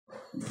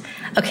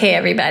Okay,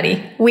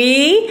 everybody,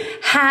 we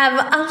have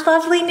a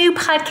lovely new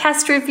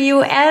podcast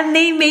review and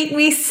they make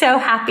me so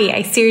happy.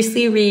 I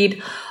seriously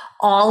read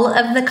all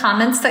of the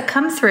comments that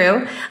come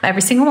through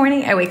every single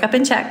morning. I wake up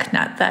and check.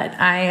 Not that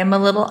I am a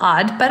little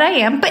odd, but I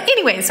am. But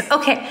anyways,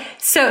 okay.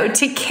 So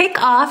to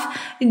kick off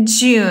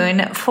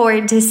June for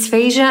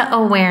Dysphagia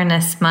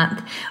Awareness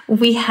Month,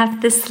 we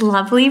have this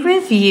lovely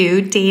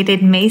review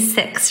dated May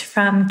 6th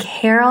from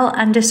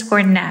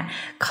Carol_Nat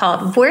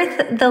called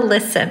Worth the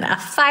Listen, a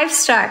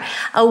 5-star,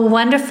 a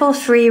wonderful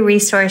free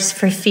resource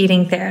for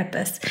feeding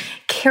therapists.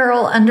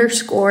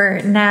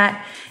 Carol_Nat,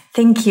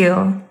 thank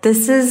you.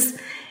 This is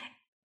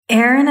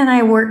Erin and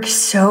I work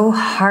so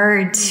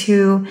hard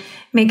to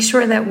make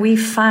sure that we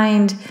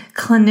find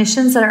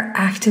clinicians that are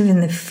active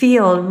in the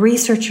field,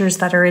 researchers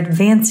that are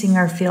advancing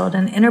our field,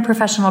 and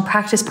interprofessional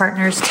practice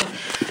partners to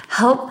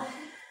help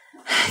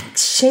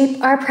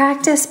shape our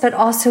practice, but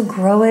also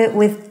grow it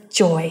with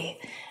joy.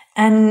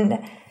 And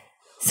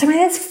somebody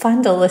that's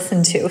fun to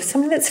listen to,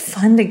 somebody that's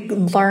fun to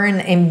learn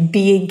and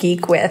be a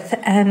geek with.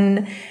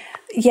 And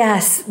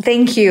yes,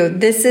 thank you.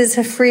 This is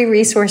a free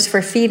resource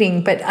for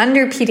feeding, but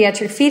under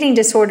pediatric feeding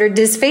disorder,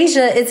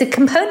 dysphagia is a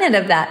component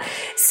of that.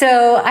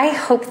 So I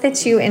hope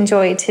that you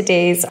enjoy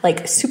today's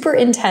super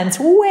intense,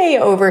 way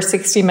over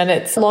 60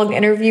 minutes long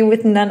interview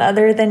with none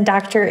other than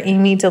Dr.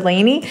 Amy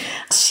Delaney.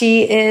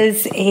 She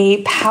is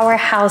a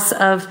powerhouse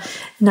of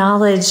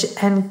knowledge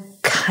and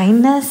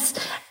kindness,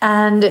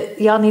 and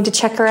y'all need to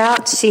check her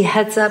out. She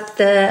heads up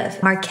the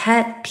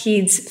Marquette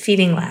Peds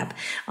Feeding Lab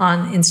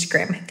on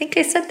Instagram. I think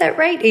I said that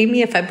right,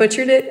 Amy. If I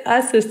butchered it,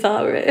 I'm so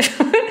sorry.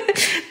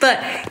 But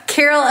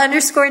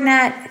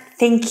Carol_Nat,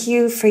 thank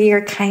you for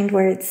your kind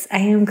words. I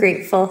am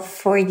grateful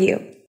for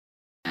you.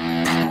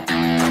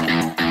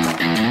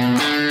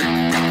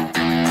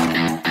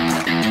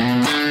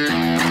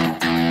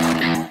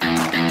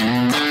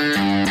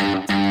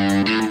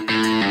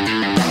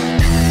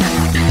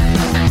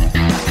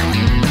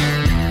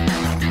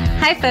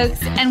 Hi,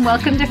 folks, and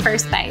welcome to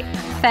First Bite,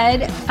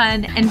 Fed,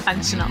 Fun, and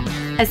Functional,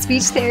 a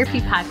speech therapy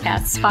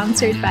podcast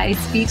sponsored by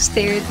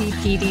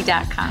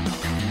SpeechTherapyPD.com.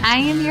 I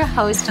am your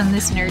host on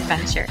this nerd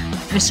venture,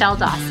 Michelle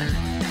Dawson,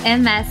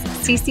 MS,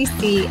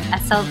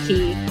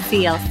 CCC-SLP,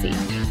 CLC,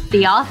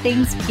 the All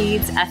Things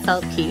Peds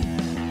SLP.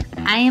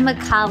 I am a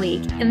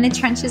colleague in the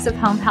trenches of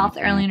home health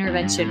early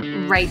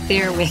intervention right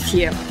there with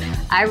you.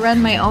 I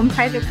run my own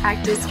private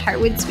practice,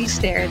 Heartwood Speech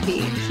Therapy,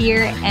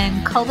 here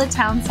in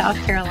Coletown, South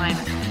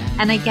Carolina.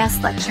 And I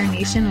guest lecture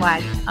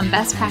nationwide on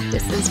best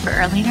practices for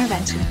early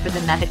intervention for the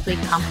medically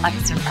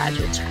complex and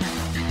fragile child.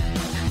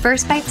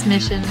 First Bite's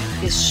mission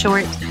is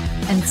short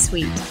and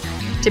sweet,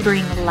 to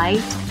bring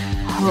light,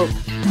 hope,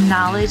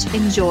 knowledge,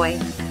 and joy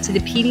to the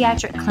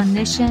pediatric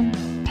clinician,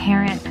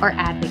 parent, or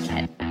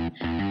advocate.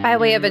 By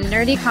way of a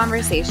nerdy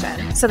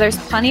conversation, so there's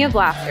plenty of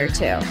laughter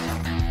too.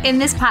 In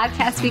this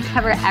podcast, we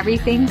cover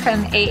everything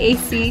from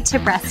AAC to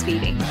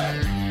breastfeeding,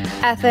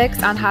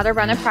 ethics on how to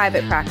run a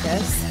private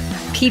practice,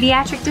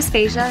 pediatric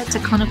dysphagia to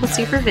clinical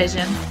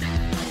supervision,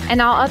 and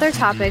all other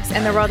topics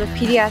in the world of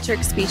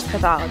pediatric speech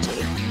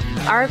pathology.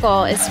 Our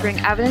goal is to bring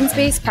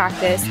evidence-based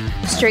practice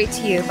straight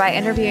to you by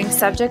interviewing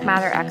subject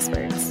matter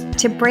experts.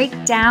 To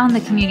break down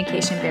the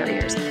communication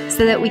barriers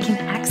so that we can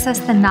access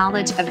the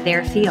knowledge of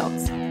their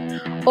fields.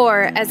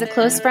 Or, as a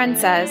close friend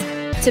says,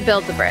 to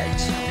build the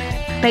bridge.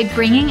 By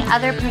bringing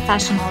other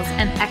professionals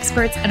and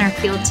experts in our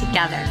field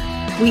together,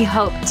 we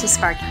hope to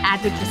spark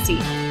advocacy,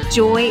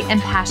 joy,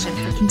 and passion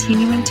for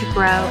continuing to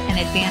grow and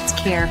advance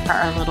care for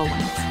our little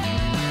ones.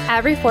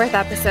 Every 4th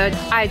episode,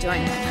 I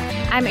join in.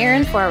 I'm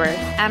Erin Forward,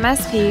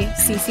 MSP,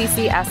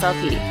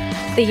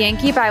 CCC-SLP, the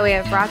Yankee by way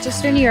of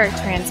Rochester, New York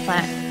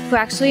transplant, who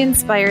actually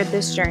inspired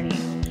this journey.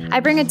 I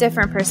bring a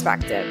different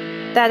perspective,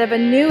 that of a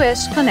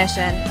newish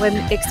clinician with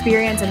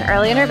experience in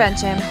early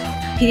intervention,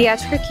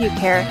 pediatric acute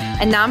care,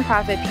 and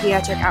nonprofit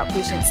pediatric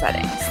outpatient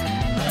settings.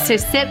 So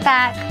sit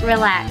back,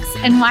 relax,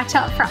 and watch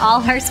out for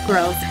all our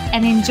squirrels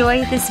and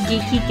enjoy this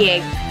geeky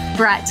gig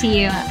brought to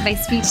you by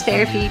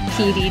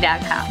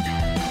SpeechTherapyPD.com.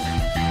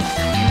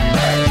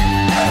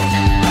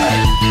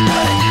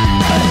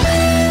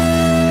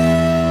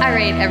 All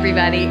right,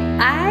 everybody.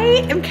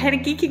 I am kind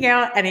of geeking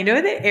out, and I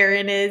know that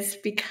Erin is,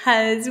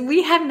 because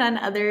we have none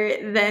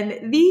other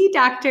than the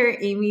Dr.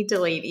 Amy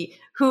Delaney,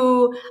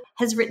 who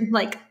has written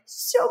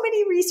so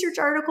many research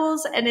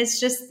articles and is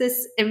just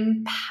this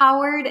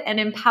empowered and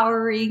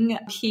empowering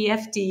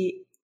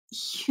PFD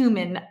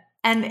human.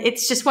 And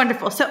it's just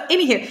wonderful. So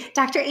anywho,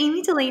 Dr.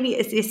 Amy Delaney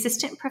is the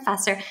assistant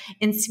professor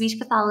in speech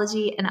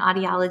pathology and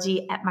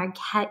audiology at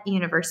Marquette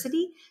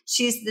University.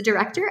 She's the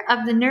director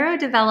of the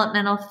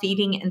Neurodevelopmental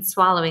Feeding and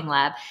Swallowing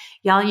Lab.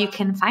 Y'all, you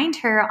can find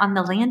her on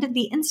the land of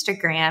the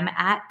Instagram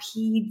at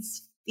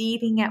Peds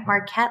Feeding at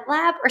Marquette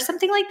Lab or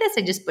something like this.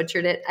 I just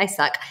butchered it. I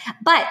suck.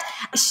 But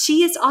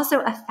she is also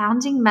a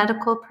founding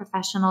medical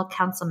professional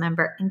council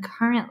member and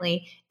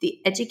currently the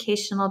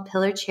educational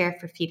pillar chair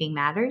for Feeding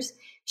Matters,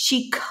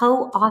 She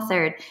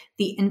co-authored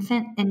the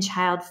Infant and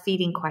Child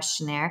Feeding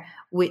Questionnaire,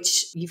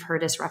 which you've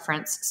heard us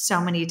reference so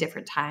many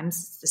different times.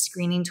 It's the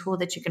screening tool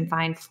that you can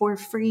find for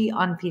free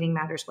on Feeding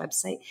Matters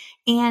website,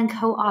 and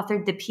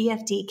co-authored the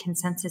PFD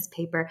consensus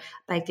paper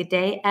by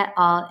Goday et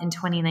al. In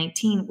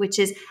 2019, which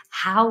is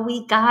how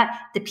we got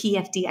the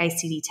PFD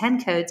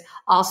ICD-10 codes.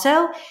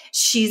 Also,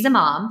 she's a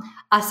mom,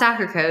 a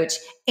soccer coach,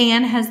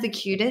 and has the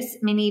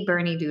cutest mini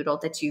Bernie doodle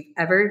that you've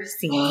ever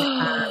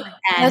seen.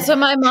 That's what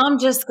my mom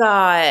just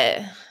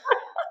got.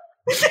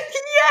 Yeah.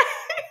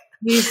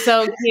 He's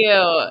so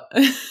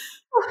cute.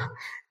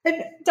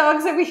 And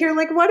dogs over here,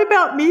 like, what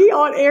about me,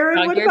 Aunt Erin?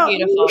 Dog, what you're about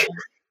beautiful.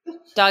 me?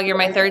 Dog, you're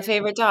my third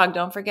favorite dog.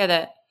 Don't forget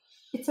it.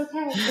 It's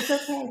okay. It's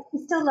okay.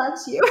 He still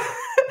loves you.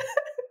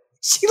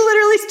 She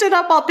literally stood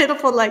up all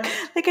pitiful, like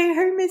I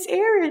heard Miss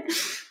Erin.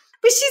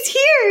 But she's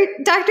here.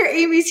 Dr.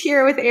 Amy's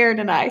here with Erin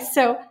and I.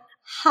 So,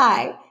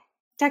 hi.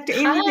 Dr.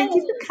 Amy, Hi. thank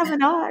you for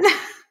coming on.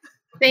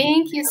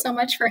 Thank you so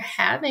much for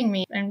having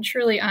me. I'm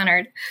truly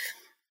honored.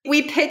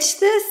 We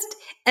pitched this,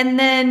 and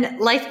then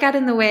life got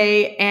in the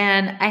way,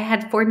 and I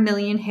had 4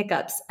 million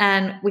hiccups,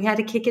 and we had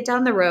to kick it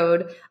down the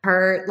road,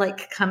 her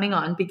like coming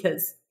on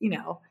because,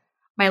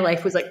 my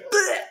life was like,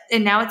 bleh,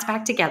 and now it's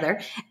back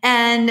together.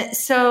 And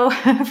so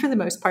for the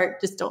most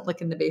part, just don't look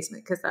in the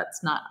basement because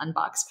that's not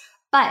unboxed.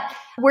 But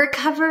we're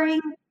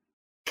covering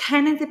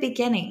kind of the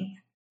beginning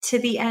to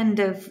the end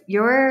of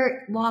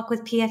your walk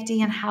with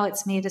PFD and how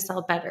it's made us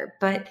all better.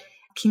 But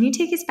can you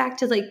take us back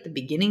to like the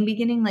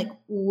beginning? Like,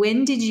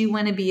 when did you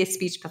want to be a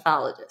speech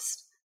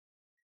pathologist?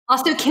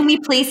 Also, can we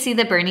please see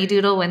the Bernie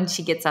doodle when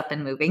she gets up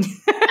and moving?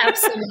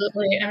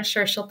 Absolutely. I'm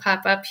sure she'll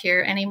pop up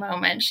here any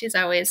moment. She's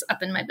always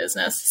up in my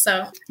business.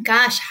 So,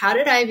 gosh, how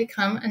did I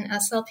become an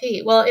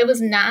SLP? Well, it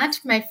was not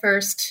my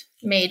first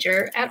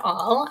major at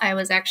all. I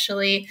was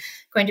actually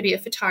going to be a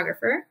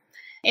photographer.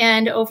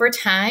 And over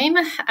time,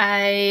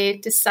 I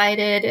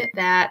decided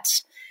that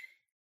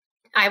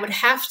I would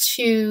have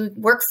to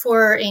work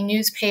for a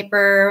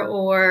newspaper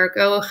or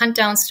go hunt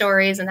down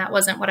stories, and that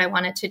wasn't what I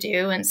wanted to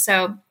do. And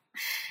so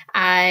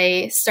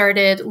I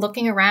started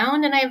looking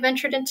around, and I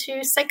ventured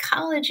into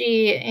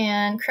psychology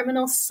and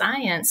criminal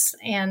science,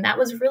 and that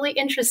was really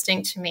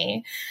interesting to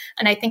me.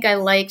 And I think I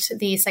liked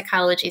the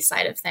psychology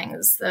side of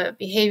things, the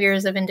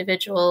behaviors of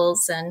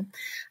individuals, and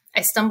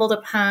I stumbled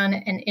upon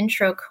an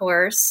intro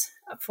course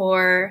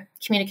for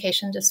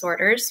communication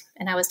disorders,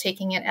 and I was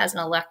taking it as an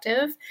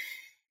elective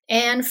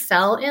and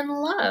fell in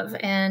love,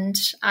 and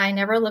I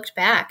never looked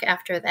back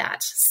after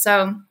that.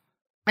 So,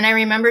 and I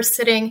remember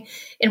sitting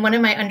in one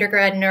of my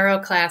undergrad neuro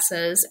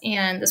classes,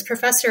 and this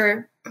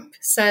professor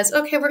says,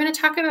 okay, we're going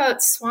to talk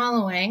about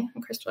swallowing.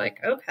 And Crystal, like,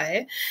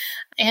 okay.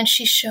 And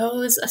she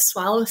shows a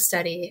swallow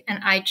study,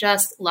 and I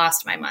just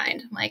lost my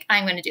mind. I'm like,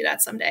 I'm going to do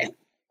that someday.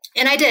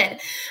 And I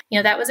did.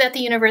 That was at the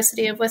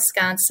University of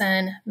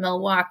Wisconsin,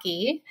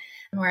 Milwaukee,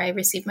 where I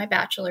received my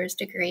bachelor's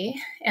degree.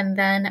 And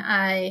then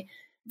I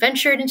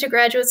ventured into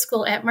graduate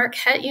school at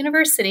Marquette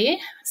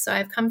University. So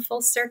I've come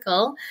full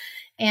circle.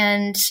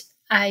 And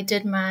I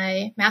did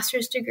my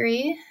master's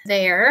degree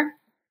there.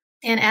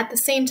 And at the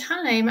same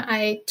time,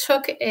 I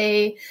took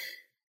a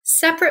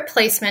separate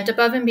placement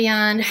above and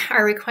beyond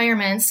our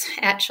requirements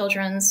at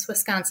Children's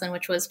Wisconsin,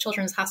 which was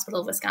Children's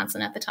Hospital of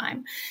Wisconsin at the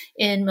time,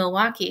 in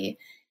Milwaukee.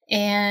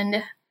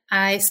 And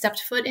I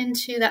stepped foot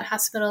into that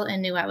hospital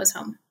and knew I was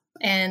home.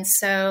 And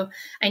so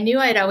I knew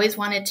I'd always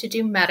wanted to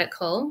do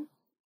medical.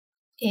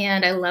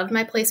 And I loved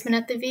my placement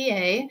at the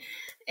VA.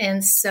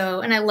 And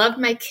I loved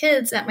my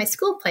kids at my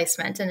school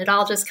placement. And it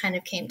all just kind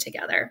of came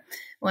together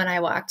when I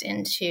walked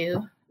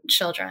into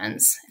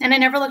Children's. And I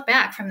never looked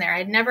back from there.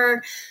 I'd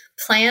never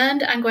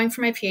planned on going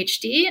for my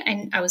PhD.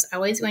 I was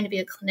always going to be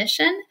a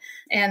clinician.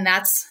 And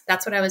that's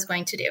what I was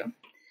going to do.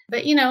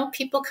 But,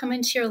 people come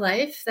into your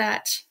life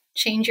that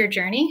change your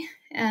journey.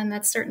 And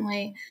that's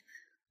certainly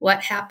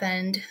what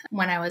happened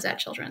when I was at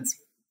Children's.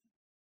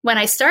 When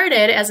I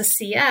started as a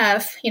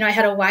CF, I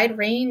had a wide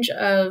range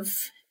of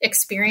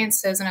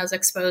experiences, and I was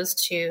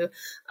exposed to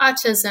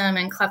autism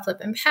and cleft lip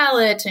and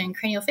palate and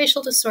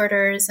craniofacial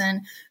disorders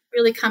and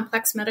really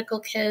complex medical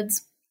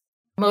kids,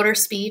 motor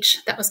speech.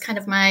 That was kind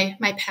of my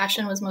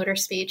passion, was motor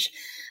speech.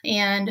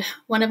 And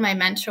one of my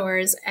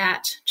mentors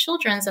at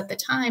Children's at the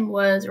time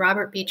was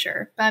Bob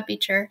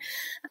Beecher.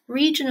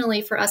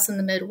 Regionally for us in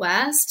the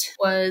Midwest,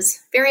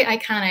 was very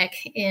iconic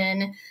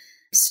in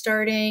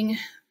starting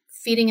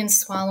feeding and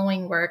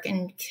swallowing work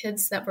in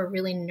kids that were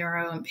really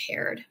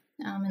neuroimpaired.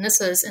 And this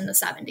was in the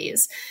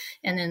 70s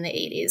and in the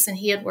 80s. And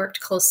he had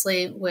worked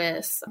closely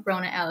with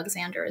Rona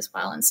Alexander as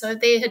well. And so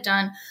they had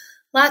done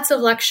lots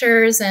of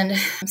lectures and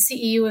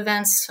CEU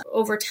events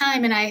over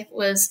time. And I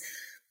was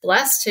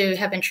blessed to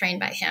have been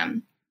trained by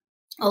him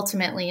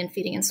ultimately in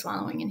feeding and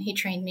swallowing. And he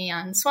trained me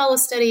on swallow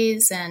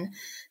studies and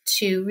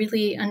to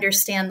really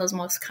understand those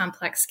most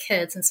complex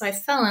kids. And so I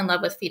fell in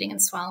love with feeding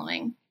and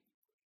swallowing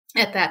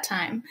at that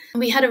time.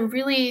 We had a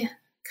really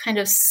kind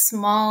of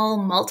small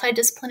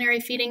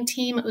multidisciplinary feeding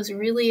team. It was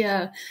really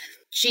a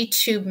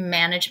G-tube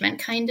management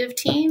kind of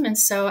team. And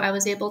so I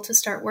was able to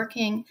start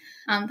working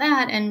on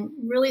that and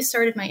really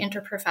started my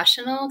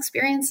interprofessional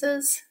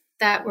experiences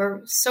that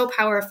were so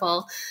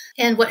powerful.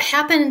 And what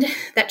happened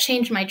that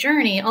changed my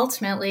journey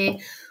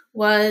ultimately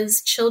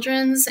was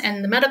Children's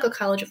and the Medical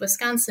College of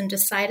Wisconsin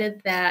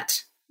decided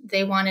that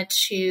they wanted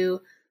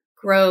to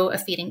grow a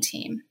feeding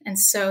team. And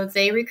so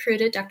they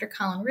recruited Dr.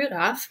 Colin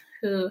Rudolph,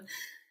 who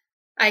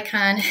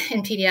icon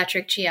in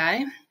pediatric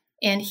GI,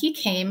 and he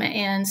came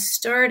and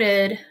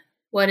started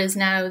what is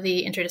now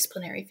the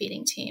interdisciplinary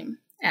feeding team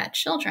at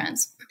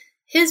Children's.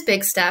 His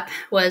big step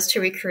was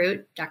to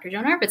recruit Dr.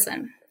 Joan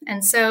Arvidsson.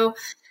 And so,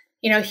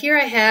 here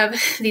I have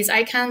these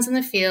icons in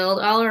the field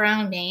all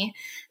around me,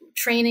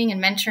 training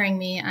and mentoring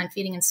me on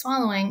feeding and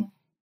swallowing,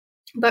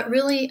 but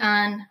really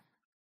on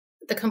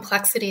the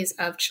complexities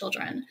of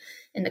children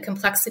and the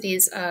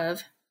complexities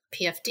of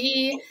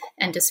PFD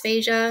and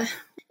dysphagia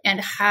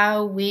and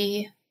how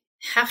we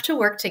have to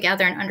work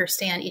together and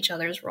understand each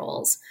other's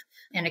roles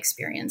and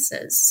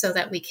experiences so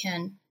that we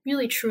can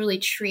really truly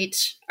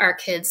treat our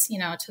kids,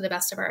 to the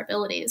best of our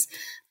abilities.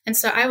 And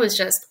so I was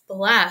just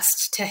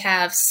blessed to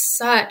have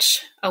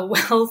such a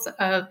wealth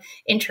of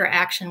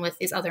interaction with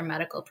these other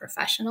medical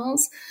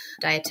professionals,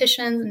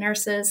 dietitians,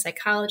 nurses,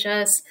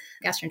 psychologists,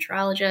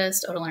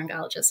 gastroenterologists,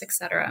 otolaryngologists, et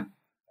cetera.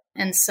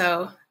 And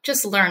so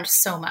just learned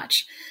so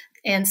much.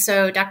 And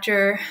so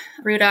Dr.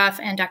 Rudolph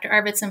and Dr.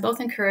 Arvidsson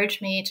both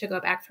encouraged me to go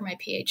back for my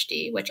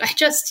PhD, which I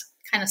just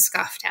kind of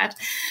scoffed at.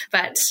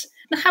 But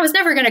I was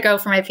never going to go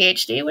for my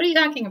PhD. What are you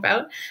talking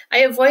about? I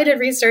avoided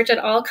research at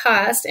all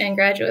costs in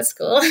graduate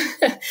school.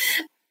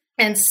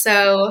 And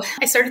so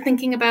I started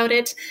thinking about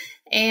it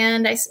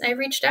and I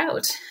reached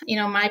out.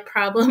 My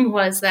problem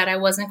was that I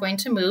wasn't going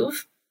to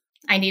move.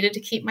 I needed to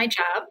keep my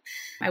job.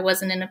 I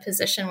wasn't in a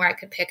position where I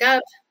could pick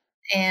up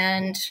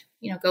and,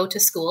 go to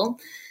school.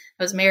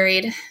 I was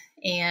married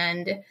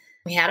and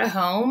we had a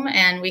home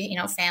and we,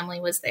 family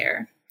was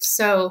there.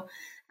 So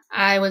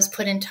I was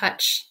put in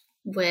touch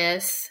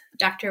with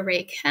Dr.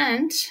 Ray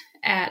Kent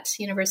at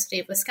University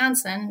of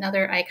Wisconsin,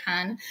 another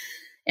icon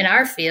in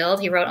our field.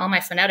 He wrote all my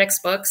phonetics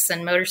books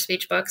and motor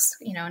speech books,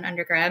 in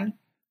undergrad.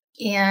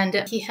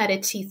 And he had a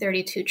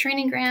T32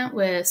 training grant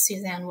with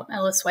Suzanne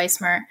Ellis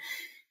Weissmer.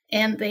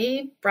 And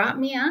they brought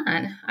me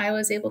on. I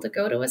was able to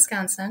go to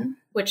Wisconsin,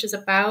 which is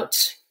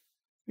about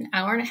an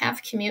hour and a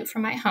half commute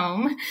from my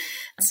home.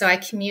 So I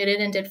commuted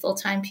and did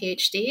full-time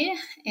PhD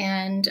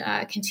and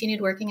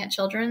continued working at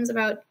Children's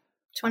about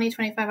 20,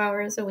 25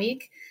 hours a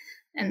week.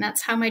 And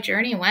that's how my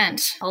journey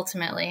went,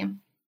 ultimately.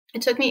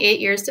 It took me 8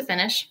 years to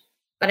finish,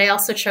 but I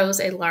also chose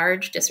a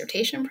large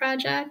dissertation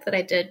project that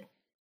I did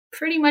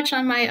pretty much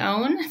on my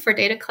own for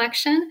data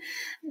collection.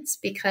 It's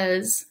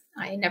because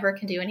I never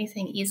can do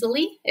anything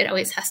easily. It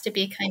always has to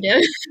be kind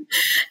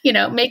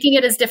of, making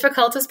it as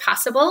difficult as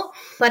possible.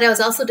 But I was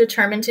also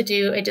determined to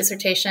do a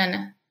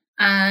dissertation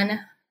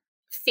on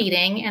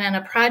feeding and on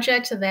a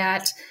project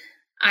that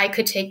I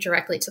could take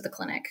directly to the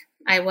clinic.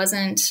 I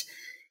wasn't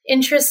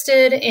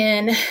interested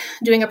in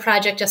doing a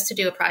project just to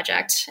do a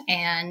project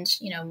and,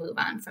 move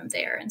on from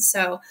there. And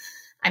so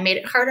I made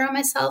it harder on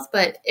myself,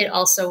 but it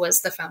also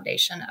was the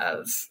foundation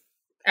of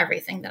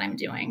everything that I'm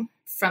doing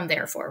from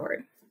there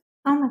forward.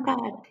 Oh my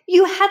God.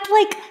 You had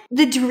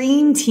the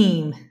dream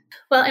team.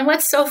 Well, and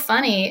what's so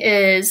funny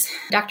is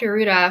Dr.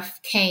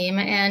 Rudolph came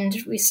and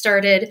we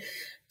started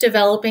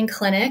developing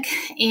clinic.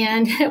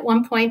 And at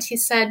one point he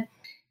said,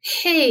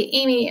 "Hey,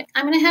 Amy,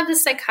 I'm going to have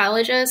this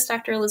psychologist,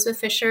 Dr.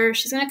 Elizabeth Fisher.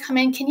 She's going to come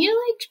in. Can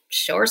you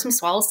show her some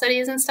swallow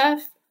studies and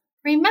stuff?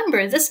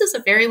 Remember, this is a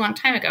very long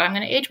time ago. I'm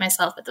going to age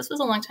myself, but this was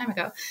a long time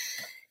ago."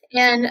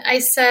 And I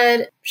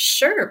said,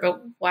 "Sure,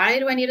 but why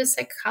do I need a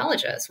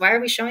psychologist? Why are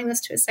we showing this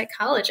to a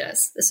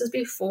psychologist? This was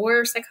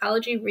before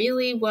psychology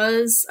really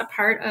was a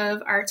part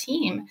of our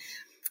team."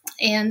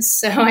 And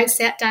so I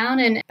sat down,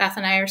 and Beth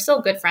and I are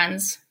still good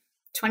friends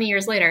 20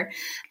 years later.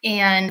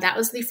 And that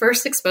was the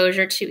first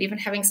exposure to even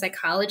having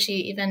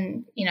psychology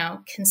even,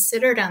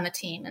 considered on the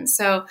team. And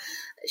so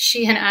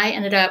she and I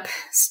ended up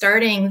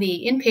starting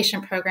the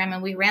inpatient program,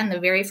 and we ran the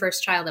very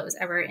first child that was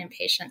ever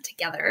inpatient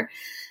together.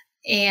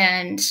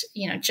 And,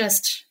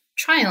 just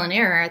trial and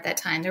error at that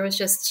time. There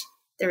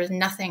was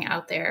nothing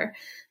out there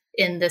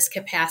in this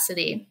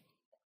capacity.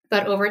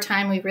 But over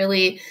time, we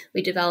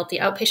developed the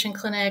outpatient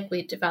clinic.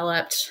 We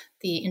developed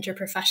the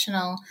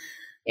interprofessional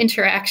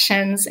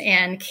interactions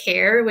and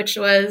care, which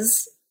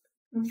was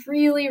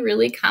really,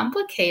 really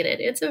complicated.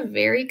 It's a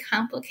very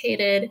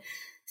complicated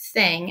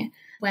thing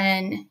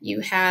when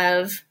you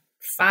have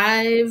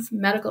 5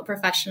 medical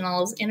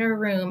professionals in a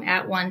room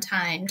at one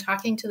time,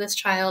 talking to this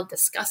child,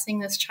 discussing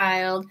this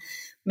child,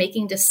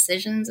 making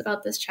decisions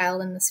about this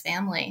child and this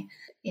family.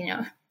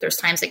 There's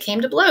times it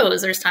came to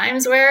blows. There's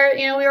times where,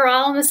 we were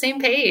all on the same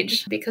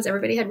page because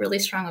everybody had really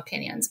strong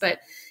opinions. But,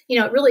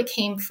 it really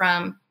came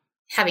from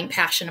having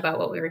passion about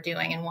what we were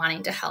doing and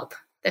wanting to help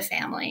the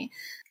family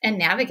and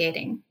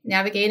navigating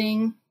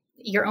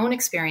your own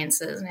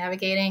experiences,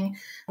 navigating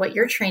what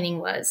your training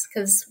was,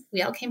 because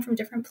we all came from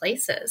different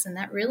places, and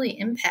that really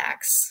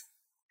impacts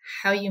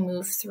how you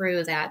move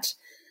through that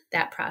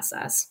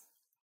process.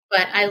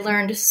 But I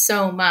learned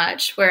so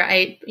much where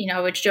I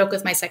would joke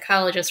with my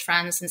psychologist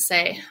friends and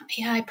say,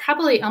 yeah, I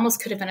probably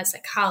almost could have been a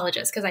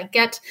psychologist because I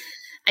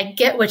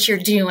get what you're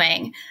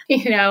doing,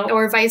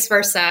 or vice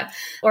versa.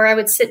 Or I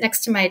would sit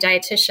next to my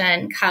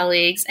dietitian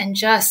colleagues and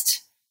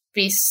just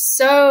be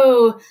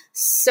so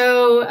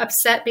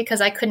upset because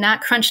I could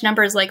not crunch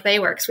numbers like they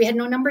were because we had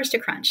no numbers to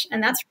crunch.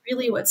 And that's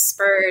really what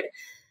spurred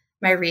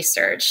my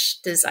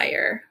research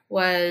desire.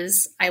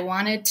 Was I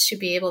wanted to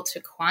be able to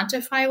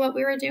quantify what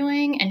we were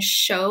doing and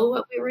show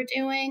what we were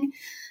doing,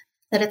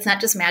 that it's not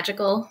just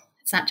magical.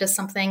 It's not just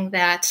something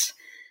that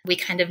we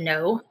kind of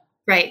know.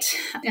 Right.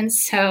 And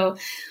so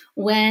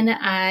when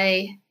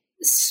I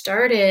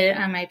started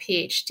on my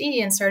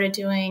PhD and started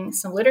doing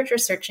some literature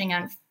searching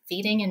on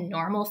feeding and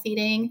normal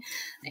feeding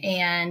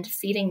and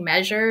feeding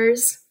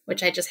measures,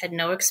 which I just had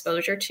no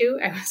exposure to,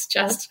 I was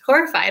just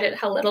horrified at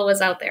how little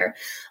was out there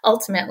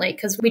ultimately,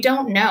 because we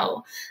don't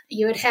know.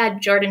 You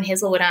had Jordan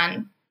Hazelwood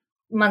on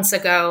months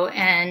ago,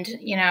 and,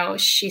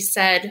 she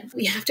said,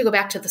 we have to go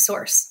back to the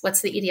source.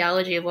 What's the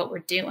etiology of what we're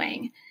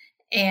doing?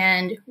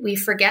 And we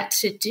forget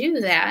to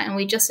do that. And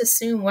we just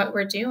assume what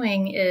we're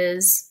doing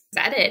is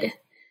vetted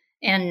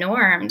and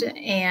normed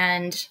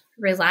and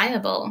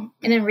reliable.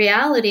 And in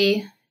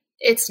reality,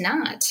 it's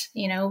not.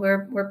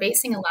 We're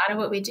basing a lot of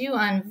what we do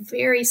on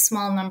very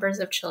small numbers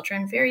of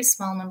children, very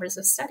small numbers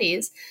of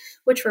studies,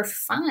 which were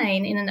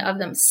fine in and of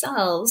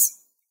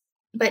themselves,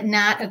 but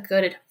not a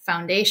good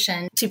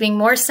foundation to being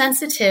more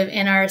sensitive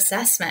in our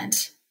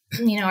assessment.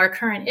 Our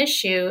current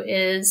issue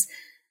is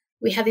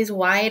we have these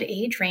wide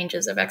age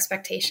ranges of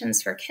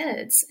expectations for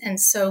kids. And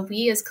so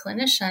we as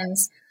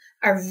clinicians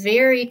are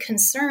very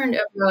concerned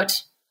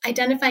about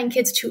identifying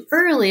kids too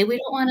early. We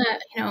don't want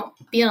to,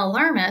 be an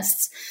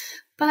alarmists.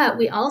 But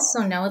we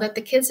also know that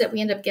the kids that we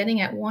end up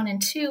getting at 1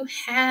 and 2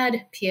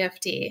 had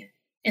PFD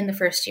in the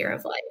first year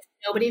of life.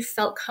 Nobody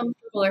felt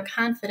comfortable or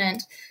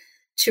confident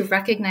to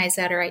recognize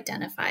that or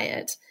identify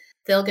it.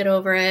 They'll get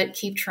over it,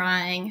 keep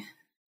trying.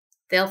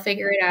 They'll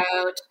figure it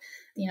out.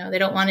 They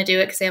don't want to do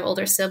it because they have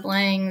older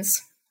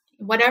siblings.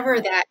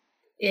 Whatever that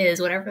is,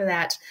 whatever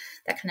that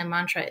kind of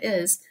mantra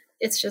is,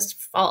 it's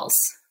just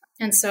false.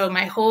 And so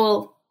my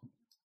whole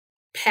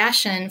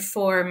passion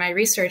for my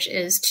research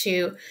is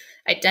to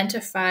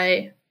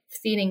identify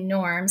feeding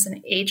norms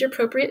and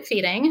age-appropriate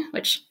feeding,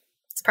 which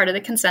is part of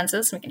the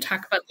consensus. We can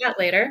talk about that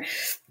later.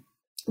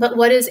 But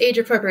what is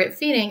age-appropriate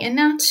feeding? And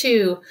not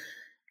to,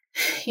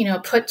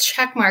 put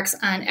check marks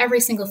on every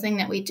single thing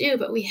that we do,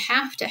 but we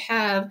have to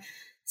have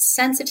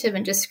sensitive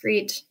and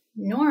discrete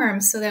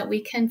norms so that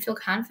we can feel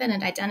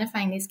confident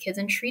identifying these kids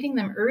and treating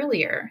them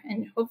earlier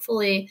and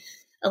hopefully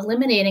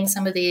eliminating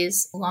some of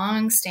these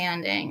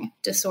long-standing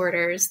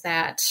disorders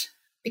that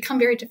become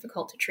very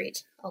difficult to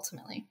treat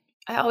ultimately.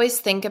 I always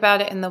think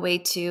about it in the way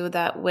too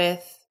that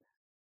with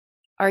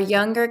our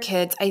younger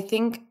kids, I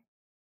think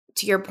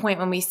to your point,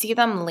 when we see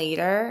them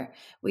later,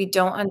 we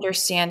don't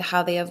understand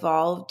how they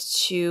evolved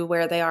to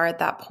where they are at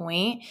that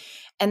point.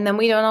 And then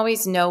we don't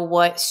always know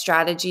what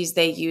strategies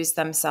they use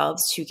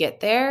themselves to get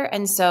there.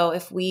 And so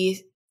if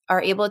we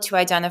are able to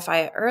identify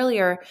it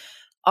earlier,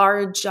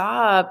 our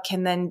job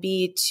can then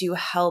be to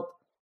help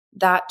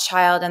that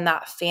child and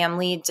that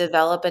family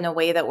develop in a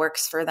way that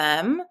works for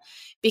them.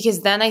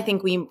 Because then I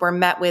think we were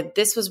met with,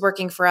 this was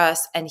working for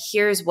us, and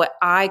here's what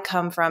I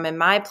come from in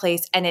my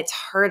place, and it's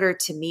harder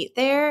to meet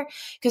there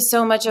because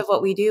so much of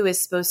what we do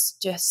is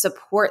supposed to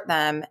support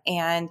them,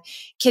 and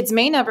kids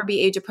may never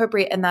be age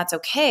appropriate, and that's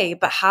okay,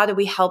 but how do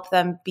we help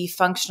them be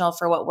functional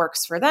for what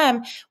works for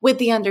them with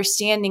the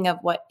understanding of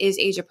what is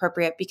age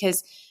appropriate?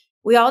 Because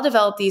we all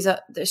develop these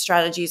the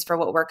strategies for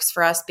what works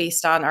for us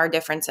based on our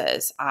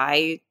differences.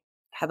 I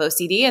have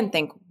OCD and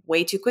think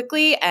way too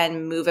quickly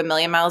and move a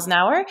million miles an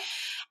hour.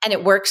 And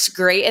it works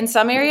great in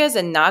some areas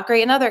and not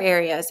great in other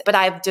areas. But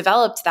I've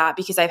developed that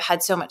because I've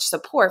had so much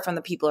support from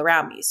the people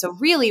around me. So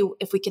really,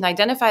 if we can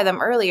identify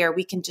them earlier,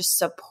 we can just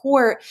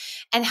support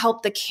and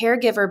help the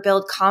caregiver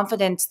build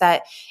confidence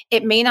that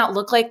it may not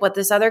look like what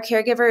this other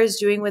caregiver is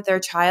doing with their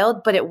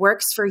child, but it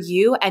works for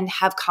you, and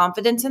have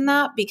confidence in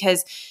that,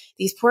 because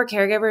these poor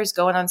caregivers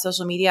going on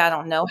social media, I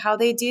don't know how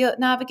they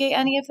navigate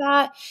any of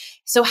that.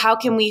 So how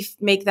can we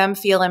make them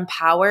feel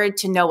empowered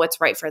to know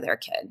what's right for their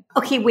kid?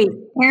 Okay, wait.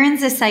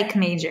 Erin's a psych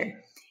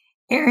major.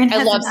 Erin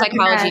I love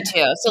psychology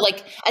too. So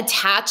like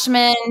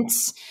attachment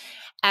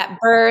at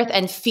birth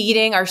and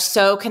feeding are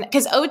so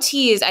because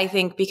OTs, I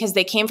think, because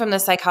they came from the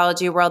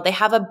psychology world, they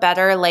have a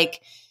better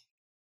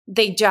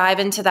they dive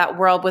into that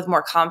world with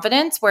more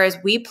confidence. Whereas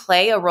we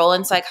play a role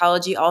in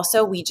psychology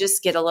also, we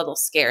just get a little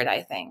scared,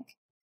 I think.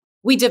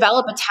 We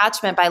develop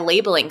attachment by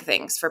labeling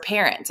things for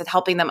parents and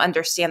helping them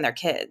understand their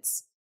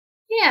kids.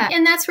 Yeah.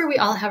 And that's where we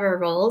all have our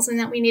roles, and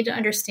that we need to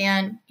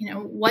understand,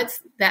 what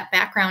that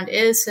background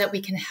is so that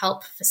we can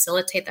help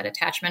facilitate that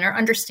attachment or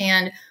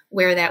understand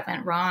where that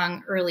went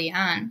wrong early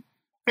on.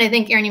 And I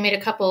think, Erin, you made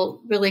a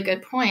couple really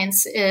good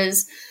points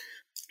is,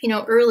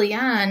 early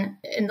on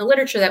in the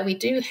literature that we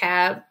do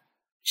have,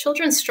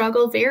 children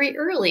struggle very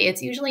early.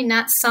 It's usually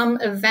not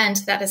some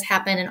event that has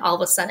happened and all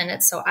of a sudden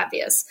it's so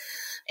obvious.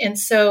 And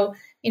so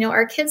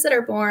our kids that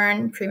are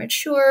born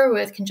premature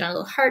with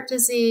congenital heart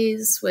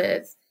disease,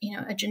 with,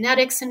 a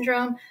genetic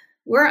syndrome,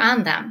 we're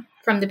on them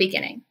from the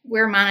beginning.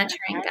 We're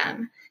monitoring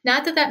them.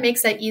 Not that that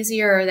makes that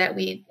easier or that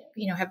we,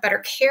 have better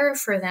care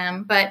for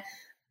them, but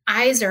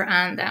eyes are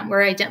on them.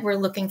 We're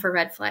looking for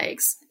red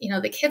flags.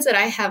 The kids that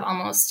I have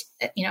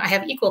I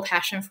have equal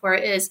passion for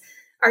is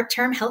our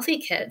term healthy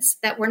kids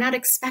that we're not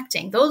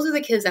expecting. Those are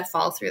the kids that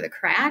fall through the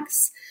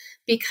cracks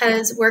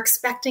because we're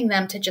expecting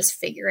them to just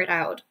figure it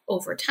out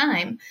over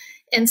time.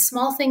 And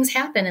small things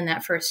happen in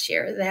that first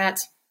year that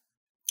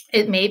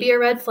it may be a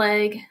red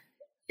flag.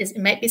 It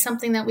might be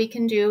something that we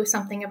can do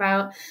something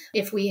about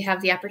if we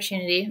have the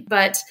opportunity.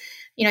 But,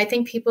 I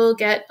think people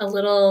get a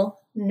little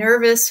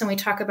nervous when we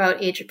talk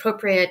about age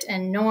appropriate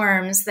and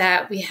norms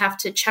that we have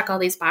to check all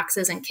these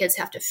boxes and kids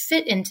have to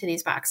fit into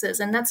these boxes.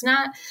 And that's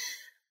not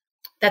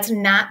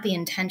the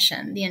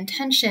intention. The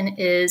intention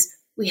is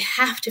we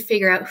have to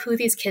figure out who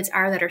these kids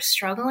are that are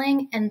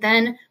struggling and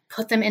then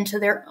put them into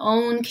their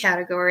own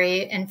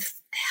category and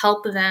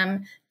help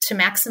them to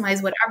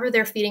maximize whatever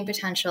their feeding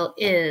potential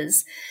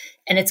is.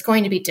 And it's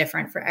going to be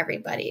different for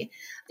everybody.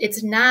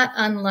 It's not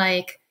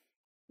unlike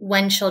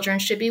when children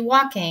should be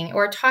walking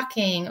or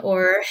talking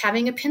or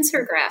having a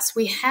pincer grasp.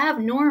 We have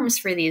norms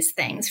for these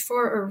things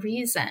for a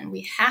reason.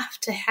 We have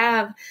to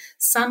have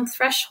some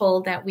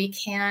threshold that we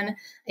can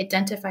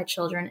identify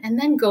children and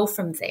then go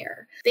from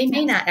there. They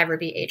may not ever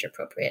be age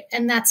appropriate,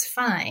 and that's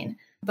fine.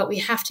 But we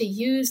have to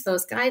use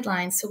those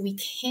guidelines so we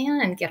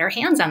can get our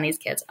hands on these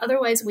kids.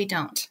 Otherwise, we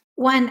don't.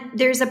 One,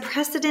 there's a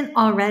precedent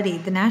already.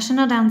 The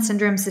National Down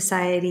Syndrome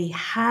Society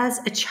has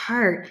a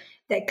chart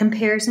that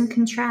compares and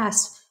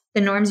contrasts the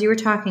norms you were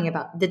talking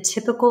about, the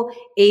typical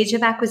age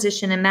of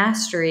acquisition and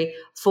mastery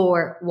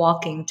for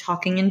walking,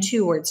 talking in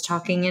 2 words,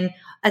 talking in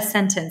a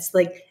sentence.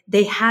 Like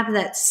they have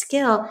that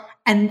skill.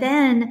 And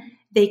then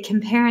they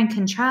compare and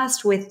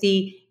contrast with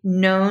the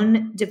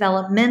known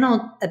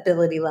developmental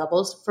ability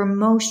levels for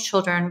most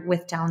children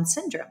with Down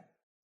syndrome.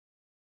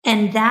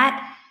 And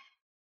that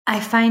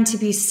I find to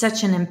be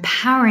such an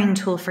empowering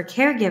tool for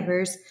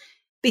caregivers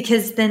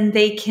because then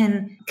they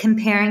can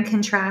compare and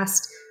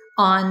contrast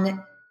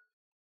on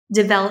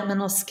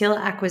developmental skill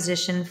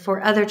acquisition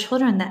for other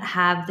children that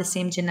have the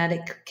same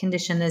genetic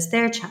condition as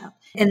their child.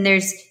 And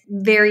there's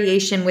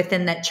variation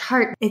within that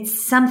chart.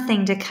 It's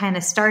something to kind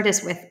of start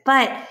us with.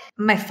 But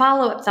my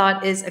follow-up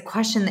thought is a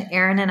question that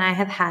Erin and I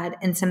have had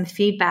and some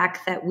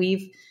feedback that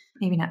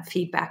maybe not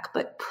feedback,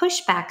 but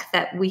pushback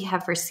that we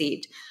have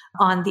received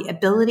on the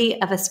ability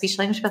of a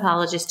speech-language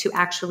pathologist to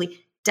actually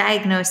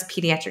diagnose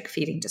pediatric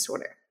feeding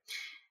disorder.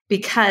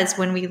 Because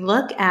when we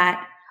look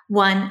at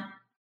one,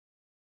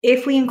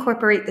 if we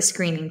incorporate the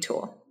screening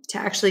tool to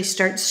actually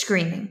start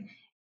screening,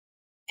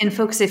 and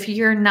folks, if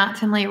you're not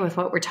familiar with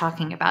what we're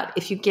talking about,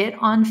 if you get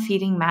on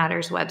Feeding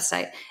Matters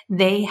website,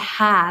 they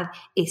have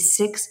a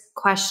 6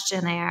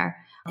 questionnaire,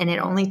 and it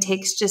only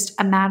takes just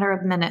a matter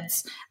of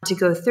minutes to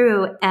go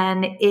through,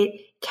 and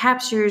it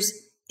captures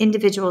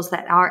individuals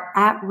that are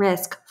at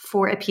risk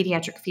for a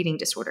pediatric feeding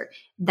disorder.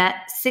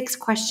 That 6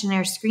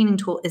 questionnaire screening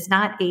tool is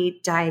not a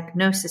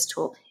diagnosis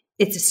tool.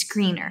 It's a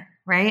screener,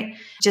 right?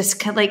 Just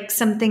kind of like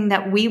something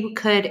that we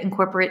could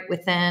incorporate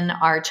within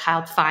our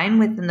Child Find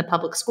within the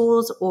public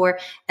schools, or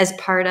as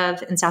part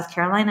of, in South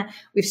Carolina,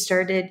 we've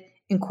started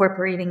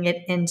incorporating it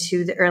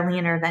into the early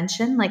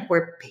intervention, like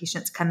where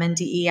patients come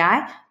into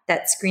EI,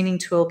 that screening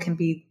tool can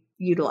be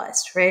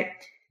utilized, right?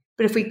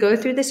 But if we go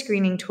through the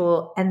screening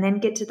tool and then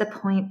get to the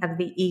point of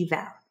the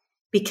eval,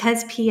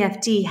 because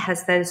PFD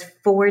has those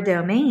 4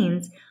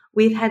 domains,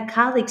 we've had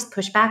colleagues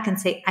push back and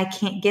say, I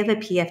can't give a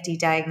PFD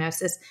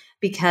diagnosis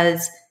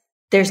because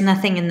there's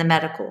nothing in the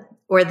medical,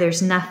 or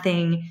there's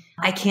nothing,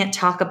 I can't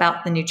talk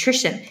about the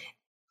nutrition.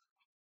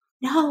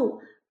 No,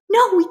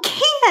 we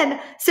can.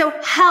 So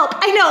help.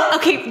 I know.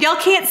 Okay, y'all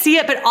can't see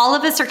it, but all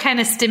of us are kind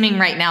of stimming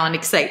right now in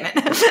excitement.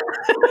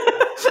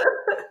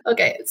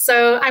 Okay,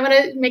 so I want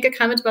to make a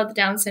comment about the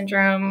Down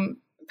syndrome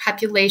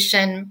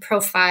population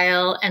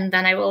profile, and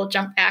then I will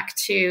jump back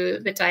to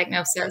the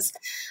diagnosis.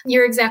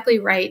 You're exactly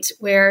right,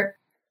 where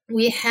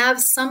we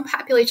have some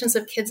populations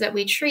of kids that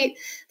we treat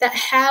that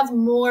have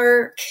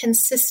more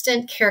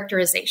consistent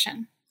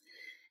characterization.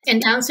 And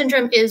Down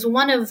syndrome is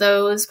one of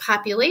those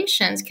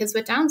populations, kids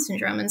with Down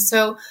syndrome. And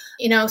so,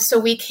 so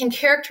we can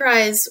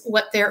characterize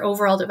what their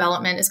overall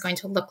development is going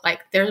to look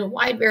like. There's a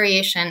wide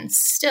variation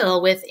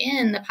still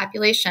within the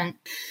population,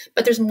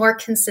 but there's more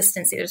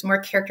consistency. There's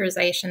more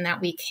characterization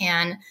that we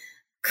can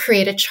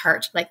create a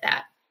chart like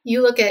that.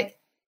 You look at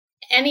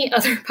any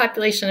other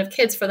population of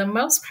kids for the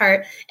most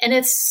part, and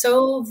it's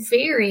so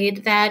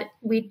varied that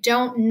we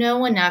don't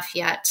know enough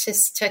yet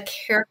to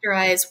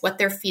characterize what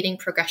their feeding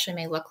progression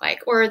may look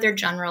like or their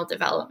general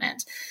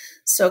development.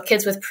 So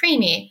kids with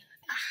preemie,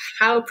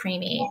 how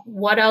preemie,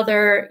 what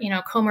other,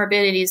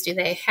 comorbidities do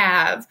they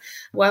have?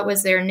 What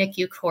was their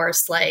NICU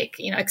course like?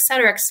 Et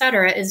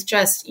cetera, is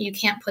just, you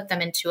can't put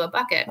them into a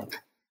bucket.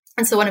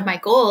 And so one of my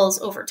goals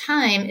over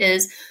time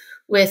is,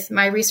 with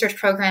my research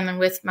program and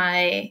with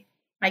my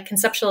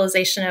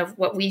conceptualization of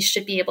what we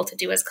should be able to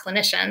do as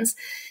clinicians,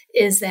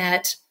 is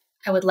that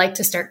I would like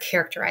to start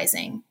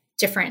characterizing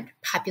different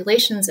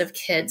populations of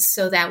kids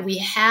so that we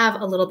have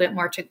a little bit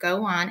more to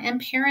go on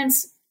and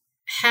parents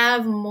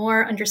have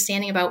more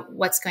understanding about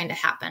what's going to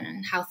happen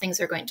and how things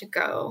are going to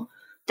go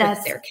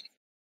with their kids.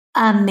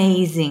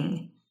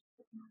 Amazing.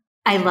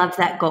 I love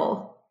that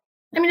goal.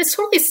 I mean, it's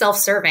totally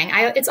self-serving.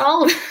 It's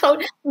all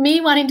about me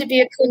wanting to be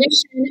a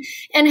clinician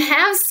and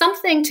have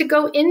something to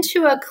go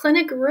into a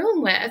clinic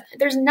room with.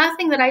 There's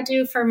nothing that I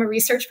do from a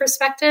research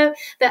perspective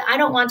that I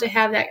don't want to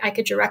have that I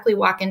could directly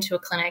walk into a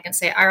clinic and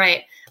say, all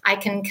right, I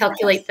can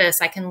calculate this.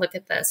 I can look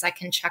at this. I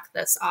can check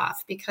this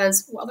off,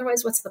 because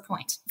otherwise, what's the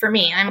point? For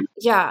me,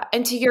 Yeah.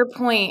 And to your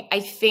point,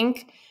 I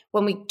think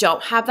when we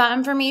don't have that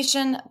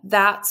information,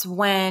 that's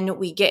when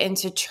we get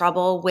into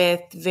trouble with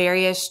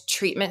various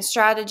treatment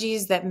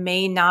strategies that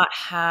may not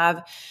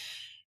have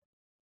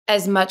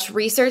as much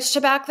research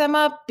to back them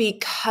up,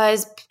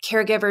 because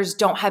caregivers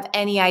don't have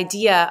any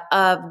idea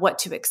of what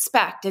to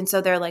expect. And so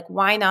they're like,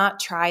 why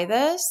not try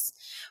this?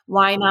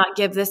 Why not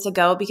give this a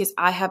go? Because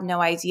I have no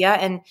idea.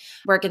 And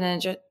work in an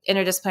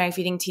interdisciplinary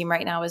feeding team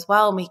right now as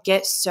well. And we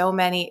get so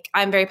many,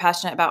 I'm very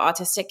passionate about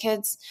autistic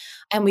kids.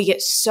 And we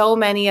get so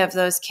many of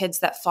those kids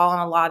that fall in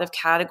a lot of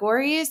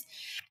categories.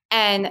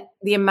 And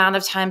the amount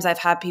of times I've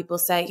had people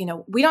say,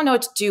 we don't know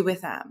what to do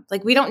with them.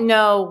 Like, we don't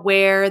know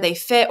where they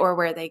fit or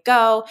where they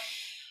go.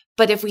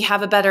 But if we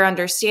have a better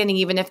understanding,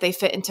 even if they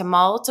fit into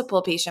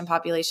multiple patient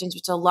populations,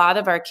 which a lot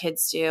of our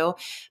kids do,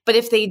 but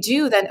if they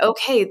do, then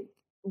okay,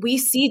 we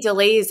see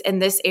delays in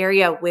this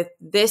area with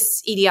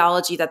this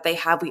etiology that they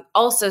have. We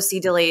also see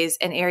delays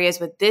in areas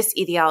with this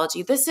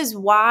etiology. This is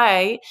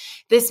why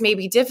this may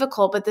be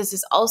difficult, but this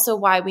is also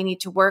why we need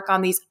to work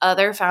on these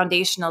other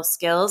foundational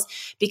skills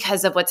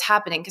because of what's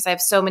happening. Because I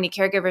have so many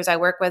caregivers I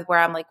work with where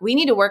I'm like, we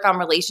need to work on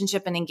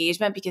relationship and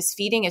engagement because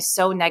feeding is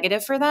so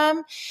negative for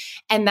them.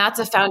 And that's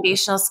a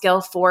foundational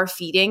skill for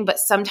feeding. But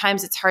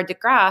sometimes it's hard to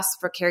grasp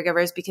for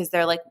caregivers because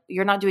they're like,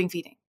 you're not doing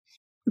feeding.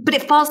 But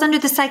it falls under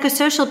the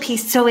psychosocial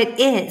piece, so it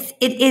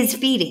is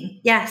feeding.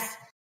 Yes.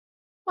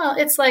 Well,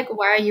 it's like,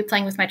 why are you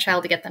playing with my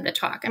child to get them to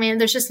talk? I mean,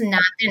 there's just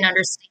not an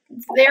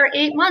understanding. They're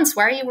 8 months.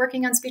 Why are you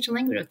working on speech and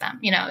language with them?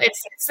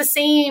 It's the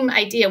same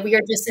idea. We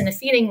are just in the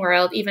feeding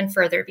world even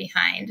further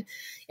behind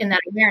in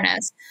that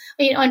awareness.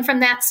 And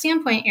from that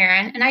standpoint,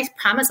 Erin, and I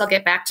promise I'll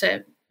get back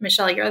to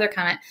Michelle, your other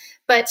comment,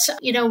 but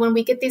when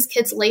we get these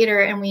kids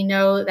later and we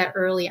know that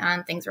early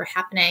on things are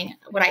happening,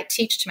 what I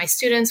teach to my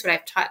students, what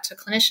I've taught to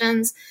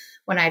clinicians,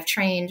 when I've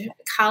trained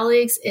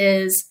colleagues,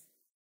 is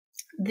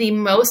the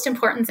most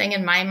important thing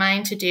in my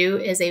mind to do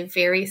is a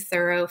very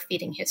thorough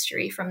feeding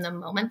history from the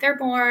moment they're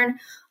born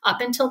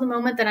up until the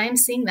moment that I'm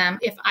seeing them.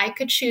 If I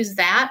could choose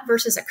that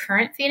versus a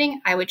current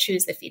feeding, I would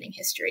choose the feeding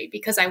history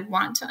because I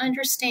want to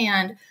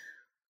understand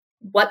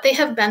what they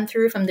have been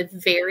through from the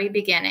very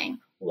beginning.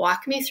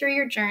 Walk me through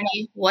your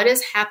journey. What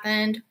has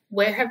happened?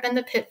 Where have been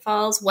the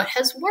pitfalls? What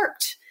has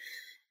worked?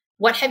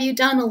 What have you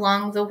done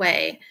along the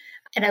way?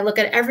 And I look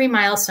at every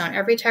milestone,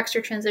 every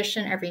texture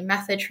transition, every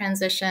method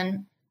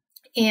transition,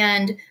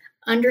 and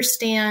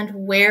understand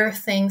where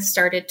things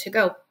started to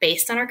go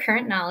based on our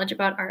current knowledge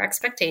about our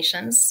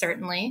expectations,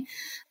 certainly,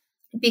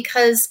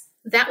 because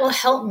that will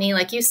help me,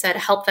 like you said,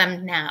 help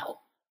them now.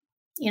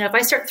 If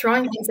I start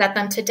throwing things at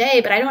them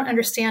today, but I don't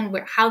understand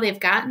how they've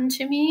gotten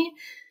to me,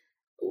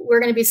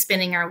 we're going to be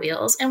spinning our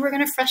wheels and we're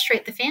going to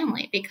frustrate the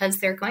family because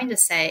they're going to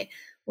say,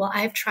 well,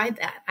 I've tried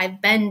that.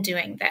 I've been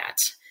doing that.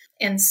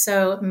 And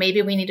so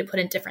maybe we need to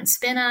put a different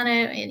spin on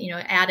it and,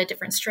 add a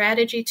different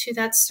strategy to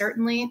that,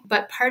 certainly.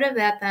 But part of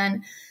that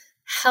then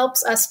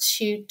helps us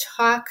to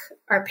talk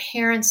our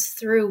parents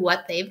through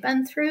what they've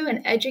been through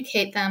and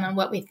educate them on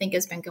what we think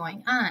has been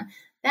going on.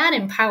 That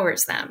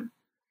empowers them.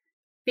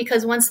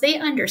 Because once they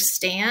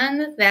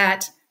understand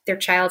that their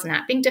child's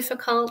not being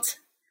difficult,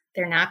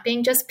 they're not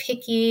being just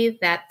picky,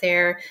 that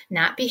they're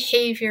not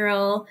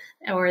behavioral,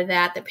 or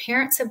that the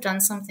parents have done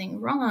something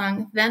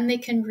wrong, then they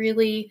can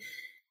really,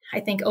 I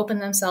think, open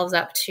themselves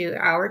up to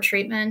our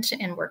treatment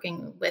and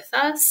working with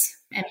us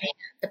and being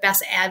the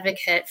best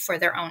advocate for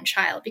their own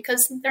child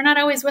because they're not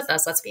always with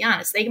us. Let's be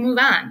honest. They move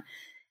on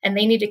and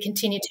they need to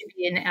continue to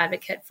be an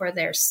advocate for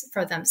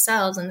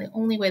themselves. And the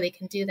only way they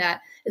can do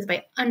that is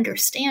by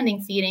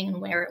understanding feeding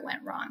and where it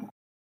went wrong.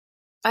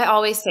 I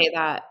always say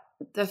that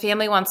the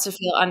family wants to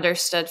feel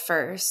understood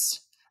first.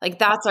 Like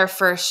that's our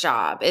first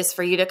job is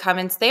for you to come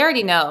and they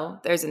already know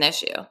there's an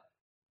issue.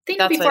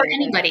 Before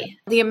anybody.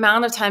 The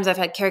amount of times I've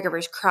had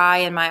caregivers cry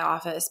in my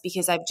office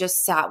because I've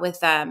just sat with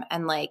them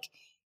and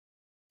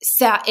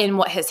sat in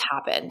what has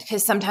happened.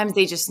 Because sometimes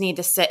they just need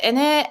to sit in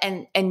it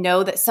and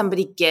know that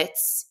somebody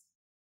gets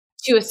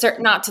to a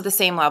certain, not to the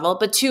same level,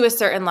 but to a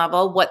certain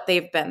level, what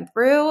they've been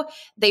through.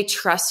 They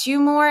trust you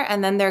more,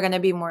 and then they're going to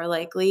be more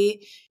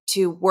likely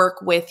to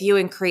work with you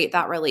and create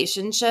that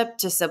relationship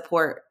to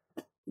support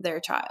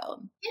their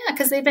child. Yeah,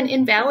 because they've been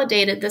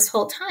invalidated this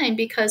whole time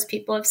because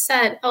people have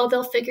said, oh,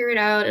 they'll figure it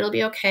out. It'll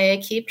be okay.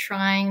 Keep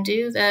trying,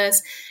 do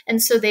this.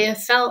 And so they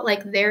have felt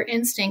like their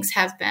instincts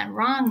have been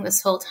wrong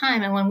this whole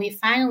time. And when we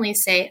finally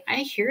say, I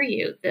hear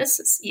you,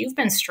 you've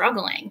been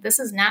struggling. This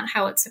is not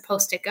how it's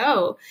supposed to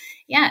go.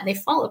 Yeah, they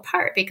fall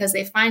apart because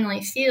they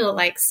finally feel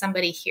like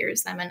somebody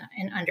hears them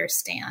and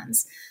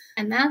understands.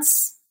 And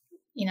that's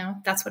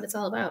what it's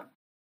all about.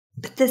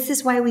 But this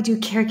is why we do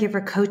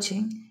caregiver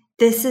coaching.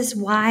 This is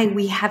why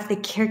we have the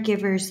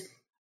caregivers.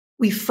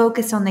 We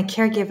focus on the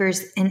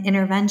caregivers and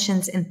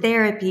interventions and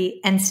therapy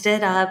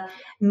instead of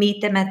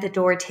meet them at the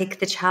door, take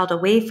the child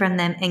away from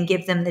them, and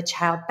give them the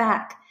child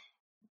back.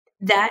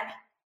 That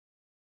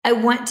I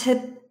want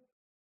to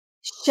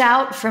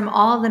shout from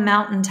all the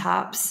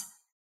mountaintops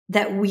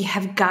that we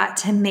have got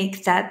to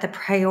make that the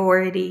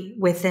priority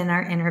within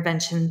our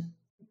intervention.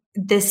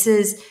 This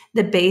is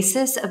the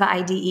basis of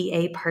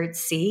IDEA Part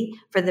C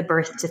for the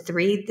birth to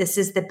 3. This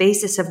is the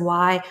basis of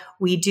why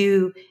we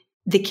do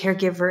the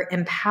caregiver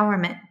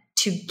empowerment,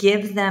 to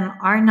give them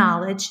our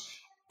knowledge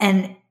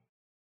and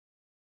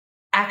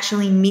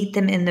actually meet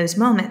them in those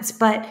moments.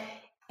 But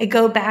I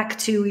go back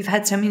to, we've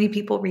had so many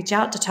people reach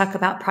out to talk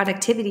about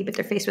productivity, but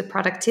they're faced with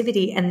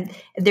productivity and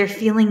they're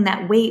feeling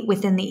that weight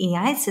within the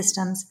EI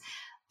systems.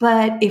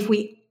 But if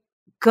we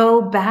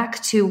go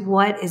back to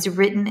what is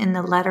written in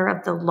the letter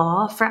of the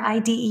law for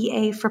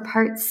IDEA for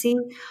Part C,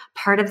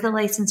 part of the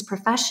licensed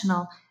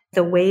professional,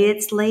 the way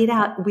it's laid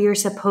out, we are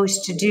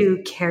supposed to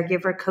do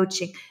caregiver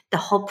coaching. The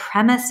whole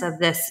premise of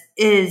this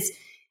is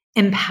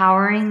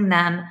empowering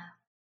them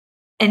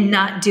and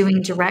not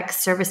doing direct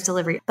service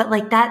delivery. But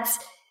like that's,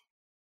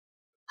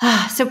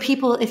 so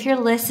people, if you're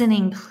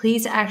listening,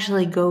 please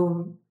actually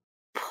go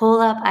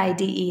pull up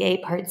IDEA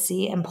Part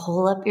C and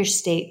pull up your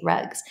state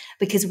regs,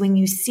 because when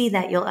you see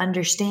that, you'll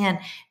understand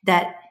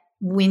that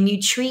when you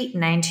treat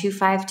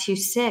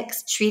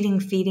 92526,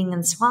 treating feeding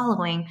and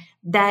swallowing,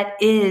 that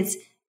is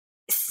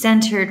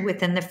centered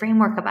within the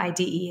framework of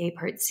IDEA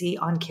Part C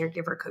on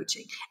caregiver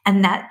coaching.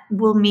 And that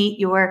will meet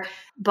your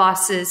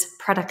boss's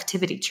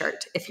productivity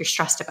chart if you're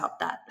stressed about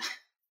that.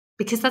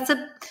 Because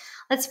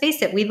let's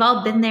face it, we've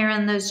all been there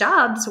in those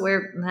jobs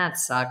where that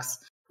sucks.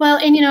 Well,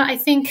 and I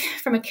think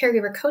from a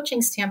caregiver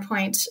coaching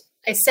standpoint,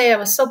 I say I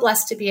was so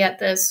blessed to be at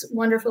this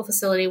wonderful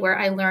facility where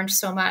I learned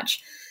so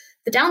much.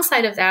 The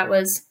downside of that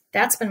was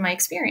that's been my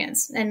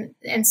experience.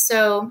 And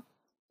so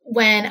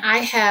when I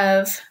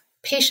have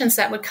patients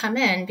that would come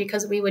in,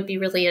 because we would be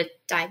really a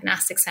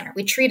diagnostic center,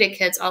 we treated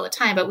kids all the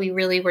time, but we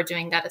really were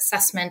doing that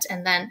assessment,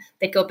 and then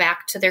they'd go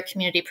back to their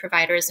community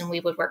providers and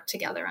we would work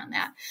together on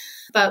that.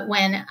 But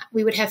when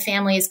we would have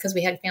families, because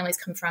we had families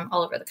come from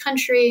all over the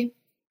country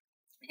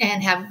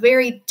and have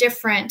very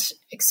different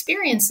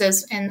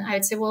experiences. And I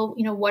would say, well,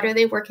 what are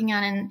they working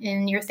on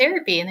in your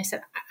therapy? And they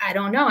said, I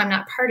don't know. I'm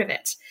not part of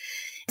it.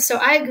 So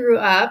I grew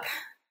up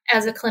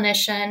as a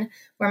clinician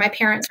where my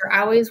parents were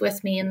always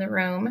with me in the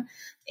room.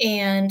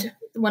 And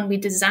when we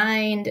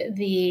designed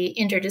the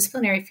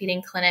interdisciplinary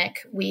feeding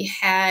clinic, we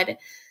had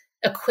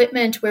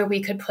equipment where we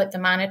could put the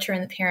monitor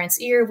in the parent's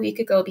ear. We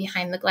could go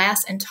behind the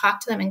glass and talk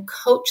to them and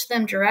coach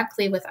them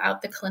directly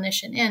without the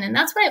clinician in. And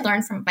that's what I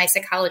learned from my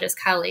psychologist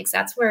colleagues.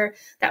 That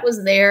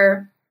was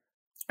their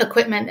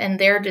equipment and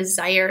their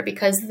desire,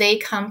 because they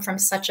come from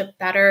such a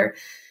better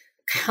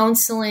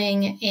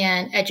counseling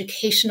and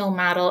educational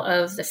model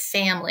of the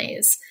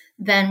families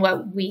than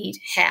what we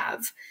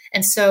have.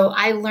 And so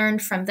I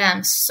learned from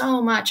them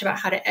so much about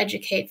how to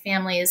educate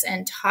families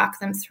and talk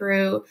them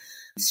through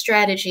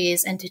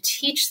strategies and to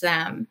teach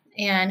them,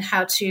 and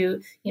how to,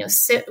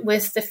 sit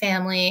with the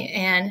family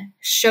and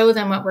show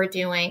them what we're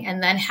doing,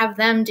 and then have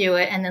them do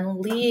it, and then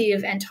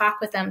leave and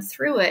talk with them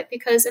through it.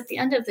 Because at the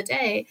end of the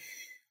day,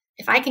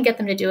 if I can get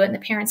them to do it and the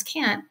parents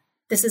can't,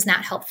 this is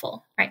not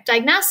helpful, right?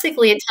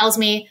 Diagnostically, it tells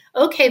me,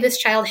 okay, this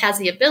child has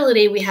the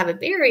ability, we have a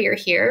barrier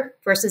here,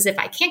 versus if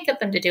I can't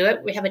get them to do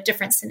it, we have a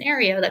different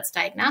scenario that's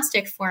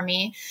diagnostic for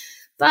me.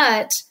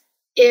 But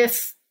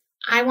if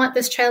I want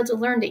this child to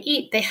learn to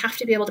eat, they have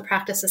to be able to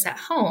practice this at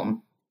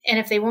home. And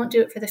if they won't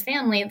do it for the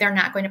family, they're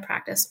not going to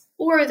practice,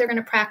 or they're going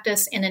to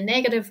practice in a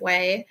negative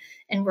way,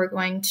 and we're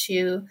going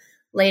to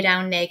lay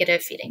down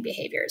negative feeding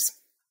behaviors.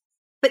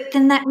 But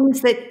then that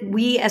means that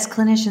we as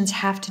clinicians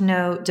have to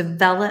know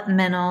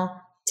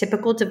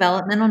typical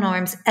developmental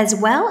norms, as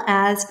well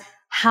as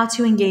how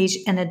to engage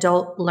in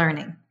adult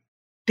learning,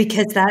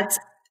 because that's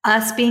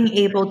us being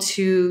able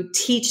to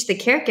teach the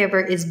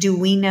caregiver is, do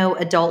we know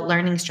adult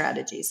learning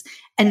strategies?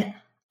 And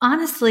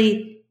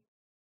honestly,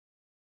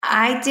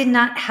 I did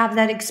not have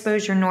that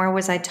exposure, nor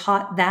was I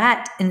taught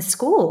that in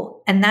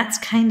school. And that's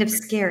kind of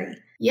scary.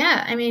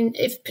 Yeah. I mean,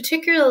 if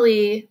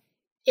particularly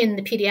in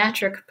the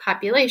pediatric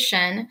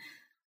population,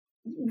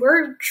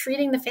 we're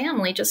treating the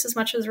family just as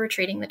much as we're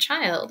treating the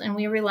child. And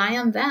we rely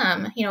on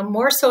them,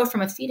 more so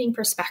from a feeding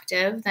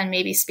perspective than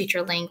maybe speech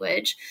or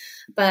language.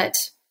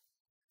 But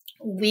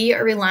we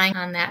are relying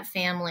on that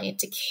family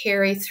to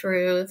carry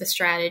through the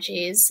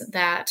strategies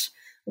that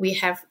we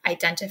have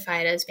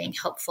identified as being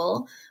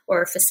helpful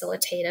or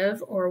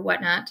facilitative or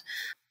whatnot.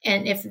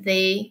 And if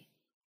they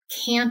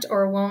can't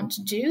or won't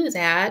do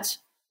that,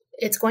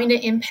 it's going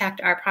to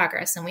impact our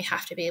progress, and we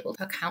have to be able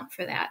to account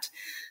for that.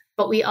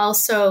 But we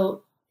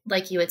also,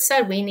 like you had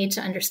said, we need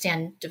to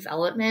understand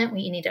development.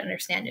 We need to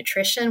understand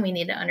nutrition. We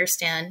need to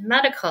understand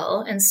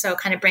medical. And so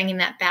kind of bringing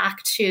that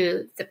back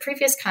to the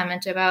previous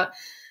comment about,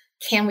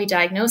 can we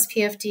diagnose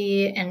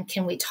PFD and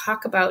can we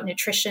talk about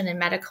nutrition and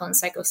medical and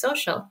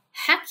psychosocial?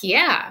 Heck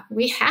yeah,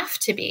 we have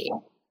to be.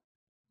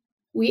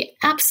 We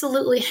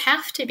absolutely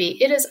have to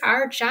be. It is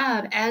our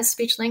job as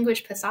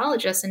speech-language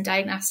pathologists and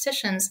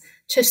diagnosticians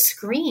to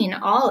screen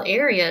all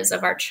areas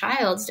of our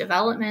child's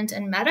development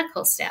and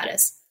medical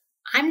status.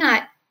 I'm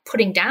not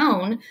putting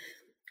down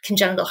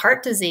congenital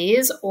heart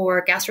disease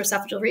or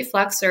gastroesophageal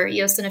reflux or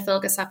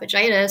eosinophilic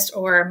esophagitis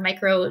or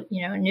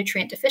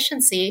micronutrient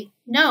deficiency.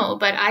 No,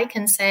 but I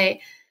can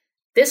say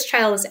this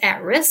child is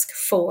at risk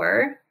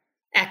for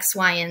X,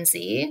 Y, and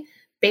Z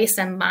based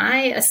on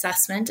my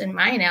assessment and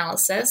my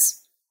analysis.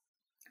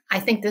 I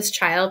think this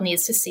child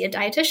needs to see a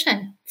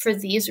dietitian for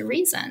these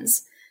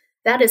reasons.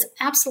 That is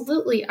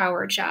absolutely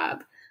our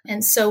job.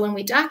 And so when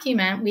we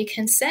document, we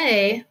can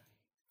say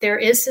there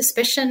is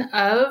suspicion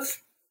of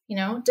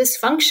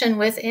dysfunction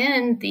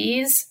within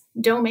these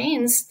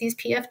domains, these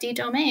PFD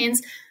domains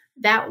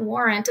that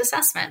warrant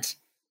assessment.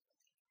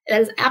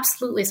 That is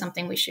absolutely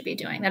something we should be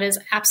doing. That is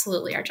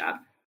absolutely our job.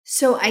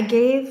 So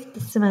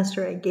this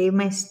semester, I gave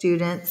my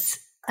students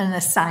an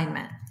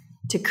assignment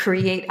to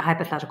create a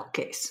hypothetical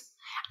case.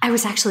 I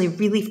was actually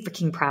really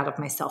freaking proud of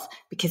myself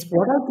because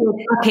what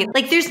I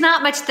did, there's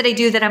not much that I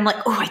do that I'm like,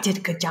 oh, I did a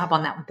good job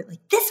on that one. But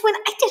like this one,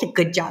 I did a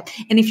good job.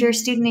 And if you're a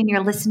student and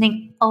you're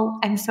listening, oh,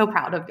 I'm so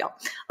proud of y'all.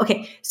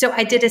 Okay. So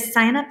I did a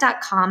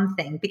signup.com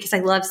thing because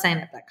I love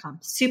signup.com.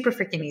 Super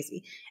freaking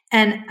easy.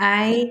 And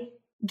I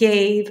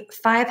gave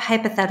 5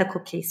 hypothetical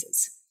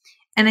cases.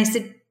 And I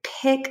said,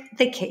 pick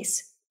the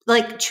case.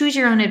 Like choose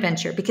your own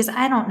adventure, because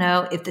I don't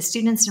know if the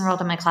students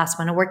enrolled in my class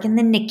want to work in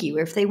the NICU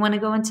or if they want to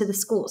go into the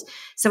schools.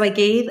 So I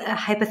gave a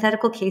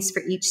hypothetical case for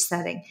each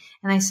setting.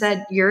 And I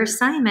said, your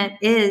assignment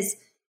is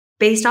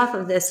based off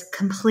of this,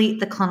 complete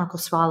the clinical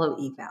swallow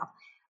eval.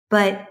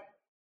 But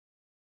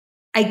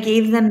I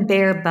gave them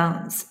bare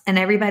bones and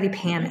everybody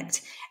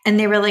panicked. And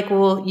they were like,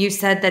 well, you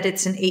said that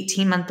it's an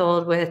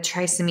 18-month-old with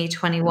trisomy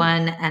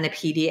 21 and a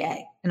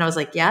PDA. And I was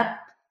like, yep,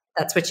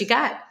 that's what you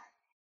got.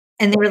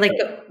 And they were like,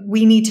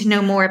 we need to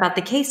know more about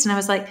the case. And I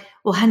was like,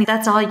 well, honey,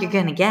 that's all you're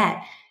going to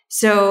get.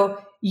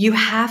 So you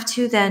have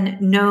to then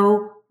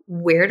know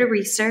where to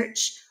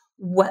research,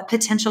 what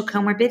potential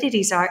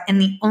comorbidities are.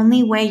 And the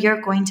only way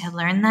you're going to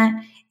learn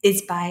that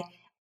is by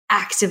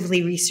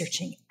actively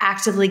researching,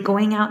 actively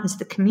going out into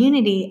the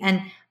community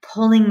and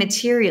pulling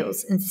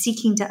materials and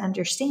seeking to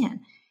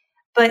understand.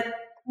 But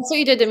that's what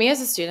you did to me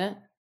as a student.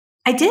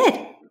 I did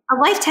a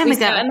lifetime ago. We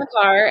sat in the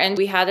car and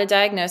we had a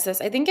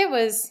diagnosis. I think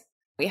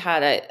we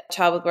had a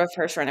child with Wolf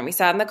Hirschhorn, and we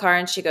sat in the car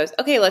and she goes,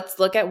 okay, let's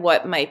look at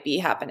what might be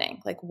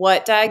happening. Like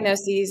what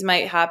diagnoses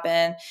might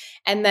happen.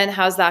 And then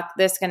how's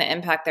this going to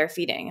impact their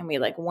feeding? And we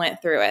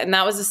went through it. And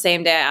that was the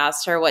same day I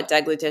asked her what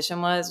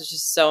deglutition was, which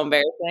is so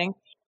embarrassing.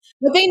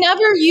 But they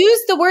never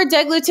used the word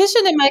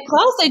deglutition in my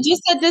class. They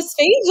just said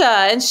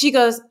dysphagia. And she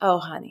goes, oh,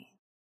 honey.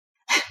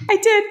 I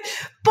did.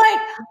 But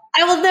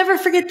I will never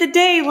forget the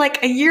day,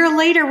 a year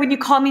later, when you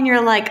call me and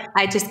you're like,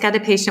 I just got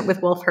a patient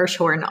with Wolf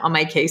Hirschhorn on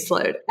my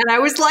caseload. And I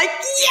was like,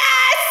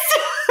 yes,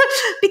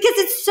 because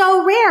it's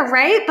so rare,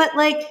 right? But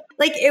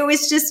it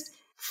was just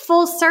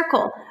full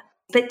circle.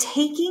 But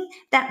taking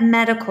that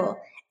medical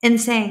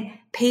and saying,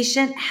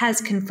 patient has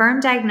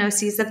confirmed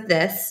diagnoses of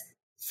this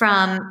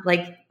from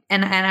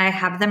and I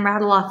have them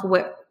rattle off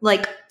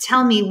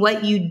tell me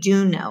what you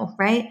do know,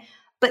 right?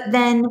 But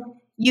then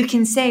you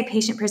can say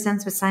patient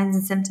presents with signs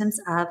and symptoms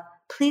of,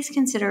 please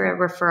consider a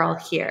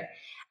referral here.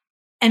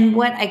 And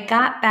what I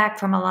got back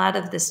from a lot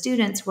of the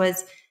students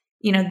was,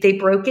 they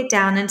broke it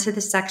down into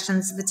the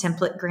sections of the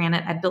template.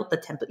 Granted, I built the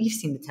template. You've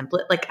seen the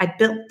template. I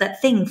built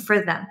that thing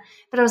for them.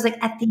 But I was like,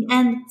 at the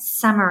end,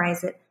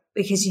 summarize it.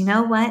 Because you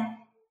know what?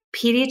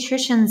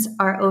 Pediatricians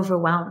are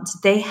overwhelmed.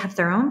 They have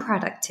their own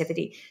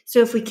productivity. So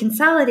if we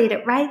consolidate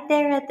it right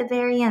there at the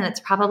very end, it's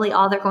probably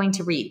all they're going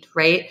to read,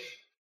 right?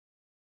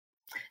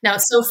 No,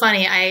 it's so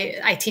funny.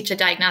 I teach a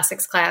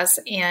diagnostics class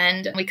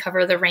and we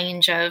cover the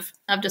range of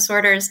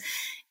disorders.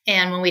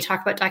 And when we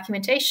talk about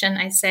documentation,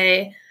 I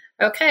say,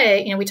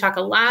 okay, we talk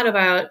a lot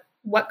about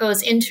what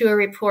goes into a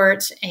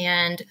report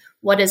and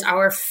what is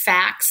our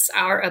facts,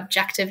 our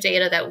objective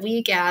data that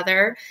we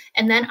gather,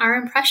 and then our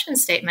impression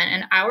statement.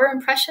 And our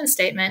impression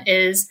statement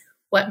is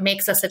what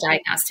makes us a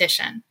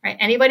diagnostician, right?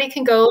 Anybody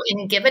can go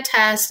and give a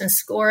test and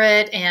score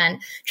it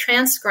and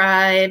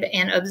transcribe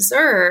and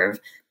observe,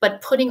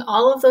 but putting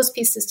all of those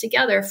pieces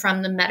together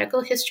from the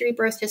medical history,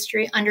 birth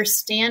history,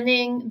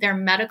 understanding their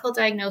medical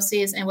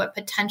diagnoses and what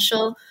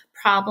potential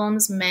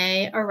problems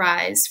may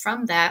arise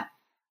from that,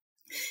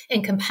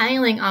 and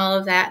compiling all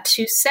of that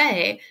to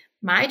say,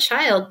 my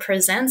child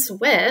presents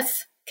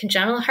with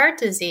congenital heart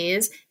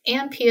disease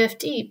and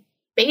PFD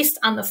based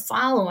on the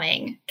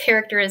following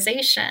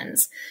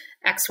characterizations,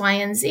 X, Y,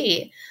 and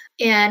Z.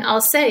 And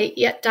I'll say,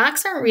 yeah,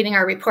 docs aren't reading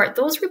our report.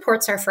 Those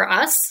reports are for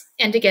us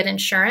and to get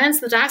insurance.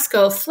 The docs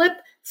go flip,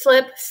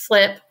 flip,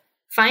 flip,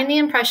 find the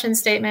impression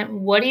statement.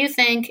 What do you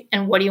think?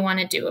 And what do you want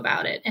to do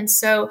about it? And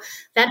so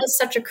that is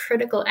such a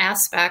critical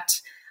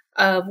aspect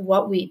of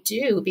what we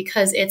do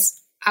because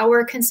it's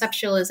our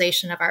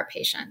conceptualization of our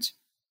patient.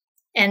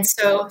 And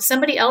so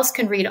somebody else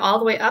can read all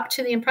the way up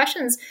to the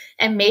impressions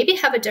and maybe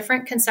have a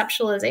different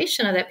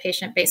conceptualization of that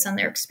patient based on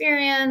their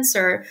experience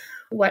or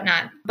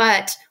whatnot.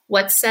 But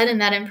what's said in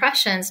that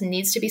impressions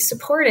needs to be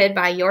supported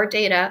by your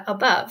data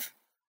above.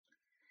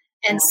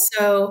 And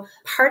so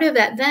part of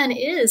that then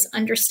is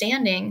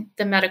understanding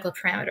the medical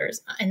parameters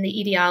and the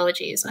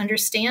etiologies,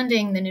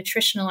 understanding the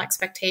nutritional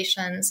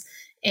expectations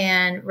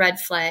and red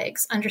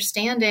flags,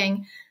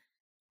 understanding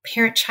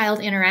parent-child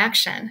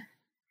interaction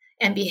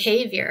and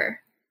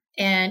behavior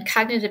and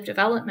cognitive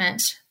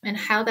development and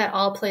how that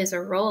all plays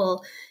a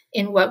role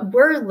in what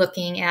we're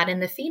looking at in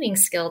the feeding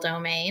skill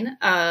domain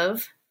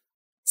of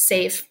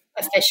safe,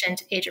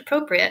 efficient,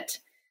 age-appropriate.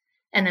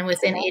 And then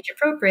within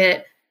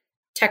age-appropriate,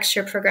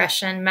 texture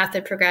progression,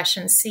 method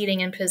progression,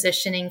 seating and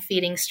positioning,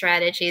 feeding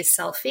strategies,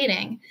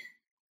 self-feeding,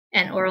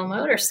 and oral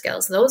motor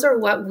skills. Those are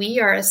what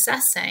we are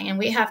assessing, and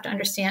we have to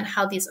understand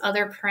how these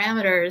other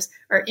parameters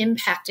are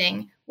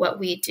impacting what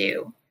we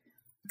do.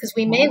 Because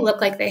we may look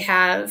like they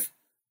have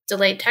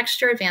delayed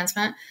texture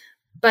advancement,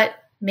 but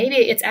maybe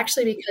it's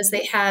actually because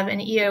they have an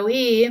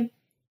EOE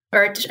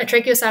or a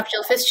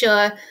tracheoesophageal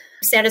fistula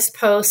status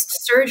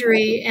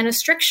post-surgery and a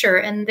stricture,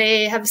 and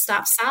they have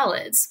stopped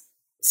solids.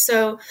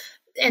 So,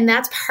 and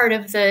that's part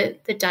of the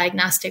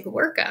diagnostic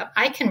workup.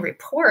 I can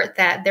report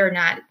that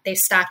they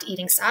stopped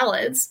eating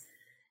solids.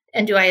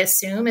 And do I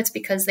assume it's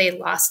because they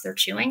lost their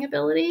chewing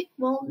ability?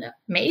 Well, no,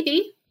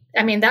 maybe.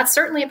 I mean, that's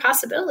certainly a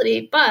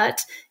possibility.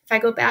 But if I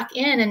go back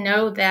in and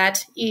know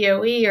that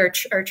EOE or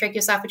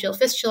tracheoesophageal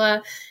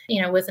fistula,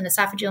 with an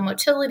esophageal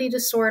motility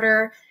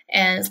disorder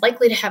and is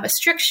likely to have a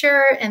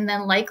stricture and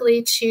then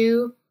likely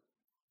to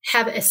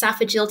have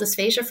esophageal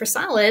dysphagia for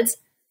solids,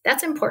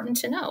 that's important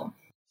to know.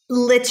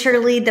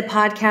 Literally the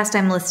podcast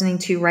I'm listening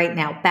to right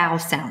now, Bow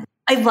Sound.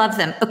 I love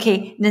them.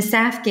 Okay,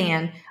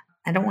 Nasafgan.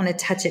 I don't want to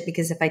touch it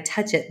because if I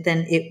touch it,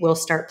 then it will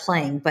start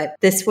playing. But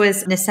this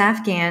was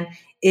Nasafgan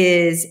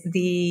is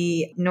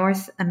the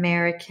North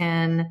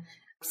American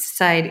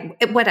Society,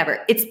 whatever.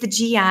 It's the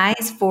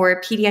GIs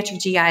for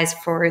pediatric GIs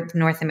for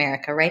North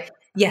America, right?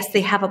 Yes,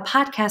 they have a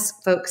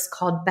podcast, folks,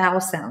 called Bow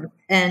Sound.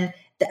 And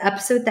the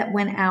episode that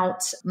went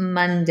out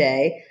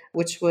Monday,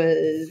 which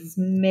was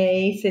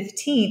May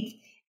 15th,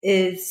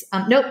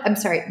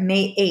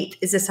 May 8th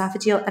is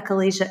esophageal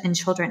achalasia in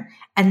children.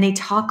 And they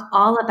talk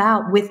all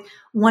about with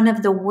one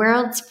of the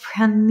world's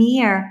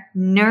premier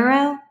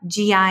neuro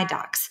GI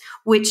docs,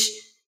 which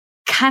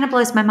kind of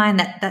blows my mind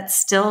that that's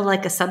still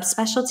like a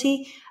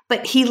subspecialty,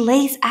 but he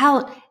lays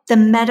out the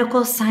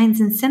medical signs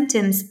and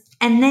symptoms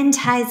and then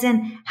ties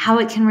in how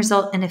it can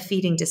result in a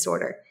feeding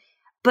disorder.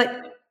 But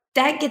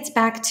that gets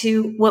back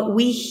to what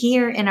we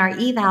hear in our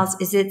evals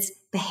is it's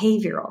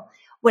behavioral.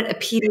 What a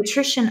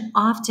pediatrician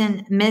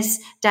often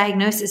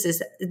misdiagnoses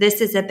is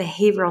this is a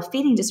behavioral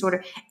feeding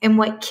disorder. And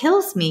what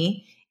kills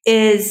me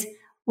is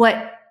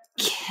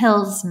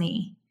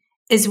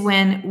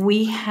when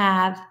we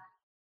have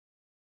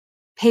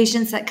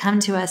patients that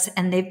come to us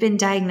and they've been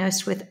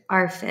diagnosed with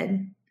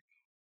ARFID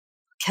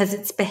because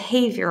it's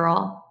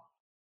behavioral,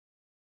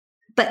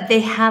 but they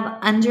have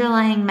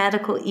underlying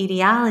medical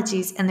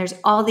etiologies and there's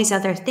all these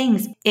other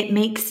things. It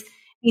makes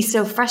me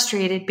so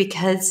frustrated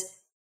because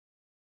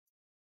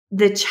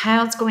the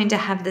child's going to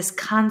have this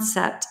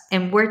concept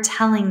and we're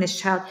telling this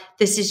child,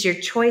 this is your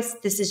choice,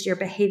 this is your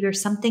behavior,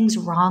 something's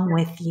wrong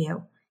with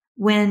you,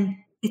 when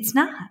it's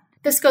not.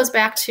 This goes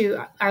back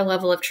to our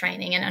level of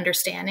training and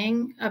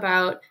understanding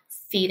about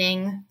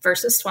feeding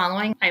versus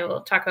swallowing. I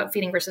will talk about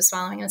feeding versus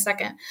swallowing in a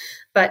second.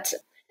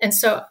 And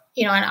so,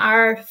 on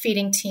our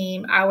feeding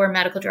team, our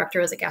medical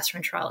director is a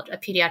gastroenterologist, a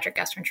pediatric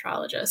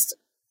gastroenterologist,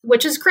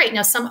 which is great.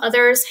 Now, some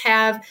others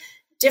have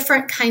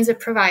different kinds of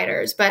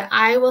providers, but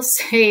I will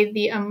say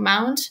the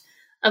amount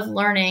of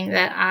learning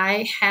that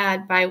I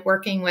had by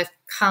working with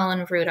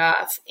Colin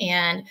Rudolph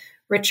and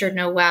Richard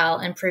Noel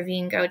and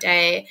Praveen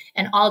Goday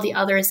and all the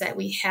others that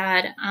we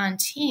had on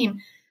team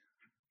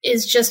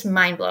is just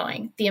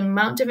mind-blowing. The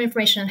amount of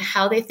information on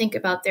how they think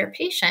about their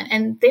patient.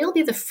 And they'll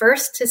be the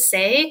first to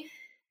say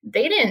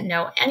they didn't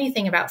know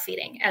anything about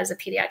feeding as a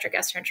pediatric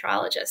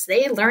gastroenterologist.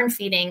 They learned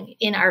feeding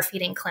in our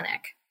feeding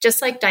clinic,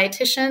 just like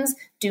dietitians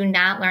do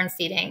not learn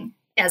feeding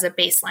as a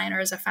baseline or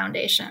as a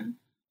foundation.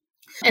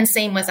 And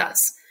same with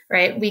us,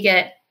 right? We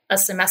get a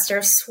semester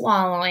of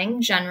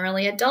swallowing,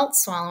 generally adult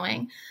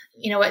swallowing.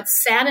 What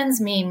saddens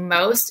me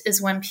most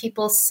is when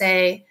people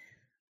say,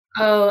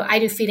 oh, I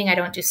do feeding, I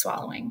don't do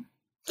swallowing.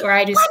 Or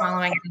I do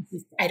swallowing,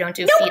 I don't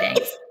do feeding.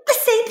 It's the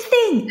same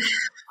thing.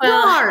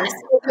 Well,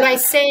 what I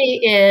say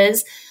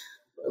is,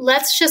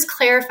 let's just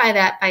clarify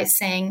that by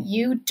saying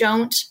you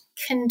don't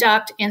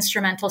conduct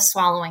instrumental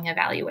swallowing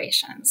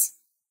evaluations.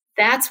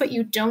 That's what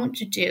you don't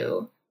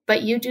do,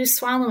 but you do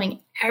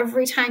swallowing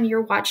every time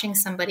you're watching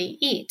somebody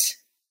eat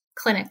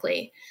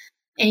clinically.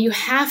 And you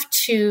have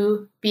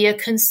to be a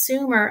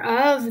consumer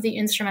of the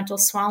instrumental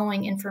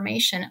swallowing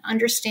information,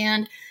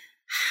 understand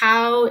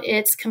how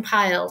it's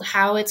compiled,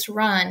 how it's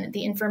run,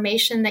 the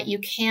information that you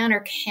can or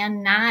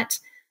cannot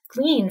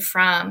glean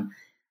from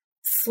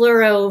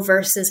fluoro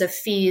versus a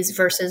FEES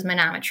versus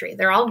manometry.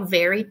 They're all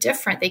very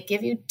different. They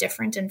give you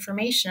different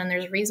information, and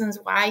there's reasons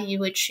why you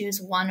would choose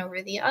one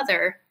over the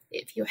other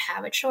if you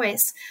have a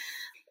choice.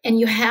 And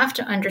you have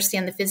to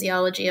understand the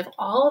physiology of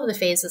all of the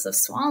phases of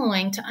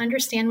swallowing to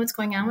understand what's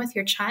going on with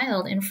your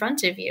child in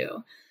front of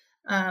you.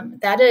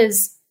 That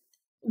is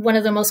one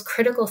of the most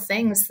critical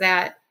things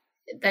that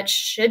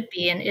should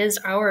be and is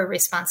our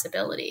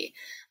responsibility,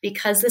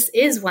 because this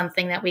is one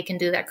thing that we can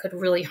do that could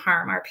really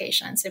harm our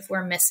patients if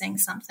we're missing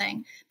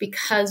something,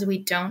 because we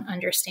don't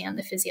understand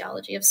the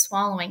physiology of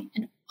swallowing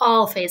in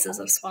all phases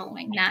of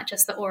swallowing, not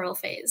just the oral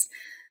phase,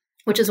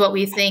 which is what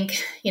we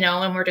think,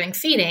 when we're doing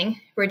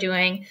feeding, we're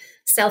doing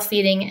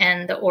self-feeding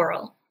and the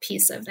oral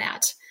piece of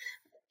that.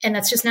 And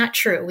that's just not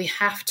true. We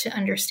have to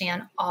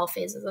understand all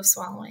phases of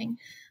swallowing.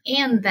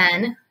 And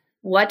then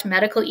what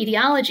medical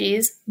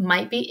etiologies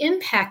might be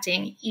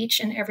impacting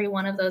each and every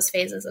one of those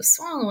phases of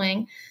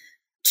swallowing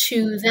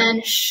to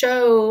then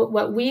show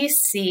what we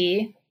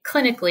see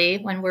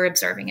clinically when we're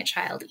observing a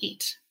child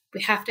eat.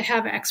 We have to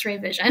have X-ray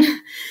vision,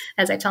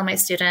 as I tell my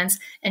students,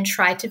 and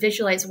try to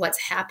visualize what's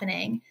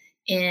happening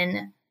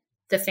in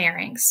the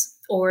pharynx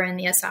or in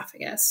the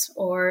esophagus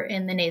or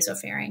in the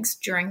nasopharynx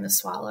during the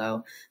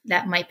swallow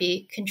that might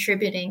be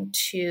contributing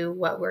to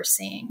what we're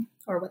seeing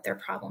or what their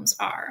problems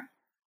are.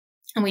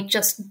 And we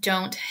just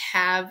don't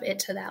have it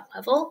to that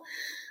level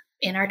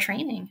in our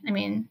training. I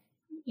mean,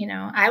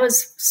 I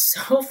was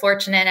so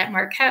fortunate at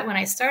Marquette when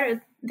I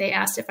started. They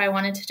asked if I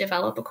wanted to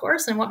develop a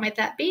course, and what might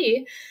that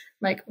be?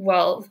 Like,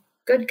 well,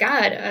 good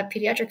God, a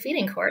pediatric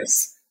feeding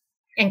course.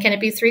 And can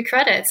it be 3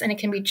 credits? And it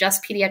can be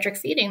just pediatric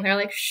feeding. They're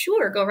like,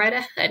 sure, go right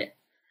ahead.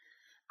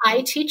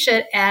 I teach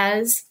it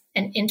as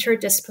an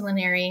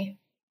interdisciplinary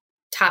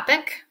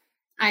topic.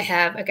 I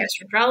have a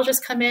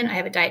gastroenterologist come in. I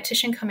have a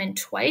dietitian come in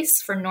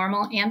twice for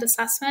normal and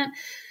assessment.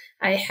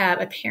 I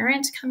have a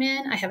parent come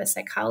in. I have a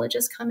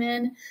psychologist come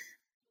in.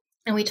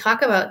 And we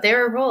talk about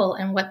their role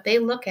and what they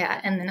look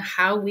at, and then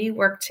how we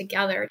work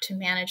together to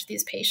manage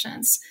these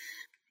patients.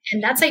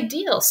 And that's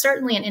ideal.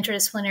 Certainly an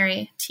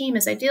interdisciplinary team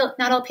is ideal.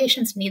 Not all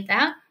patients need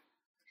that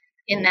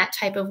in that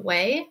type of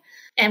way.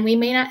 And we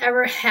may not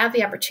ever have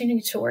the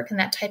opportunity to work in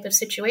that type of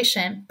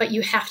situation, but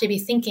you have to be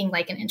thinking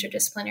like an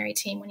interdisciplinary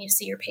team when you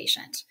see your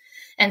patient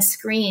and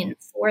screen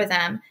for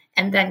them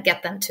and then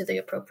get them to the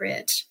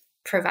appropriate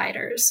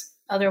providers.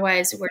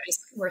 Otherwise,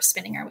 we're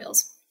spinning our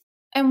wheels.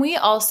 And we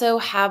also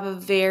have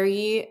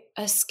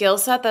a skill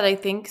set that I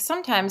think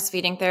sometimes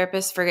feeding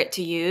therapists forget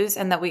to use,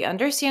 and that we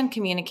understand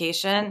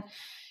communication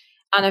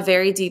on a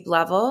very deep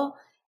level.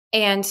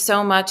 And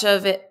so much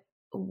of it,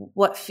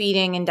 what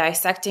feeding and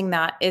dissecting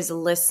that is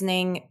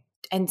listening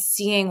and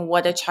seeing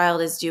what a child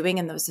is doing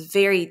in those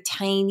very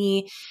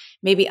tiny,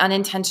 maybe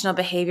unintentional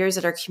behaviors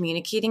that are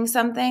communicating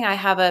something. I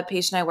have a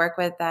patient I work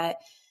with that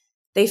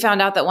they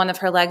found out that one of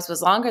her legs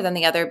was longer than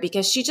the other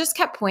because she just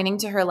kept pointing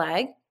to her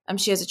leg.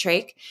 She has a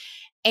trach.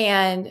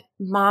 And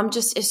mom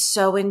just is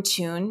so in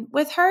tune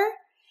with her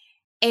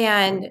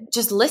and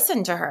just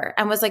listened to her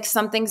and was like,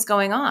 something's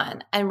going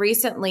on. And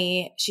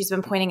recently she's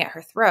been pointing at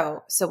her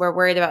throat. So we're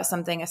worried about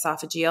something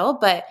esophageal,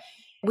 but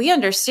we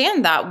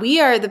understand that we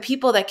are the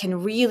people that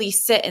can really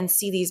sit and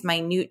see these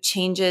minute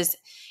changes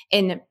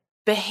in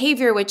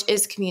behavior, which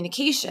is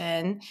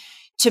communication,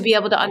 to be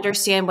able to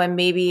understand when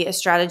maybe a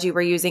strategy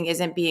we're using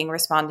isn't being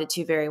responded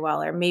to very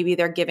well, or maybe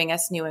they're giving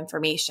us new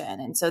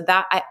information. And so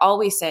that I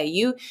always say,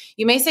 you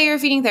may say you're a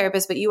feeding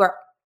therapist, but you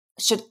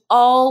should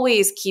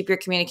always keep your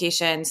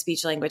communication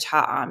speech language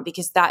hat on,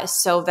 because that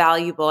is so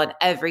valuable in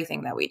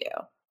everything that we do.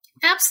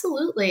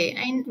 Absolutely.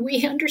 And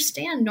we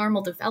understand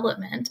normal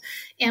development,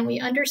 and we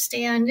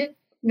understand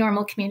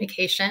normal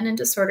communication and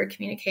disordered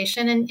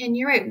communication. And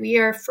you're right. We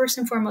are first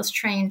and foremost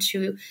trained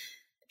to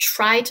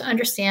try to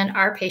understand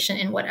our patient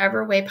in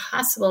whatever way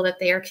possible that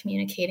they are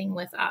communicating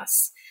with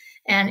us.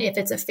 And if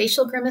it's a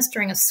facial grimace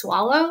during a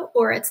swallow,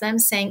 or it's them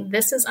saying,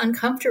 this is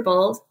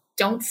uncomfortable,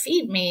 don't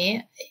feed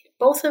me,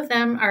 both of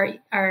them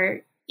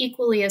are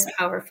equally as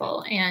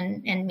powerful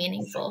and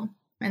meaningful.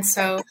 And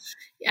so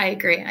I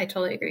agree. I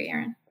totally agree,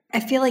 Erin. I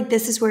feel like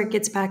this is where it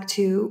gets back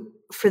to,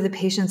 for the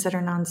patients that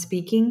are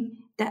non-speaking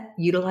that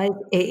utilize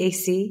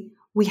AAC,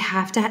 we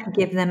have to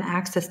give them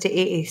access to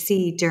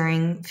AAC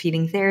during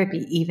feeding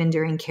therapy, even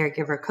during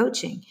caregiver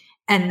coaching.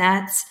 And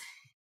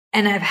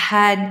I've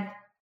had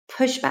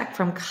pushback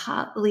from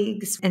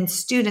colleagues and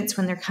students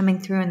when they're coming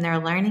through and they're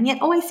learning it.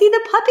 Oh, I see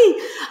the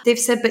puppy. They've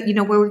said, but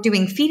where we're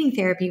doing feeding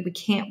therapy, we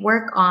can't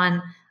work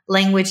on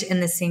language in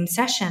the same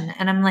session.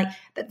 And I'm like,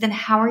 but then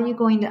how are you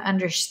going to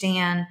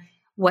understand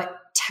what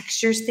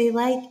textures they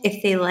like?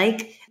 If they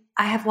like,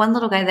 I have one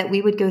little guy that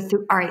we would go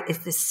through, all right, is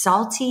this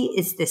salty?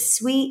 Is this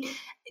sweet?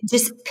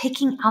 Just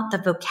picking out the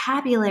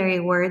vocabulary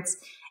words.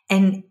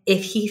 And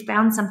if he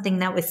found something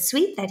that was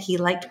sweet that he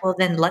liked, well,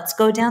 then let's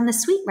go down the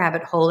sweet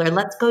rabbit hole, or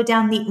let's go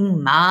down the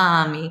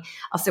umami.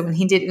 Also, when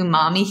he did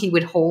umami, he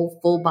would whole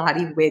full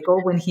body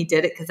wiggle when he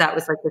did it, because that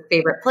was like his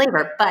favorite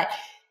flavor. But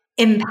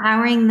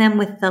empowering them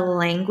with the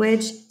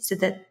language so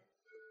that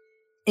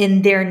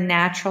in their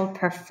natural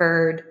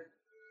preferred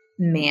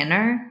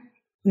manner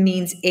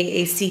means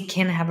AAC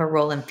can have a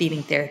role in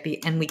feeding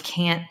therapy, and we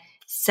can't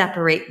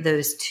separate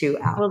those two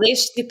out. Well,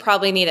 they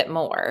probably need it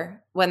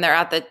more when they're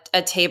at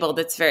a table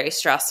that's very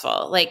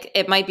stressful. Like,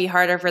 it might be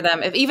harder for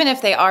them, even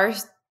if they are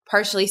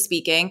partially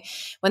speaking,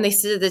 when they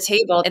sit at the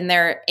table and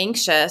they're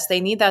anxious,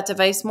 they need that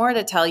device more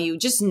to tell you,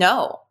 just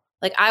no.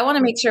 Like, I want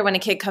to make sure when a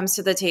kid comes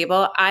to the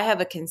table, I have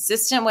a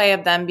consistent way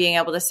of them being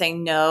able to say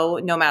no,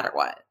 no matter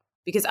what.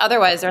 Because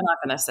otherwise they're not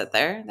going to sit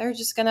there. They're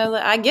just going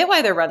to, I get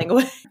why they're running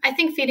away. I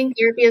think feeding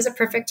therapy is a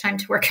perfect time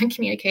to work on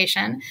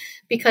communication,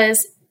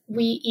 because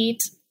we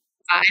eat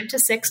 5 to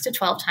 6 to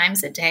 12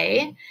 times a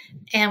day,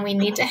 and we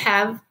need to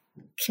have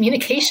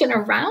communication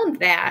around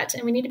that.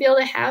 And we need to be able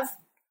to have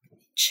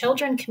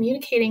children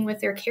communicating with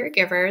their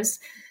caregivers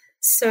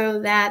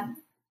so that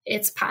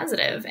it's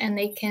positive and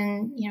they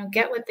can,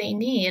 get what they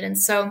need. And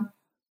so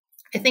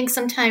I think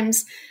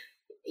sometimes,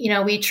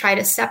 we try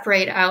to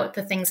separate out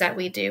the things that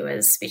we do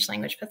as speech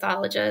language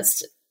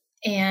pathologists,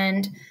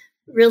 and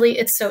really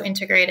it's so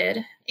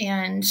integrated.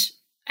 And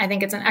I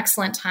think it's an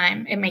excellent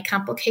time. It may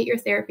complicate your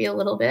therapy a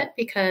little bit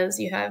because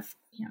you have,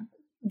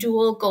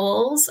 dual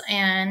goals,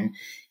 and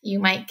you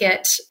might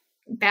get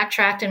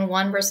backtracked in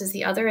one versus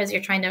the other as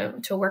you're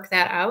trying to work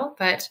that out.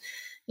 But,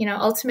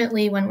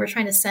 ultimately when we're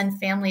trying to send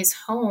families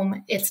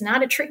home, it's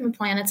not a treatment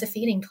plan, it's a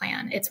feeding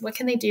plan. It's what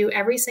can they do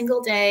every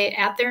single day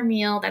at their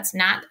meal that's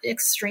not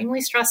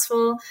extremely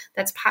stressful,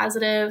 that's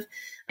positive,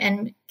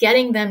 and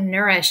getting them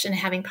nourished and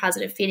having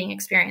positive feeding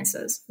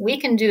experiences. We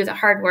can do the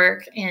hard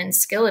work in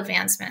skill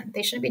advancement.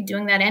 They shouldn't be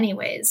doing that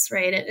anyways,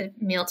 right?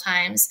 At meal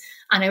times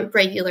on a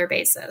regular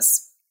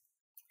basis.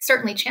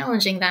 Certainly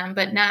challenging them,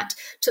 but not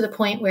to the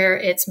point where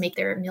it's make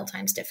their meal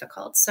times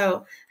difficult.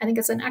 So I think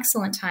it's an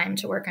excellent time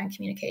to work on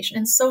communication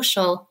and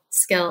social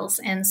skills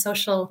and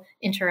social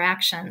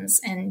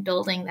interactions, and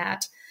building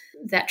that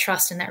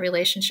trust and that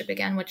relationship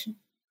again, which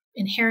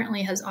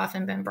inherently has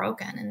often been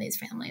broken in these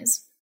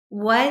families.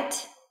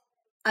 What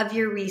of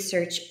your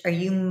research are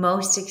you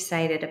most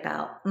excited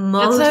about? That's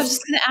what I was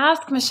just going to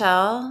ask,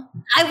 Michelle.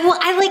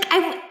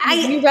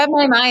 You read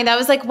my mind. I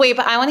was like, wait,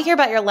 but I want to hear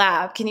about your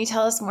lab. Can you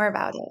tell us more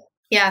about it?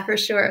 Yeah, for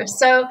sure.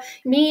 So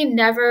me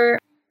never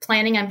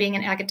planning on being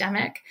an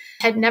academic,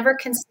 had never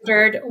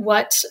considered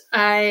what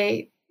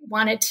I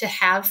wanted to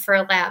have for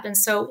a lab. And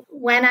so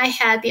when I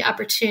had the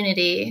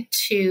opportunity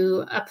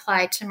to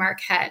apply to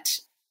Marquette,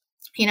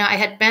 I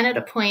had been at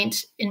a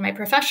point in my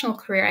professional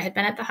career, I had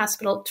been at the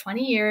hospital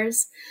 20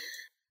 years,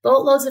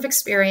 boatloads of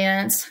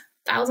experience,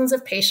 thousands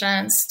of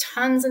patients,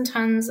 tons and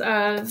tons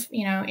of,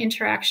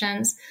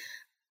 interactions.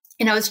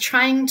 And I was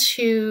trying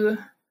to,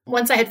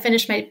 once I had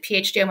finished my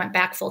PhD, I went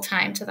back full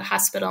time to the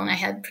hospital, and I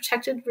had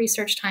protected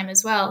research time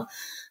as well.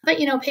 But,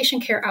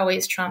 patient care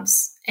always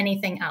trumps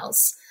anything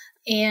else.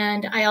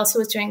 And I also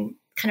was doing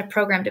kind of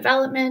program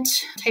development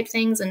type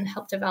things and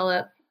helped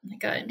develop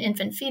like an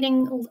infant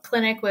feeding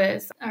clinic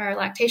with our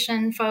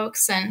lactation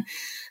folks. And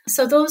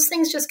so those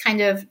things just kind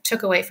of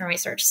took away from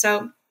research.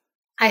 So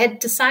I had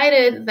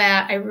decided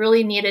that I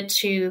really needed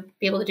to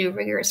be able to do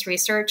rigorous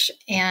research,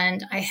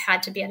 and I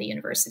had to be at a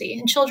university.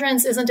 And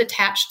Children's isn't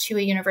attached to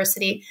a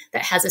university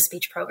that has a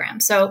speech program.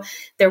 So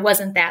there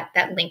wasn't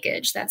that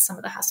linkage that some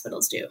of the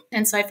hospitals do.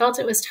 And so I felt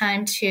it was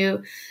time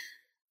to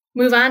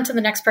move on to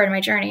the next part of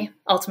my journey,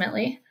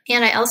 ultimately.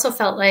 And I also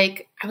felt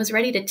like I was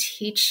ready to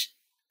teach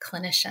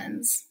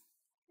clinicians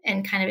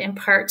and kind of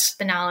impart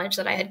the knowledge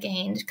that I had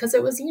gained, because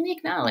it was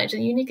unique knowledge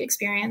and unique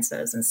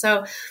experiences. And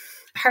so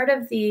part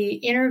of the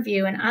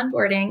interview and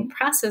onboarding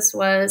process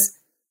was,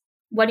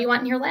 what do you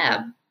want in your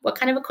lab? What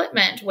kind of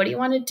equipment? What do you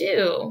want to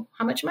do?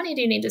 How much money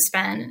do you need to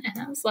spend?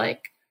 And I was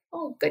like,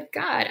 oh, good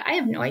God, I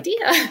have no idea.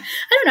 I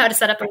don't know how to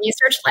set up a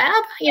research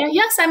lab.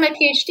 Yes, I'm my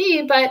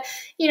PhD, but,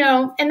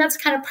 and that's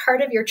kind of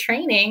part of your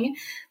training.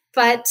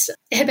 But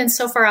it had been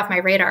so far off my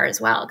radar as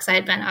well, because I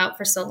had been out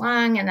for so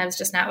long, and that was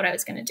just not what I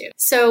was going to do.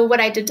 So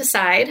what I did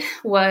decide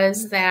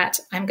was that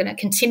I'm going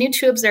to continue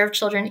to observe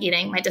children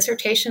eating. My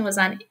dissertation was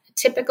on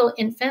typical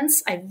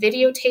infants. I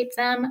videotaped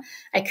them.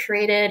 I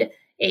created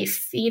a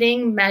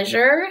feeding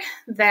measure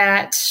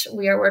that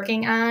we are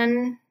working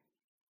on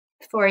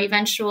for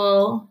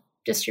eventual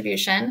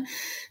distribution,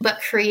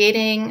 but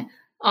creating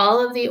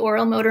all of the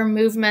oral motor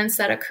movements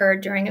that occurred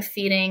during a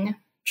feeding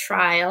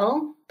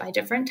trial by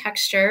different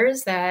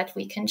textures that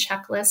we can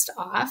checklist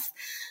off.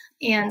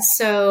 And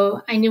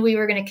so I knew we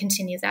were going to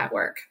continue that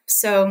work.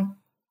 So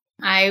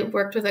I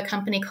worked with a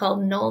company called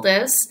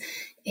Neurodevelopmental,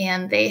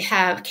 and they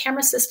have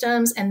camera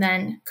systems and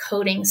then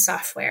coding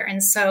software.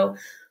 And so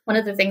one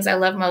of the things I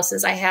love most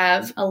is I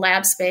have a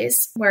lab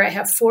space where I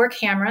have 4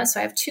 cameras. So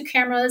I have 2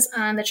 cameras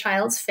on the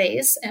child's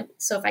face. And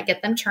so if I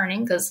get them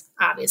turning, because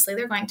obviously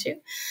they're going to,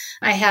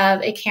 I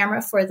have a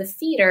camera for the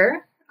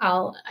feeder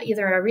I'll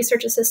either a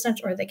research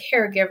assistant or the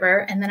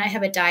caregiver, and then I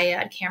have a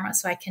dyad camera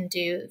so I can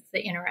do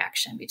the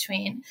interaction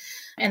between.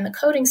 And the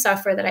coding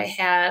software that I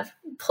have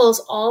pulls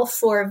all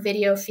 4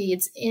 video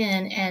feeds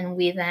in, and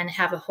we then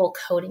have a whole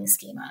coding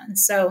schema. And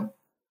so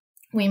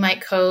we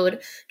might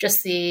code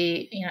just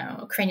the,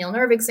 cranial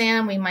nerve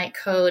exam. We might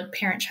code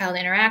parent-child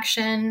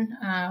interaction.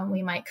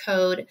 We might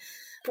code.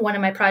 One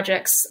of my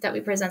projects that we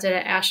presented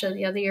at ASHA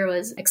the other year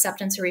was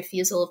acceptance or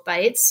refusal of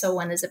bites. So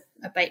when is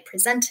a bite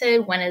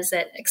presented? When is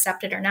it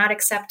accepted or not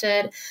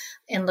accepted?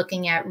 And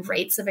looking at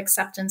rates of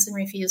acceptance and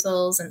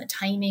refusals and the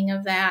timing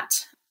of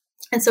that.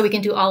 And so we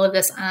can do all of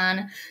this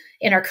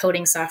in our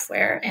coding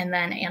software and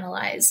then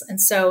analyze. And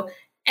so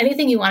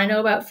anything you want to know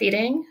about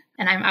feeding,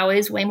 and I'm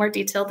always way more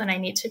detailed than I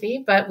need to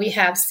be, but we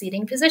have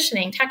seating,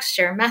 positioning,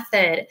 texture,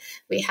 method,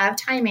 we have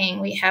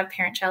timing, we have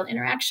parent-child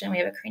interaction, we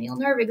have a cranial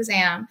nerve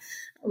exam.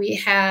 We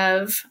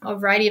have a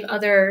variety of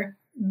other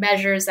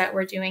measures that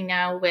we're doing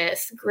now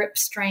with grip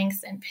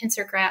strength and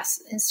pincer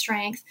grasp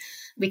strength.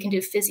 We can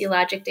do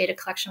physiologic data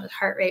collection with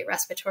heart rate,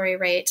 respiratory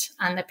rate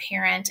on the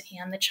parent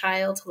and the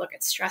child to look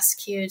at stress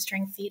cues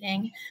during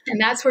feeding.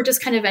 And that's we're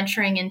just kind of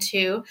venturing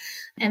into.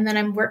 And then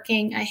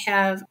I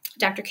have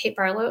Dr. Kate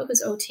Barlow,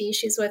 who's OT.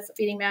 She's with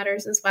Feeding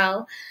Matters as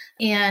well.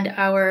 And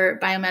our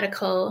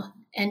biomedical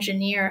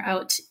engineer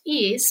out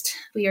east,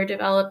 we are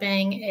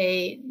developing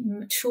a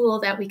tool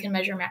that we can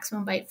measure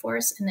maximum bite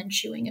force and then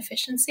chewing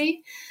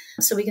efficiency.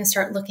 So we can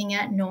start looking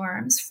at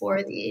norms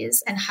for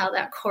these and how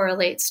that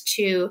correlates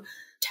to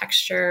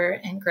texture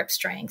and grip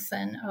strength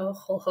and a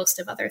whole host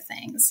of other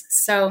things.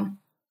 So,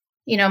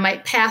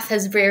 my path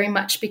has very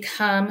much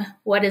become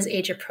what is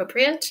age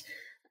appropriate,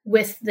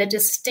 with the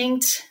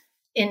distinct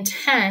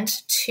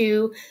intent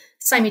to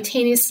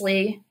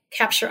simultaneously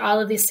capture all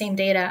of these same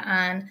data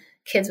on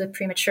kids with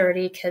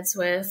prematurity, kids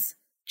with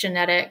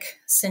genetic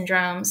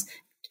syndromes,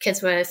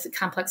 kids with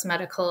complex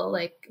medical,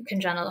 like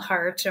congenital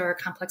heart or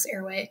complex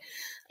airway,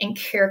 and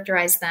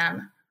characterize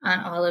them on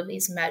all of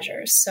these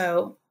measures.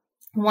 So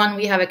one,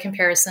 we have a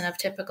comparison of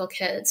typical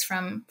kids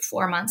from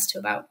 4 months to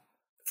about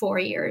 4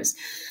 years.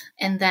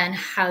 And then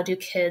how do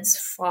kids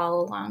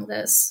fall along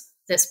this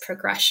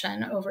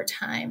progression over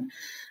time?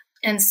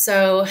 And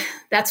so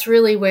that's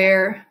really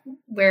where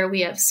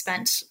we have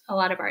spent a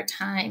lot of our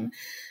time.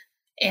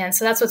 And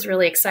so that's what's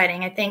really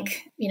exciting. I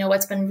think,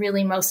 what's been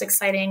really most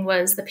exciting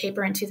was the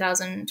paper in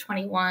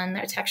 2021,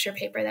 the texture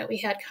paper that we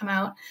had come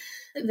out.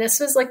 This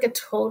was like a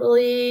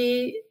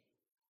totally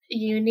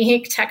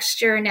unique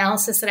texture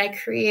analysis that I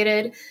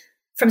created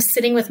from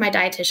sitting with my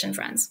dietitian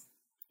friends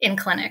in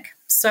clinic.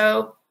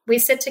 So we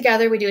sit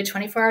together, we do a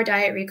 24-hour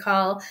diet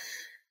recall.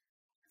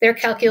 They're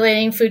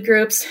calculating food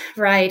groups,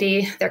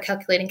 variety. They're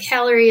calculating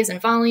calories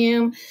and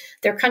volume.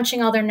 They're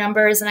crunching all their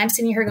numbers. And I'm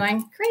sitting here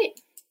going,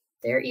 great,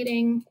 they're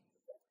eating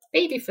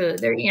baby food.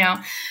 They're,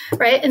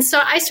 right. And so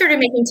I started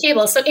making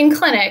tables. So in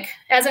clinic,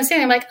 as I'm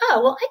saying, I'm like,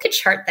 oh, well, I could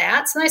chart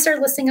that. So then I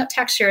started listing up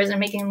textures and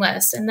making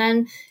lists and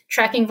then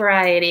tracking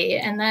variety.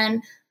 And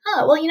then,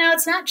 oh, well,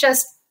 it's not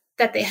just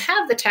that they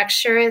have the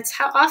texture, it's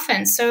how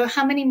often. So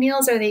how many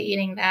meals are they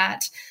eating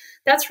that?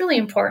 That's really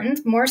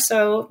important, more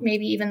so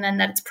maybe even than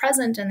that it's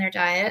present in their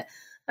diet.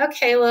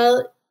 Okay,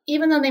 well,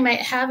 even though they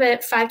might have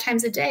it 5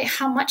 times a day,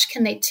 how much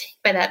can they take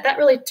by that? That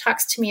really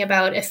talks to me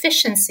about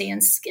efficiency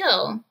and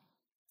skill.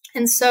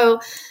 And so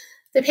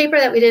the paper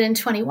that we did in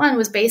 21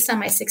 was based on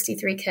my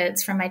 63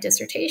 kids from my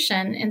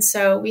dissertation. And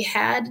so we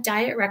had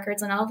diet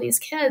records on all these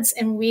kids,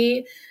 and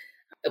we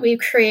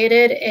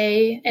created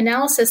a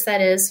analysis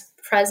that is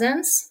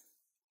presence,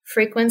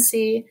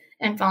 frequency,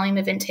 and volume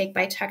of intake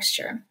by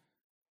texture.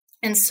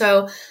 And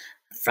so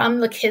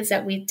from the kids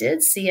that we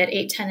did see at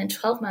 8, 10, and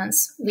 12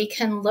 months, we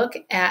can look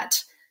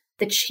at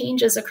the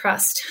changes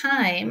across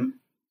time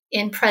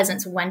in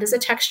presence. When does a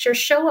texture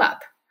show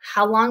up?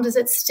 How long does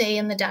it stay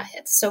in the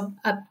diet? So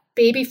a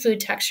baby food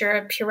texture,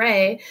 a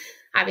puree,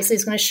 obviously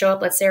is going to show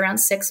up, let's say, around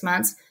 6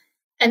 months.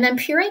 And then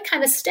puree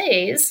kind of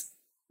stays,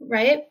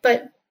 right?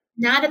 But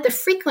not at the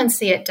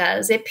frequency it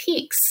does. It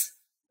peaks,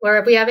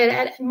 where we have it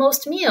at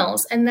most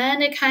meals. And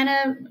then it kind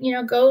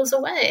of, goes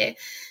away.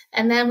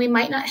 And then we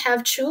might not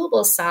have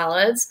chewable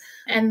solids.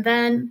 And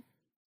then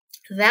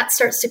that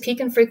starts to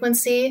peak in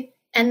frequency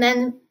and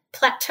then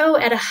plateau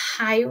at a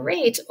high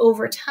rate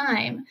over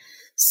time.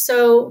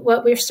 So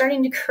what we're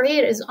starting to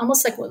create is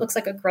almost like what looks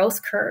like a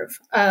growth curve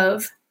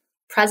of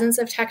presence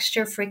of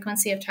texture,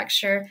 frequency of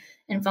texture,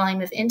 and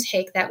volume of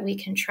intake that we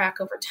can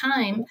track over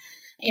time.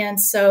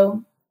 And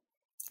so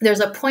there's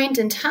a point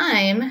in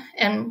time,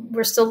 and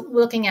we're still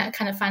looking at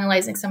kind of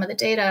finalizing some of the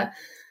data.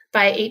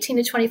 By 18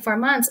 to 24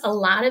 months, a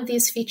lot of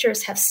these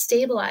features have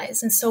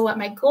stabilized. And so what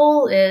my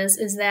goal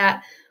is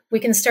that we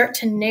can start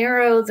to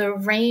narrow the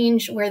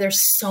range where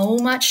there's so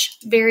much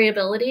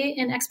variability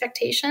in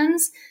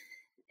expectations,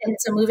 and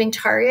it's a moving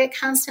target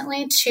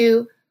constantly,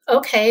 to,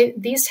 okay,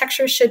 these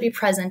textures should be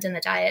present in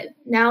the diet.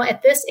 Now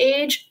at this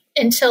age,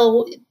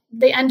 until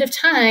the end of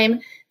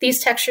time,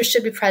 these textures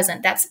should be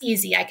present. That's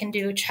easy. I can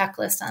do a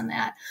checklist on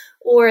that.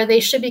 or they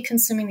should be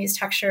consuming these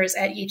textures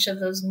at each of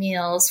those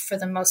meals for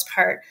the most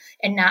part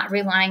and not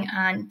relying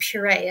on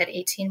puree at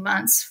 18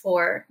 months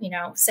for,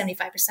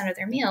 75% of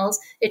their meals.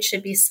 It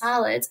should be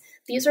solids.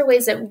 These are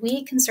ways that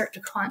we can start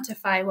to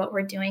quantify what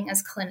we're doing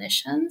as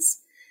clinicians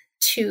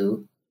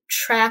to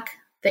track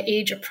the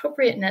age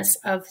appropriateness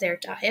of their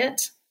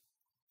diet,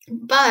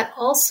 but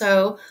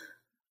also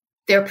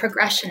their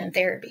progression in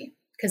therapy,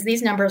 because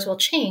these numbers will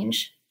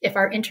change if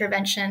our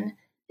intervention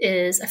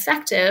is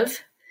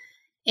effective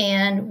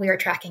and we are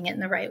tracking it in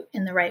the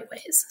right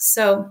ways.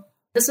 So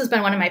this has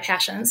been one of my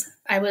passions.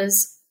 I've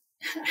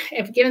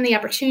given the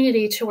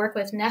opportunity to work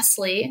with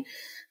Nestle,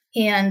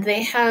 and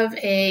they have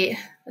every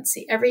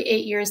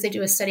 8 years they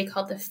do a study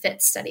called the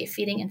FIT study,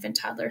 Feeding Infant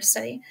Toddler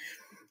Study.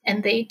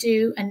 And they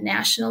do a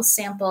national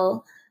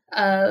sample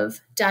of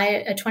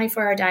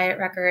 24-hour diet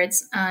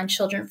records on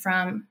children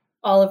from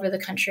all over the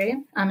country.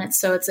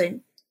 So it's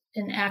an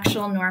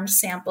actual norm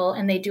sample,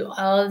 and they do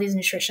all of these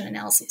nutrition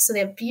analyses. So they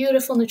have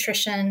beautiful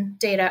nutrition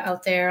data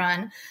out there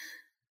on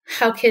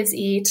how kids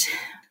eat,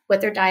 what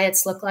their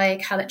diets look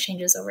like, how that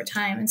changes over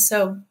time. And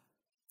so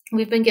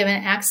we've been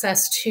given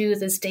access to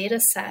this data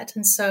set.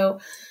 And so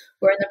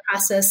we're in the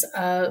process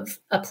of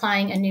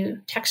applying a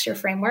new texture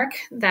framework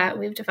that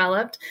we've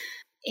developed.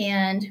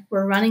 And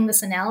we're running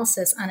this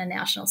analysis on a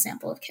national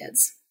sample of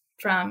kids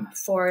from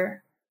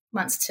 4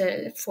 months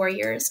to 4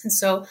 years. And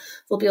so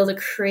we'll be able to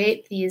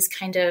create these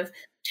kind of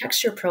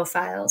texture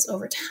profiles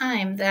over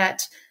time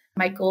that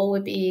my goal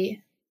would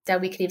be that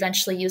we could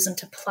eventually use them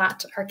to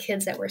plot our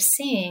kids that we're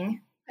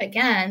seeing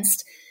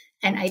against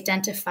and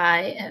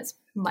identify as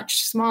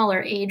much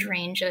smaller age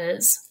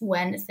ranges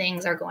when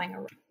things are going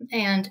around.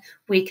 And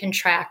we can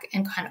track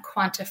and kind of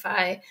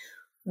quantify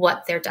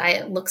what their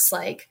diet looks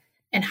like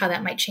and how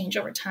that might change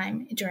over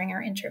time during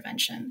our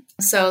intervention.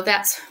 So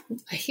that's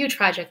a huge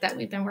project that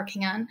we've been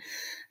working on.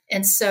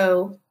 And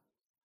so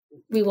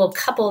we will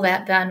couple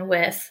that then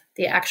with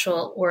the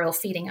actual oral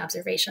feeding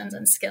observations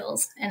and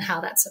skills and how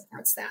that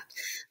supports that.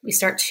 We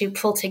start to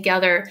pull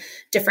together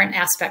different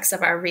aspects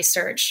of our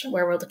research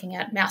where we're looking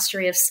at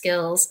mastery of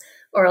skills,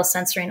 oral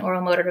sensory and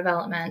oral motor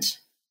development,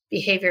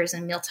 behaviors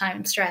and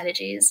mealtime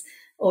strategies,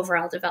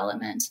 overall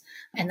development,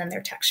 and then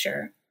their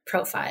texture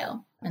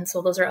profile. And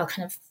so those are all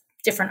kind of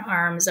different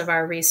arms of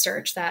our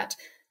research that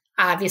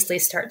obviously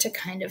start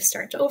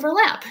to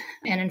overlap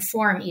and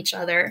inform each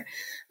other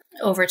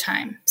over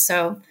time.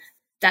 So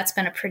that's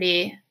been a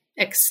pretty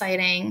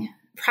exciting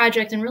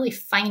project and really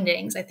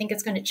findings. I think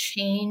it's going to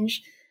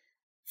change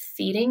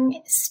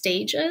feeding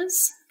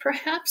stages,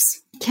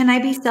 perhaps. Can I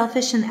be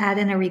selfish and add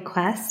in a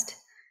request?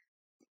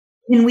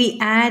 Can we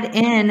add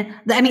in,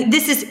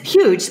 this is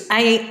huge.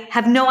 I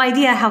have no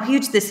idea how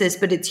huge this is,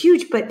 but it's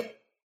huge. But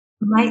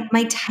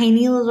my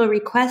tiny little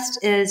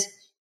request is,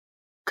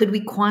 could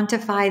we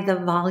quantify the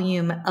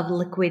volume of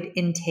liquid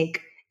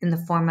intake in the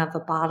form of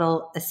a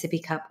bottle, a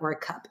sippy cup, or a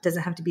cup? It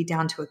doesn't have to be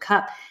down to a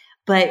cup.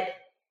 But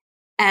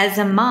as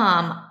a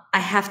mom, I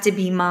have to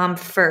be mom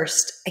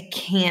first. I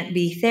can't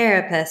be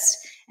therapist.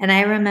 And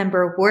I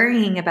remember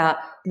worrying about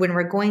when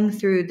we're going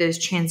through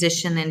those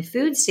transition and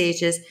food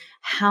stages,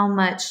 how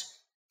much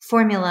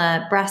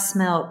formula, breast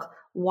milk,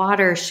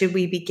 water should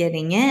we be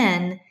getting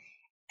in?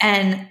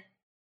 And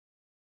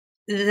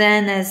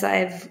then as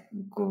I've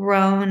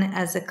grown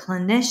as a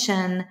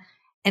clinician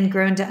and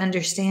grown to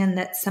understand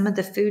that some of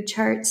the food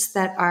charts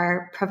that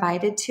are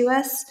provided to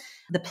us,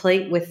 the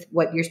plate with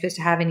what you're supposed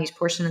to have in each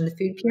portion of the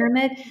food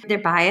pyramid, they're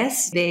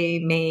biased.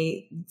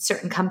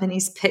 Certain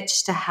companies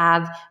pitch to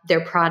have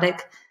their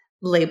product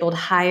labeled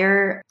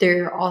higher.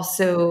 They're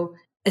also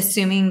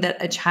assuming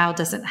that a child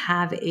doesn't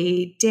have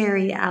a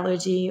dairy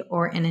allergy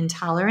or an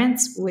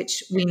intolerance,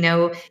 which we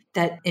know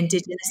that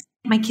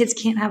my kids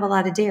can't have a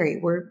lot of dairy.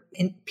 We're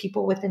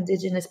people with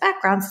indigenous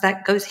backgrounds,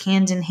 that goes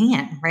hand in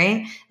hand,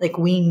 right? Like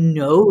we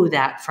know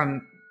that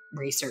from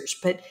research,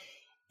 but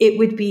it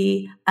would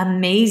be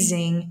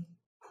amazing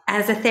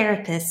as a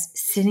therapist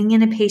sitting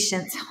in a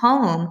patient's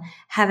home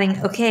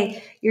having,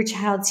 okay, your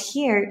child's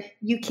here.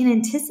 You can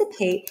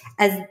anticipate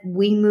as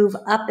we move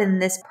up in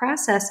this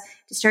process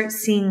to start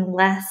seeing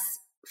less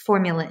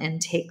formula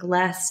intake,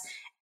 less,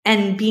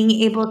 and being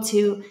able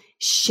to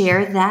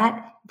share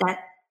that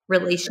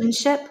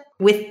relationship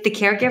with the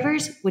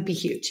caregivers would be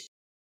huge.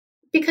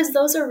 Because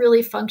those are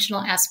really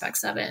functional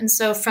aspects of it. And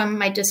so from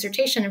my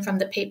dissertation and from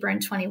the paper in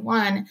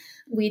 21,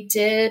 we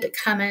did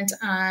comment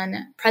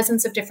on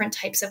presence of different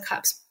types of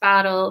cups,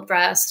 bottle,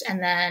 breast,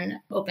 and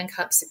then open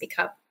cup, sippy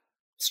cup,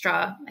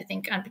 straw. I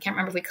can't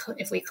remember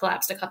if we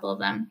collapsed a couple of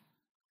them.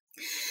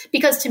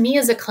 Because to me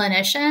as a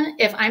clinician,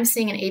 if I'm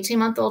seeing an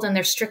 18-month-old and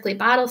they're strictly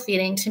bottle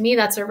feeding, to me,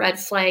 that's a red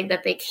flag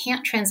that they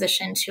can't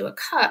transition to a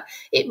cup.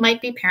 It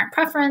might be parent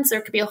preference.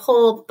 There could be a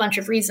whole bunch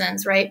of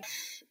reasons, right?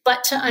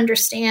 But to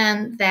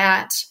understand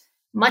that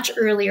much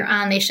earlier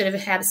on, they should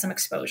have had some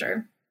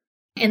exposure.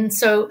 And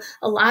so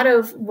a lot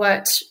of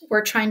what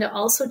we're trying to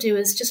also do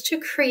is just to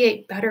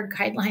create better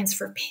guidelines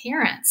for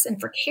parents and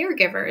for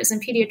caregivers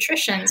and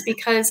pediatricians,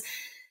 because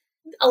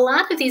a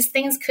lot of these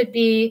things could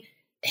be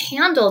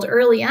handled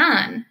early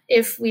on.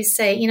 If we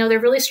say, they're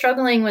really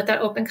struggling with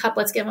that open cup,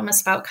 let's give them a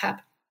spout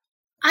cup.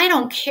 I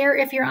don't care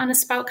if you're on a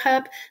spout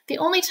cup. The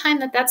only time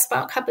that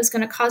spout cup is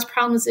going to cause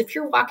problems is if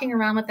you're walking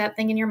around with that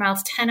thing in your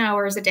mouth 10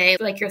 hours a day,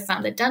 like your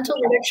thumb. The dental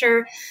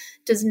literature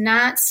does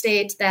not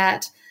state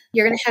that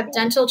you're going to have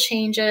dental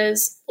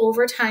changes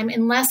over time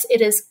unless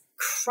it is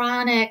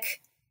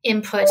chronic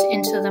input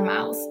into the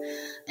mouth.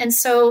 And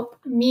so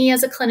me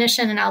as a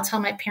clinician, and I'll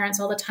tell my parents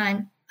all the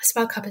time, a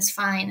spout cup is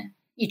fine.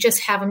 You just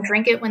have them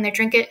drink it when they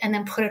drink it and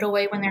then put it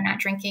away when they're not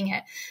drinking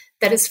it.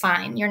 That is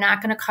fine. You're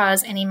not going to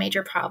cause any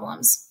major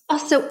problems.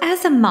 Also,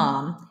 as a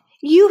mom,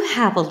 you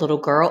have a little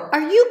girl.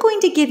 Are you going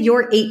to give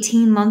your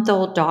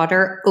 18-month-old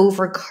daughter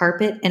over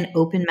carpet an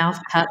open mouth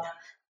cup?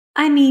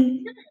 I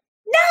mean,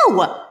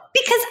 no,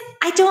 because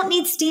I don't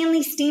need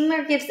Stanley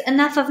Steamer gives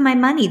enough of my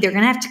money. They're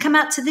going to have to come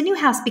out to the new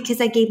house because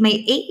I gave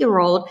my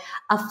 8-year-old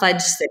a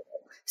fudge sickle.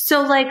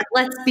 So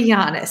let's be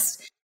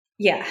honest.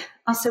 Yeah.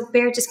 Also,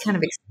 Bear just kind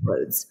of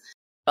explodes.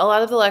 A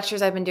lot of the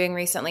lectures I've been doing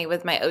recently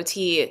with my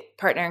OT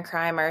partner in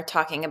crime are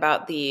talking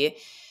about the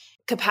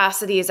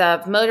capacities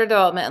of motor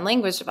development and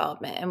language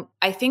development. And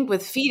I think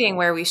with feeding,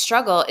 where we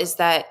struggle is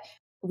that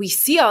we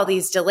see all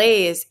these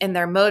delays in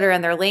their motor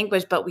and their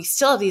language, but we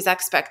still have these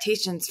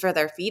expectations for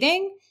their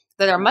feeding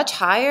that are much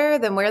higher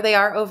than where they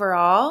are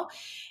overall.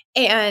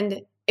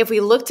 And if we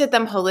looked at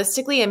them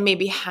holistically and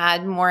maybe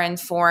had more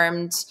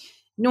informed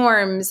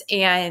norms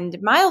and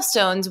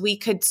milestones, we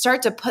could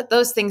start to put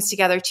those things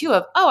together too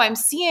of, I'm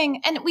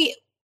seeing, and we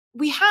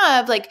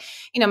have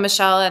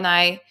Michelle and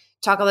I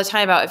talk all the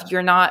time about if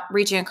you're not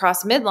reaching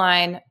across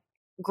midline,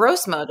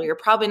 gross motor, you're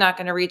probably not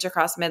going to reach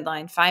across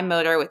midline, fine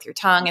motor with your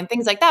tongue and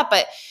things like that.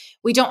 But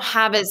we don't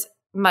have as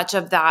much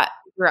of that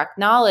direct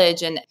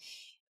knowledge. And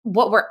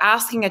what we're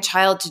asking a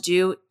child to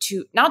do,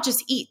 to not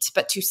just eat,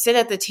 but to sit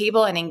at the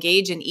table and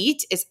engage and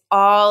eat, is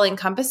all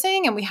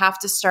encompassing. And we have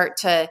to start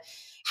to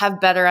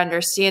have better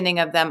understanding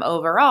of them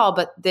overall.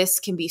 But this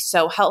can be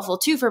so helpful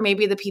too for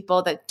maybe the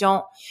people that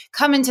don't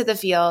come into the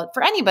field,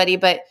 for anybody.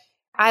 But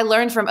I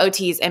learned from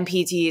OTs and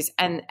PTs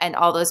and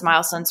all those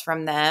milestones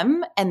from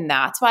them. And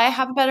that's why I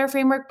have a better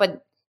framework.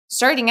 But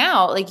starting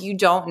out, you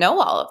don't know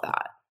all of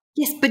that.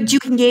 Yes, but you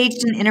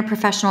engaged in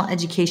interprofessional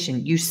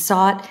education. You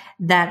sought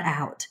that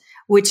out,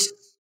 which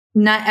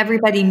not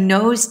everybody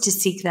knows to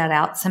seek that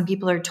out. Some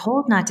people are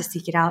told not to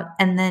seek it out.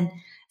 And then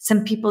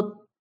some people,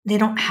 they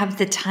don't have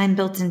the time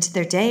built into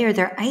their day, or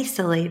they're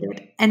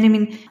isolated. And I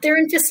mean, they're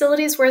in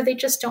facilities where they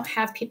just don't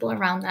have people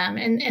around them.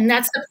 And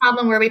that's the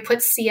problem, where we put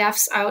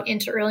CFs out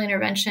into early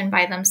intervention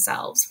by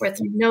themselves with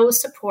no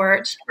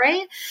support,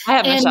 right? I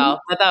have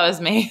Michelle, but that was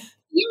me.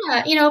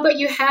 Yeah, but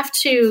you have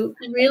to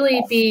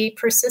really be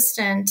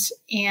persistent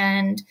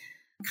and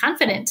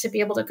confident to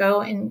be able to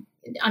go and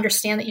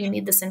understand that you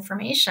need this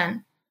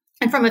information.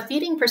 And from a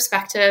feeding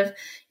perspective,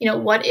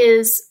 what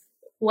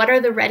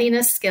are the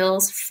readiness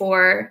skills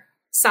for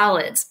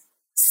solids?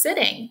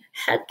 Sitting,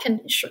 head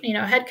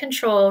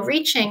control,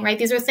 reaching, right?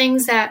 These are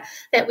things that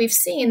we've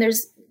seen.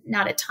 There's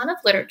not a ton of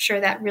literature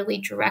that really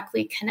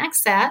directly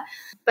connects that,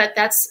 but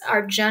that's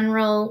our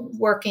general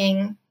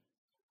working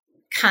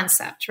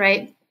concept,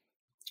 right?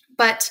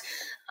 But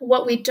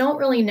what we don't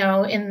really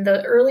know in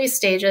the early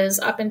stages,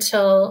 up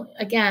until,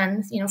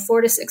 again,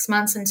 4 to 6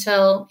 months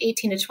until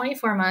 18 to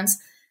 24 months,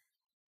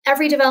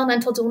 every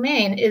developmental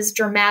domain is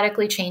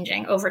dramatically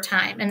changing over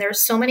time. And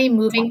there's so many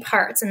moving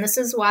parts. And this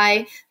is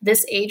why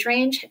this age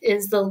range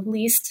is the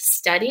least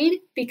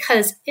studied,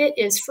 because it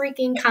is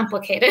freaking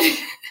complicated.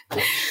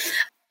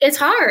 It's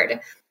hard.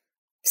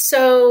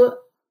 So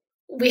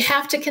we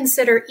have to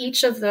consider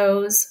each of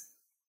those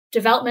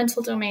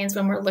developmental domains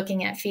when we're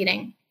looking at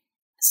feeding.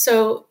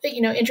 So,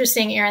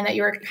 interesting, Erin, that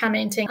you were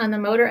commenting on the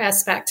motor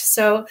aspect.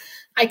 So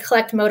I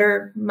collect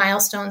motor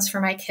milestones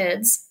for my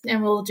kids,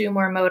 and we'll do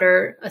more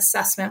motor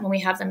assessment when we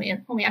have them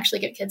when we actually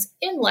get kids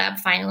in lab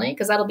finally,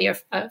 because that'll be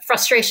a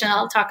frustration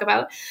I'll talk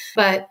about.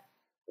 But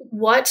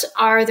what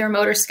are their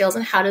motor skills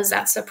and how does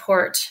that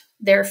support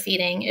their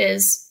feeding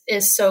is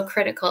so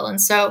critical.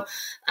 And so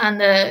on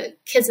the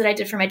kids that I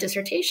did for my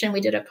dissertation,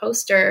 we did a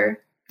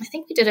poster, I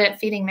think we did it at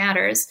Feeding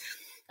Matters,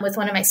 with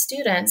one of my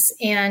students,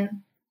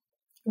 and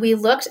we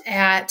looked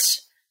at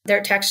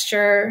their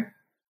texture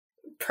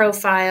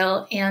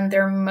profile and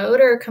their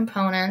motor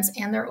components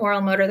and their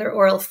oral motor, their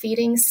oral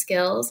feeding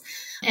skills.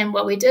 And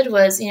what we did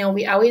was,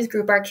 we always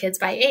group our kids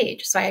by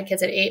age. So I had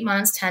kids at 8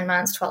 months, 10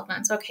 months, 12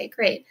 months. Okay,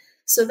 great.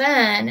 So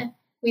then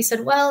we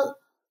said, well,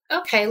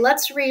 okay,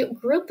 let's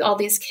regroup all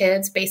these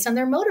kids based on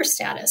their motor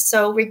status.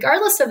 So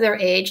regardless of their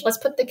age, let's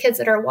put the kids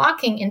that are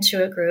walking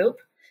into a group,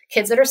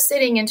 kids that are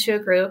sitting into a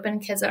group,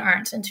 and kids that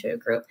aren't into a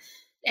group,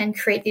 and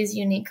create these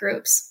unique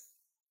groups.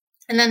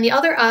 And then the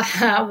other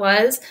aha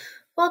was,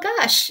 well,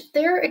 gosh,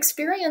 their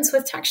experience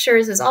with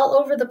textures is all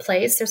over the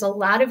place. There's a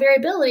lot of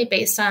variability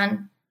based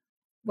on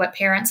what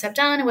parents have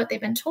done and what they've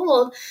been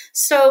told.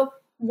 So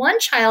one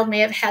child may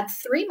have had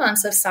 3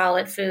 months of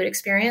solid food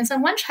experience,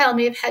 and one child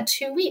may have had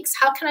 2 weeks.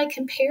 How can I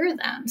compare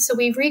them? So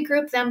we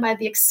regrouped them by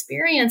the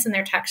experience in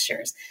their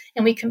textures,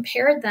 and we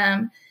compared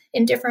them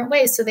in different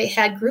ways. So they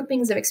had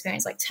groupings of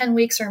experience, like 10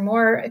 weeks or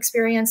more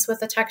experience with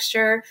the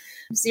texture,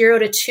 0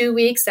 to 2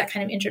 weeks, that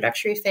kind of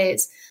introductory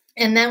phase.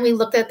 And then we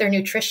looked at their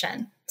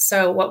nutrition.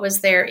 So what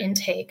was their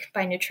intake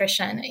by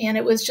nutrition? And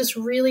it was just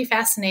really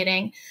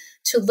fascinating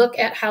to look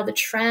at how the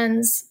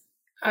trends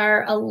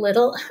are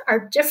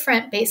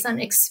different based on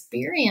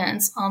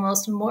experience,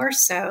 almost more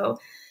so,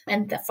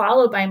 and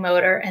followed by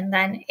motor and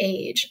then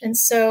age. And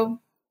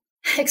so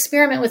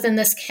experiment within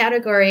this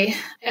category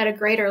at a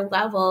greater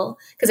level,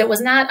 because it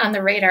was not on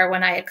the radar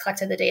when I had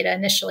collected the data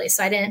initially.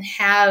 So I didn't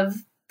have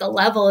the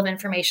level of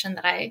information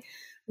that I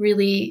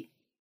really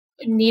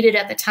needed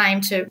at the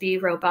time to be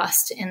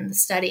robust in the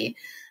study.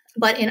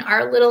 But in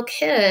our little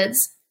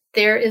kids,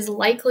 there is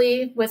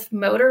likely with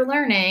motor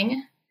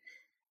learning,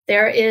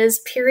 there is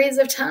periods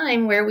of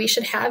time where we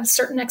should have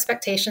certain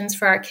expectations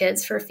for our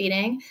kids for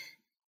feeding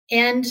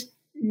and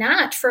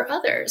not for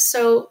others.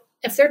 So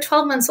if they're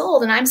 12 months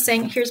old and I'm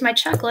saying, here's my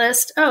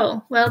checklist,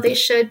 oh, well, they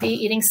should be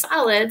eating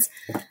solids.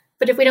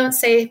 But if we don't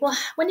say, well,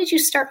 when did you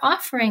start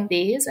offering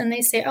these? And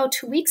they say, oh,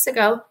 2 weeks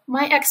ago,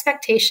 my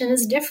expectation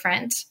is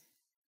different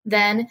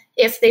than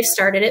if they've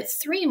started it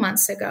 3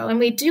 months ago. And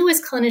we do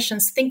as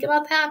clinicians think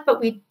about that,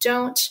 but we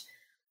don't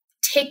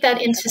take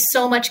that into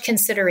so much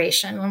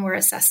consideration when we're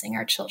assessing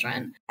our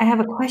children. I have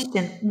a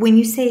question. When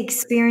you say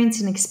experience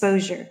and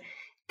exposure,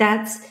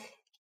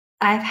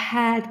 I've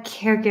had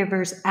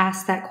caregivers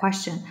ask that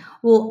question.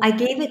 Well, I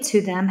gave it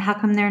to them. How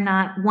come they're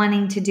not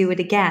wanting to do it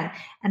again?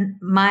 And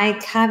my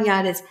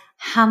caveat is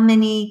how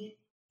many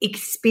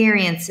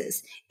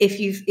experiences? If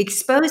you've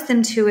exposed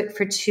them to it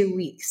for 2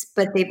 weeks,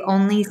 but they've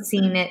only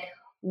seen it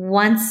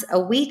once a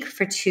week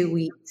for 2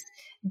 weeks,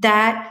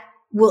 that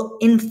will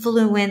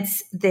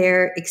influence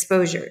their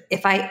exposure.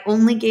 If I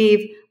only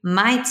gave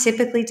my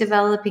typically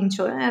developing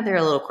children, they're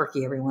a little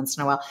quirky every once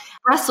in a while,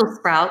 Brussels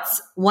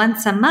sprouts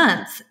once a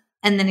month,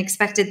 and then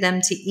expected them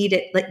to eat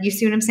it. Like, you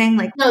see what I'm saying?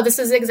 Like, no, this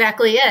is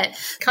exactly it.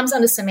 It comes down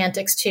to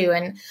semantics too.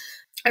 And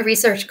a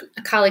research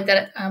colleague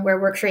that where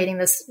we're creating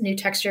this new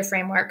texture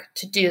framework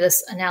to do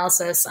this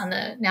analysis on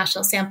the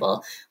national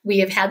sample, we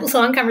have had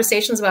long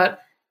conversations about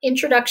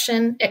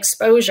introduction,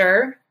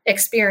 exposure,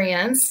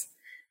 experience,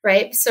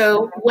 right?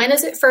 So when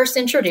is it first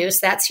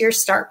introduced? That's your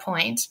start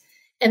point.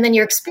 And then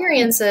your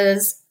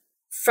experiences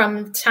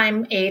from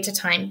time A to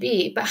time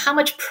B, but how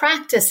much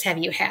practice have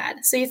you had?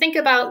 So you think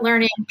about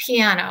learning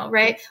piano,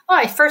 right? Oh,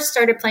 I first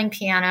started playing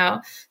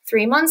piano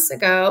 3 months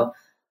ago,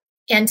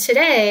 and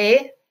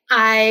today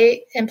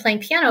I am playing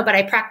piano, but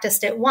I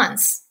practiced it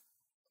once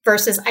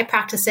versus I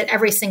practice it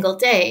every single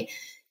day.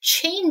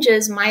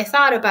 Changes my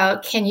thought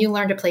about, can you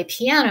learn to play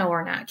piano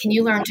or not? Can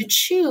you learn to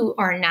chew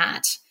or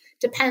not?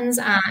 Depends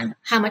on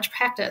how much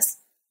practice.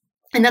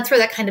 And that's where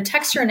that kind of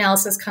texture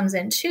analysis comes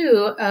in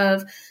too,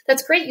 of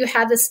that's great, you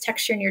have this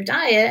texture in your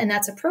diet and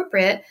that's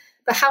appropriate,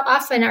 but how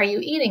often are you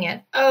eating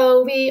it?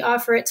 Oh, we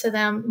offer it to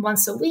them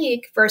once a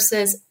week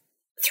versus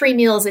 3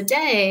 meals a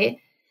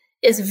day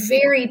is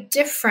very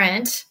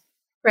different,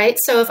 right?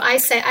 So if I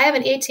say I have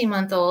an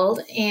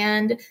 18-month-old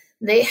and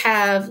they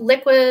have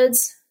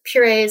liquids,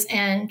 purees,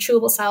 and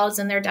chewable solids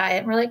in their diet,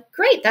 and we're like,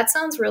 great, that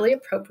sounds really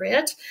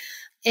appropriate.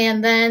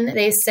 And then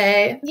they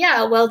say,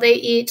 yeah, well, they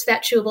eat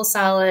that chewable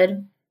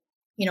solid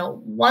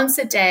once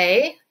a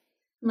day.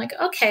 I'm like,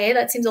 okay,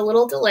 that seems a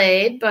little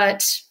delayed,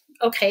 but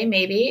okay,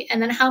 maybe. And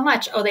then how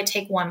much? Oh, they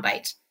take 1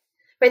 bite,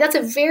 right? That's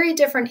a very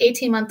different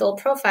 18-month-old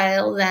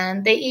profile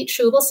than they eat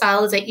chewable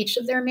solids at each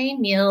of their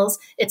main meals.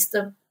 It's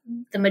the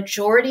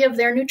majority of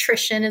their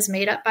nutrition is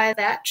made up by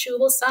that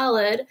chewable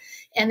solid,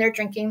 and they're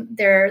drinking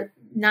their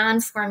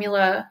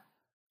non-formula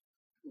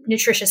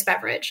nutritious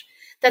beverage.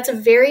 That's a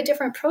very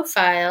different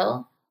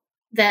profile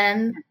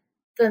than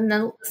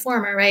the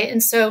former, right?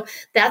 And so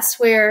that's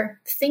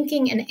where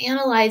thinking and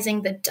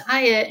analyzing the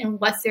diet and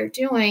what they're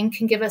doing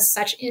can give us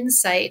such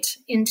insight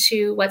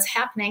into what's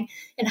happening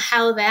and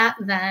how that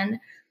then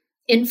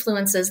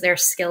influences their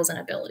skills and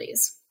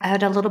abilities. I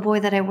had a little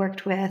boy that I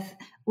worked with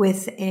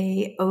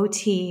a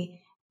OT.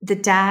 The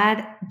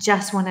dad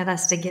just wanted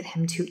us to get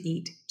him to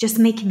eat. Just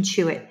make him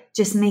chew it.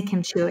 Just make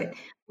him chew it.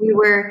 We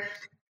were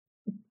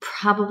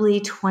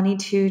probably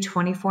 22,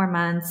 24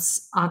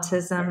 months,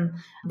 autism.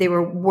 They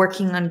were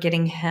working on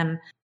getting him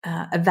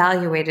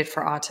evaluated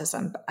for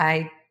autism.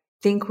 I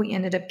think we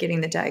ended up getting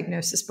the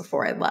diagnosis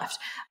before I left.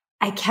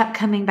 I kept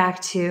coming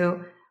back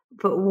to,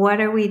 but what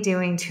are we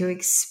doing to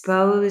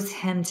expose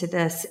him to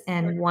this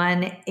in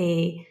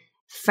a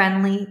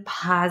friendly,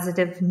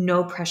 positive,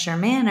 no pressure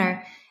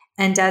manner?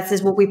 And Dad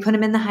says, well, we put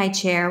him in the high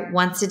chair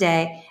once a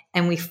day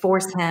and we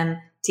force him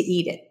to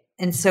eat it.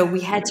 And so we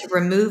had to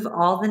remove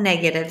all the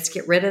negatives,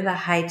 get rid of the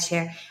high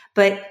chair.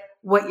 But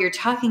what you're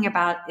talking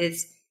about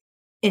is,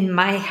 in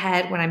my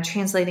head, when I'm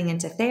translating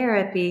into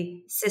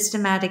therapy,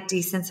 systematic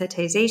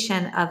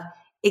desensitization of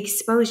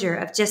exposure,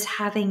 of just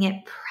having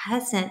it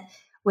present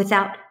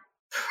without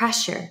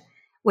pressure,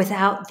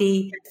 without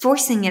the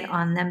forcing it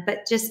on them, but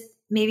just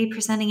maybe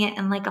presenting it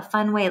in like a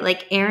fun way.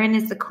 Like Erin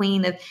is the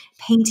queen of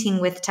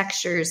painting with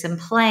textures and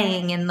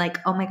playing and like,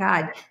 oh my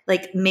God,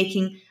 like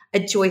making a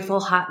joyful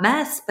hot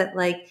mess, but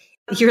like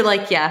You're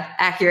like, yeah,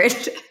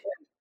 accurate.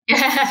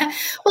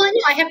 Well,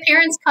 I have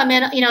parents come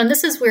in, and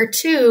this is where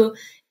too,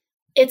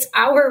 it's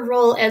our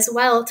role as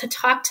well to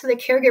talk to the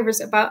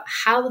caregivers about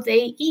how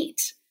they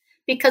eat.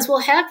 Because we'll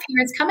have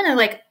parents come in and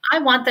like, I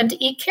want them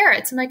to eat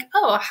carrots. I'm like,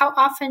 oh, how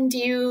often do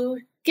you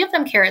give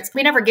them carrots?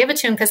 We never give it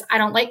to them because I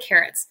don't like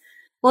carrots.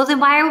 Well, then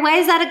why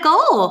is that a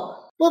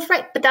goal? Well,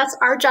 right. But that's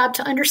our job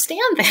to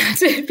understand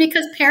that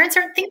because parents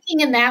aren't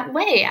thinking in that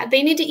way.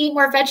 They need to eat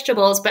more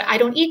vegetables, but I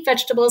don't eat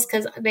vegetables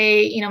because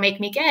they, make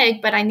me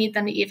gag, but I need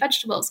them to eat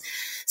vegetables.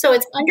 So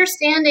it's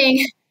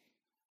understanding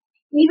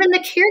even the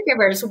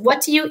caregivers.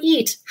 What do you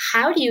eat?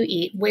 How do you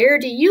eat? Where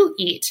do you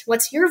eat?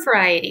 What's your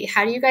variety?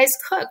 How do you guys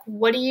cook?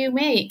 What do you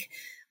make?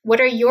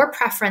 What are your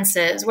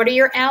preferences? What are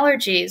your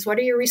allergies? What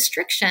are your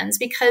restrictions?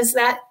 Because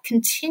that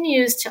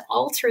continues to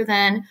alter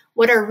then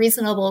what are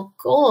reasonable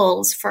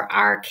goals for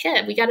our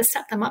kid. We got to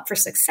set them up for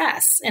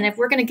success. And if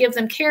we're going to give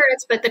them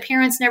carrots, but the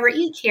parents never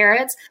eat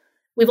carrots,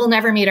 we will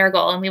never meet our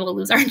goal and we will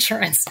lose our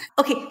insurance.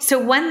 Okay. So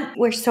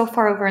we're so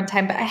far over on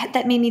time, but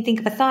that made me think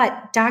of a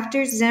thought.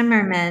 Dr.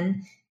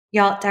 Zimmerman,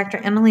 Dr.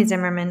 Emily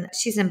Zimmerman,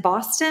 she's in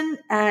Boston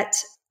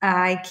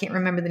I can't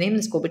remember the name of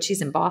the school, but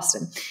she's in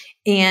Boston.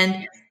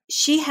 And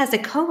she has a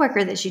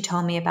coworker that she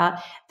told me about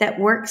that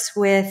works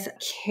with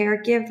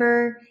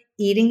caregiver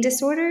eating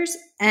disorders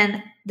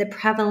and the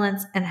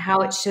prevalence and how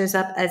it shows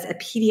up as a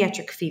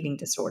pediatric feeding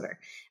disorder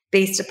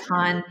based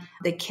upon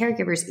the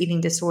caregiver's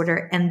eating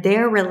disorder and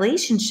their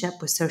relationship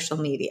with social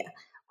media,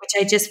 which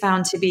I just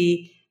found to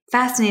be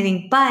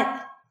fascinating.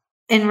 But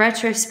in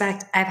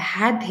retrospect, I've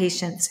had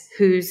patients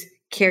whose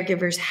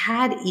caregivers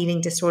had eating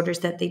disorders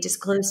that they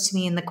disclosed to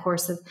me in the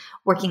course of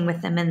working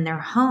with them in their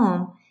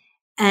home.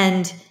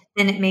 And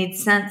then it made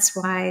sense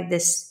why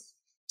this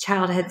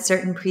child had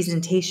certain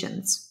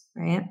presentations,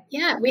 right?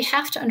 Yeah, we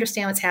have to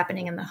understand what's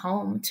happening in the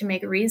home to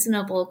make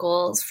reasonable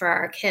goals for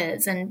our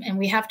kids. And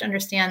we have to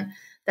understand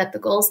that the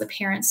goals the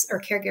parents or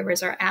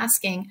caregivers are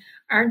asking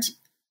aren't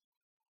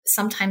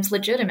sometimes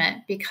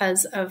legitimate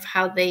because of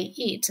how they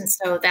eat. And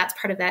so that's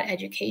part of that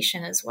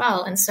education as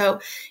well. And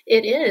so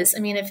it is,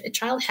 if a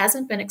child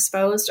hasn't been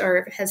exposed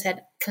or has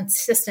had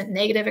consistent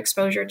negative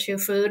exposure to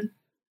food,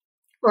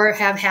 or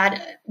have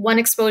had one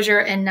exposure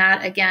and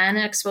not again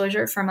an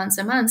exposure for months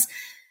and months,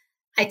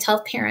 I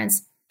tell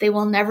parents they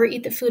will never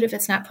eat the food if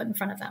it's not put in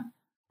front of them.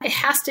 It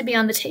has to be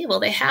on the table.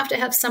 They have to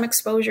have some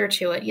exposure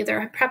to it,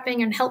 either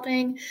prepping and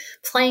helping,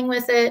 playing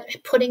with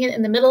it, putting it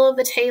in the middle of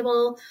the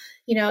table,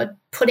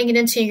 putting it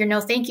into your no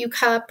thank you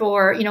cup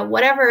or,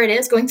 whatever it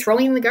is,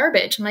 throwing in the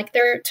garbage. I'm like,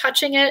 they're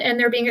touching it and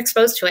they're being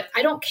exposed to it.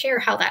 I don't care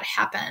how that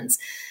happens,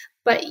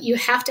 but you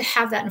have to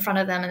have that in front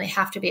of them and they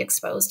have to be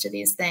exposed to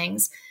these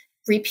things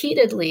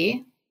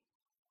repeatedly,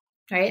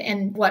 right?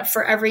 And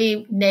for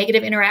every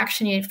negative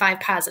interaction, you need 5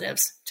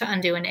 positives to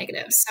undo a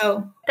negative.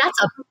 So that's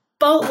a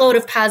boatload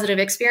of positive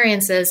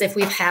experiences if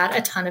we've had a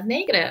ton of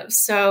negatives.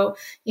 So,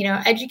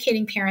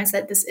 educating parents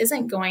that this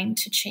isn't going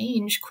to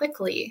change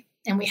quickly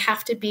and we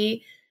have to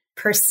be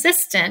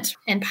persistent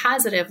and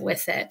positive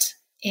with it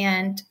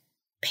and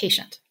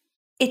patient.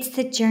 It's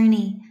the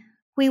journey.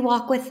 We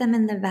walk with them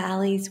in the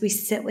valleys. We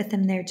sit with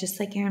them there, just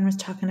like Erin was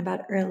talking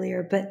about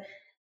earlier. But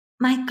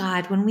my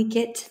God, when we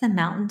get to the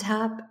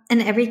mountaintop,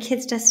 and every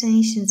kid's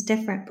destination is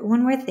different, but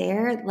when we're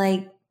there,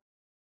 God,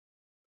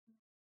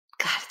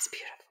 it's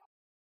beautiful.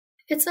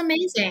 It's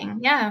amazing.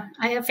 Yeah.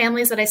 I have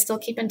families that I still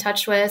keep in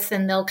touch with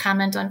and they'll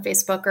comment on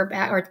Facebook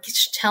or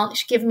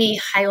give me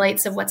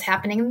highlights of what's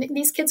happening. And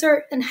these kids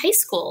are in high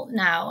school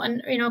now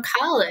and,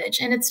 college.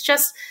 And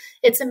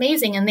it's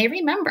amazing. And they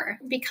remember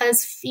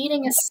because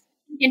feeding is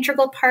an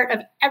integral part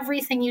of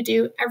everything you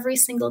do every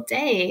single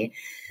day,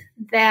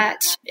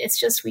 that it's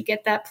just, we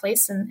get that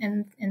place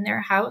in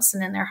their house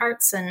and in their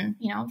hearts and,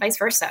 vice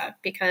versa,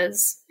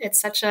 because it's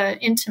such an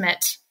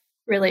intimate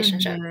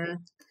relationship. Mm-hmm.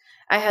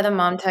 I had a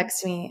mom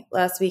text me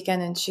last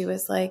weekend and she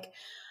was like,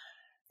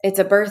 it's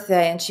a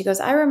birthday. And she goes,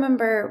 I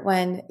remember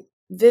when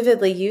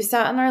vividly you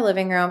sat in our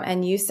living room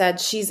and you said,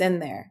 she's in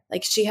there.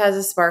 Like she has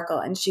a sparkle.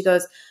 And she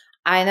goes,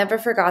 I never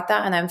forgot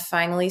that. And I'm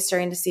finally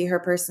starting to see her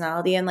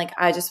personality. And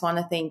I just want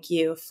to thank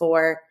you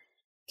for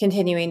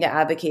continuing to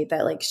advocate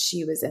that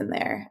she was in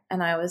there.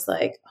 And I was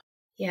like,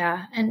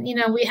 yeah. And,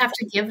 we have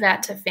to give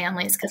that to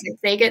families because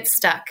if they get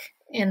stuck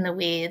in the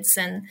weeds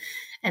and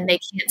they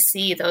can't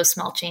see those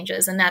small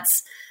changes. And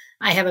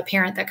I have a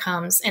parent that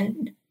comes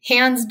and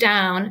hands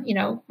down,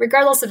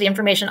 regardless of the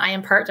information I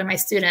impart to my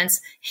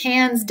students,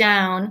 hands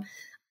down,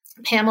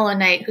 Pamela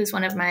Knight, who's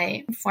one of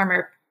my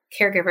former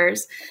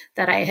caregivers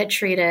that I had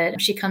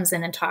treated, she comes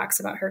in and talks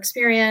about her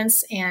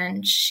experience.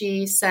 And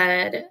she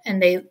said,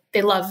 and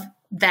they love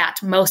that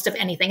most of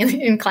anything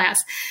in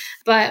class.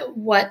 But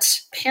what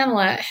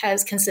Pamela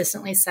has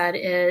consistently said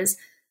is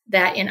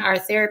that in our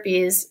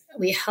therapies,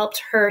 we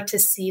helped her to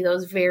see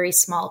those very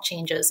small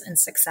changes and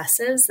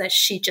successes that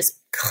she just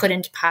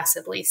couldn't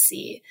possibly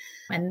see.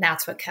 And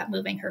that's what kept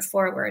moving her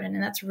forward.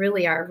 And that's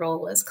really our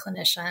role as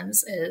clinicians,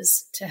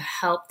 is to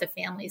help the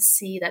families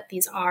see that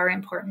these are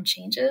important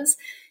changes,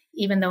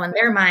 even though in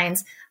their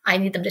minds, I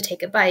need them to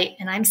take a bite.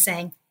 And I'm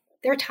saying,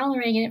 they're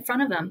tolerating it in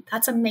front of them.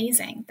 That's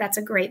amazing. That's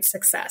a great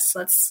success.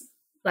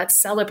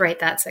 Let's celebrate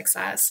that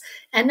success.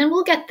 And then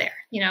we'll get there,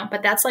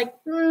 but that's like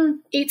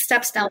 8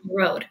 steps down the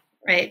road,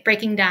 right?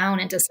 Breaking down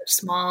into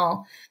such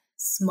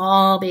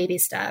small baby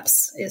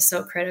steps is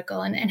so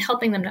critical, and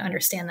helping them to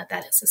understand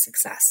that is a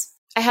success.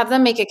 I have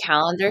them make a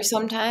calendar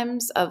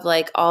sometimes of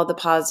like all the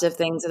positive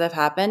things that have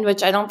happened,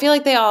 which I don't feel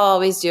like they all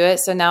always do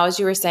it. So now as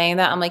you were saying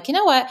that, I'm like, you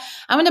know what?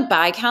 I'm going to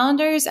buy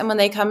calendars. And when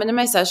they come into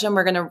my session,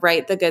 we're going to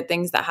write the good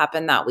things that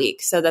happened that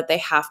week so that they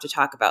have to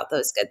talk about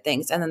those good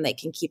things and then they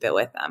can keep it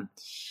with them.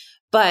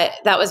 But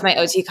that was my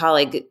OT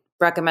colleague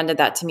recommended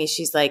that to me.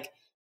 She's like,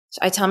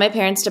 I tell my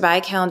parents to buy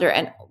a calendar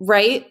and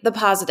write the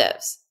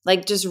positives.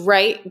 Like just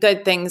write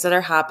good things that are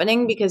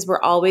happening, because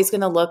we're always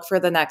going to look for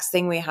the next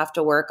thing we have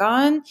to work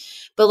on.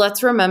 But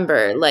let's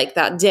remember like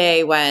that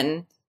day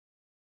when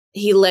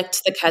he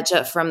licked the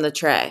ketchup from the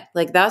tray.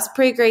 Like that's a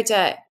pretty great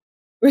day.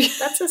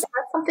 That's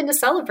something to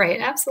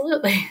celebrate.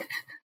 Absolutely.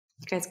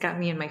 You guys got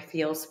me in my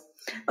feels.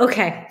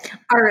 Okay.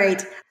 All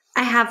right.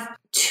 I have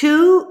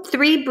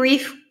 3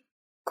 brief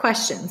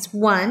questions.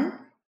 One,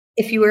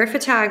 if you were a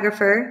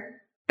photographer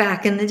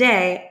back in the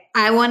day,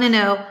 I want to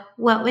know,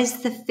 what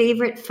was the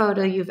favorite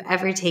photo you've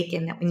ever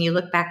taken that when you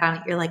look back on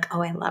it, you're like,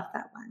 oh, I love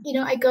that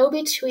one? I go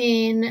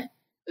between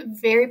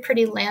very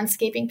pretty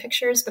landscaping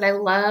pictures, but I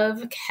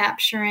love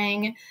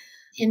capturing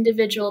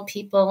individual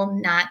people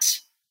not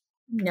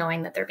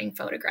knowing that they're being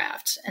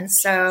photographed. And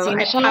so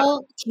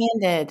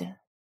candid.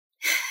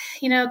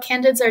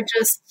 Candids are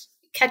just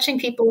catching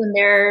people in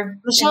their...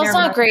 Michelle's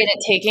not great at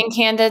taking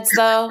candids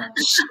though.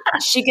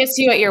 She gets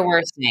you at your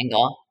worst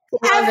angle.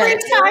 Every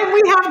time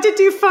we have to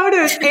do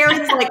photos,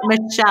 Erin's like,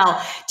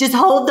 Michelle, just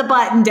hold the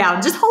button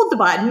down. Just hold the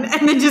button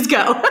and then just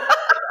go.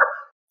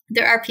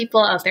 There are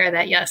people out there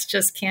that, yes,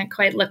 just can't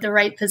quite look the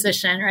right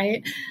position,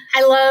 right?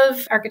 I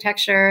love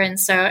architecture. And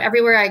so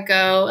everywhere I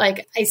go,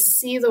 like I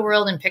see the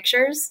world in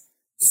pictures.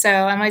 So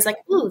I'm always like,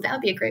 ooh, that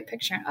would be a great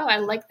picture. Oh, I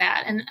like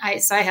that. And I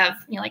have,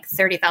 like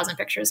 30,000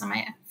 pictures on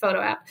my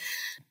photo app.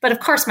 But of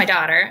course, my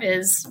daughter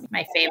is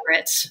my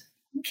favorite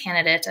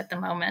candidate at the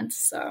moment.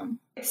 So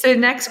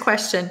next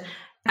question.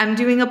 I'm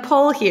doing a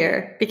poll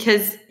here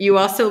because you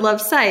also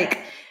love psych.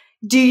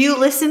 Do you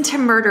listen to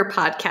murder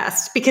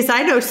podcasts? Because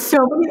I know so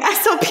many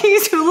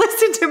SLPs who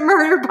listen to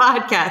murder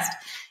podcasts.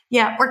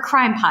 Yeah. Or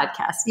crime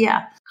podcasts.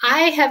 Yeah.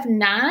 I have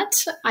not.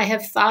 I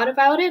have thought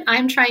about it.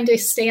 I'm trying to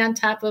stay on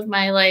top of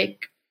my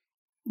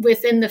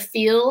within the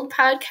field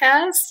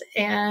podcast.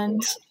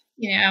 And,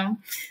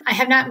 I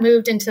have not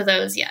moved into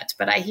those yet,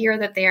 but I hear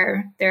that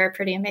they're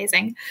pretty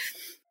amazing.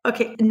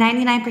 Okay,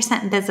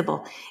 99%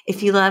 Invisible.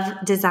 If you love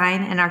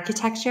design and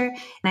architecture,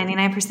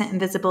 99%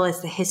 Invisible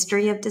is the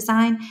history of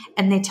design.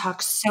 And they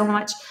talk so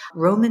much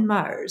Roman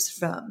Mars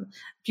from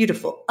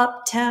beautiful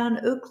uptown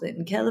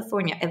Oakland,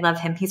 California. I love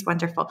him. He's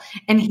wonderful.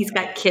 And he's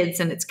got kids,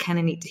 and it's kind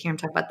of neat to hear him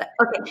talk about that.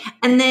 Okay.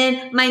 And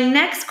then my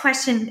next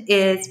question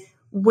is,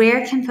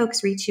 where can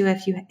folks reach you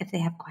if they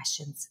have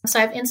questions? So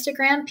I have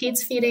Instagram, Peds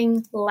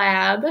Feeding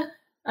Lab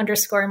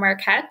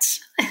 _Marquette.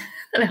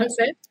 That was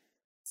it.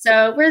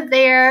 So we're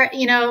there.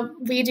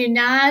 We do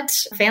not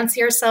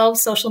fancy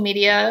ourselves social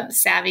media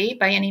savvy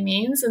by any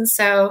means. And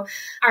so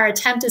our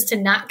attempt is to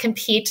not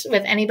compete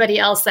with anybody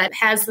else that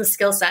has the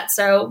skill set.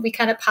 So we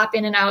kind of pop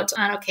in and out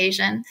on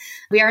occasion.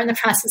 We are in the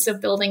process of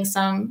building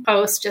some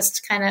posts just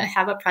to kind of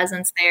have a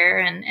presence there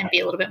and be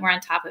a little bit more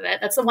on top of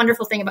it. That's the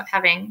wonderful thing about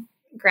having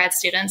grad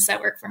students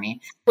that work for me,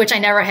 which I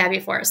never had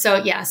before.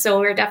 So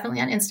we're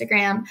definitely on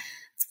Instagram.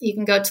 You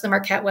can go to the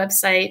Marquette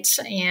website,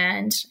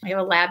 and we have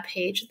a lab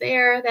page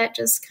there that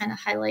just kind of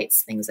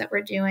highlights things that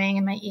we're doing,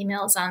 and my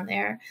email's on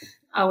there.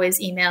 Always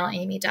email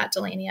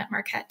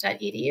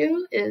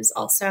amy.delaney@marquette.edu is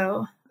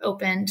also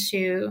open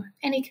to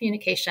any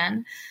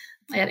communication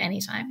at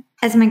any time.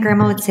 As my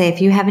grandma would say,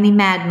 if you have any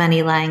mad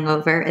money lying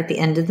over at the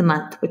end of the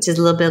month, which is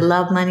a little bit of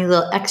love money, a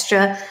little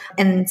extra,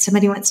 and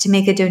somebody wants to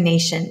make a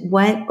donation,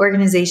 what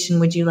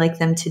organization would you like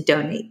them to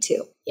donate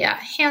to? Yeah,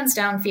 hands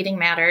down, Feeding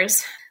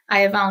Matters.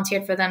 I have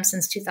volunteered for them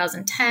since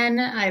 2010.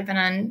 I've been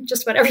on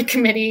just about every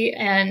committee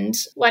and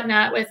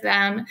whatnot with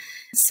them.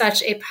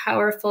 Such a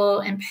powerful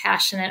and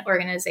passionate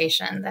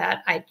organization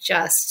that I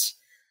just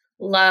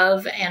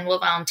love and will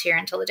volunteer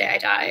until the day I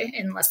die,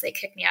 unless they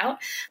kick me out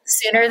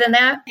sooner than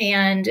that.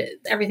 And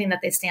everything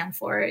that they stand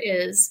for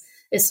is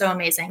so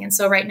amazing. And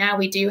so right now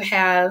we do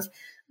have,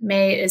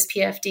 May is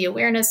PFD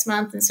Awareness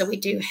Month. And so we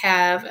do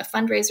have a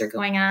fundraiser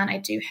going on. I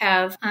do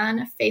have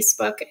on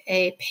Facebook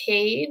a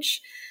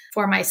page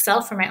for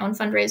myself, for my own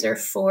fundraiser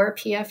for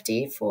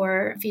PFD,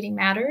 for Feeding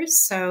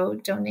Matters. So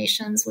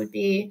donations would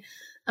be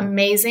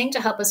amazing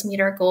to help us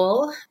meet our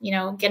goal.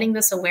 Getting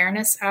this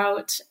awareness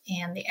out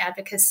and the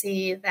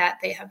advocacy that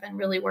they have been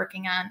really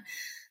working on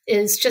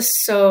is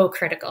just so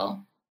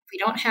critical. We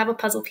don't have a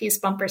puzzle piece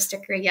bumper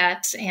sticker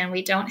yet, and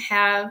we don't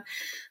have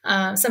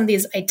some of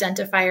these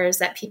identifiers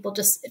that people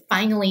just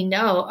finally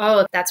know,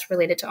 oh, that's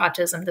related to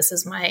autism. This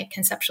is my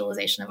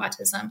conceptualization of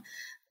autism.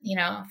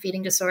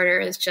 feeding disorder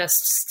is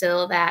just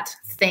still that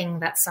thing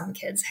that some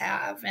kids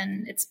have,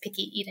 and it's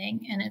picky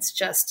eating, and it's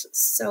just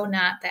so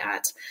not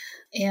that.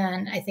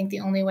 And I think the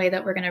only way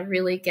that we're going to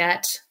really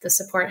get the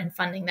support and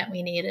funding that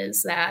we need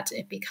is that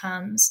it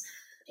becomes,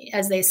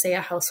 as they say,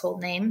 a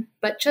household name,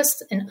 but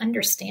just an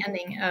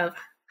understanding of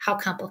how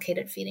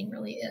complicated feeding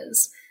really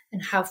is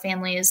and how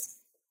families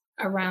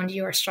around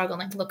you are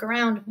struggling. Look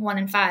around, 1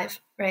 in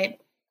 5, right?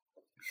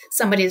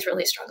 Somebody is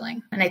really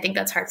struggling. And I think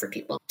that's hard for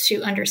people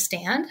to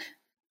understand.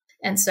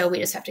 And so we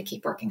just have to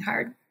keep working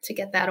hard to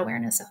get that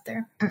awareness out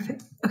there.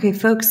 Perfect. Okay,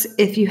 folks,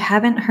 if you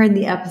haven't heard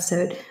the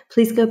episode,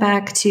 please go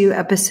back to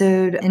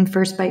episode in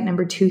First Bite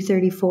number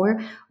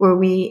 234, where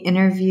we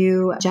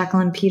interview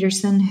Jacqueline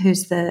Peterson,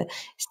 who's the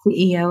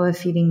CEO of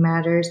Feeding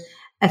Matters,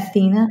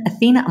 Athena, I'm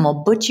going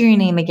to butcher your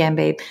name again,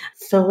 babe,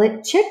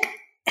 Filichik.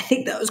 I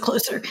think that was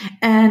closer.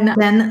 And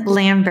then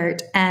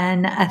Lambert.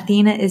 And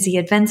Athena is the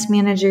events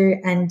manager,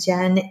 and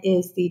Jen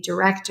is the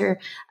director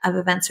of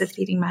events with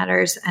Feeding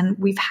Matters. And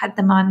we've had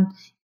them on,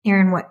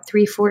 Erin,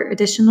 3-4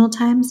 additional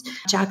times?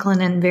 Jacqueline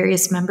and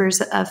various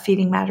members of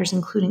Feeding Matters,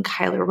 including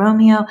Kyler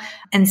Romeo.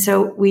 And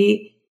so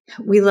we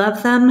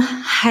love them.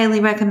 Highly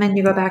recommend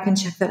you go back and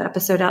check that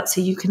episode out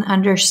so you can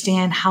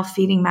understand how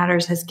Feeding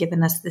Matters has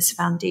given us this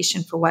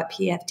foundation for what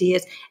PFD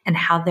is and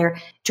how they're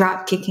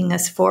drop kicking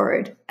us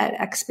forward at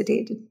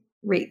expedited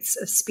rates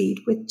of speed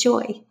with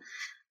joy.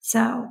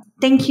 So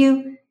thank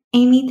you,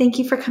 Amy. Thank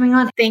you for coming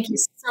on. Thank you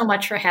so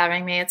much for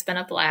having me. It's been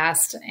a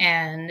blast,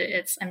 and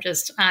I'm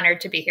just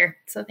honored to be here.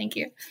 So thank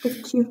you.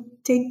 Thank you.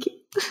 Thank you.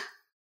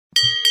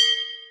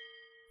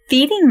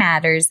 Feeding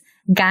Matters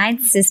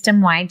guides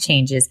system-wide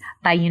changes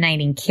by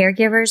uniting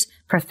caregivers,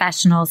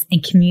 professionals,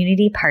 and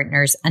community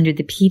partners under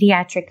the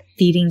Pediatric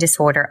Feeding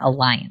Disorder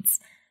Alliance.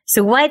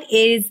 So what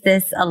is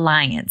this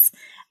alliance?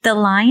 The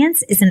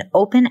Alliance is an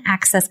open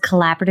access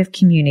collaborative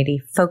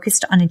community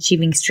focused on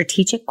achieving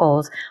strategic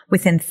goals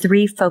within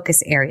 3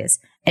 focus areas: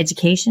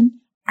 education,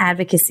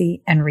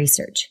 advocacy, and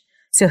research.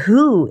 So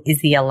who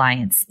is the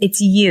Alliance?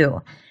 It's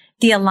you.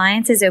 The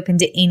Alliance is open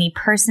to any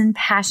person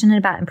passionate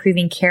about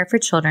improving care for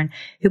children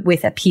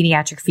with a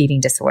pediatric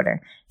feeding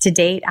disorder. To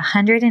date,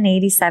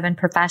 187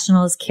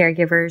 professionals,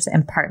 caregivers,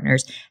 and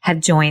partners have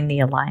joined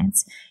the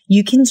Alliance.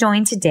 You can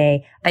join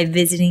today by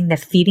visiting the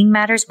Feeding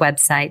Matters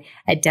website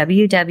at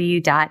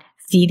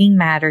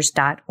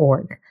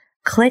www.feedingmatters.org.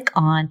 Click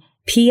on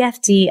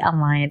PFD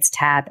Alliance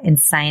tab and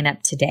sign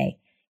up today.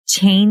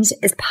 Change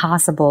is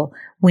possible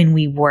when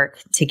we work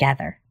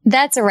together.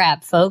 That's a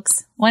wrap,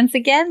 folks. Once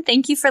again,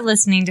 thank you for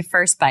listening to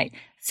First Bite,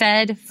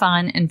 fed,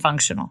 fun, and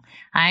functional.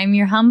 I'm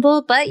your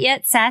humble but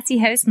yet sassy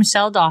host,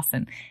 Michelle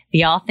Dawson,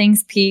 the All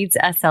Things Peds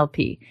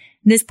SLP.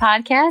 This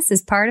podcast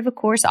is part of a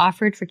course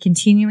offered for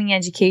continuing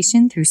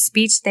education through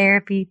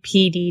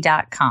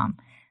SpeechTherapyPD.com.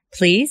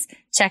 Please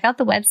check out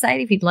the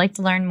website if you'd like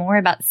to learn more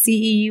about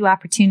CEU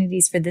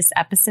opportunities for this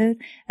episode,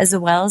 as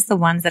well as the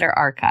ones that are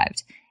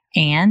archived.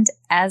 And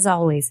as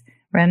always,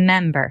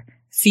 remember,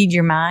 feed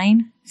your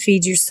mind,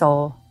 feed your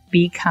soul,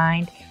 be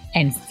kind,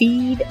 and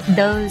feed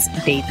those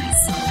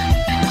babies.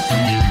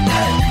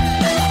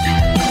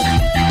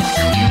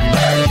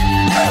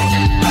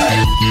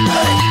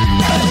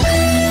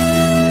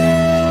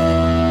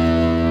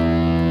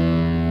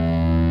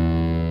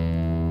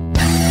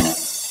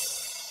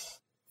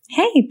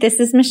 Hey, this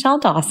is Michelle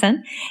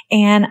Dawson,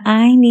 and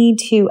I need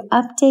to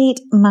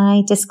update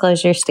my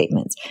disclosure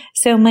statements.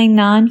 So my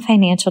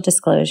non-financial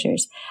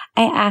disclosures.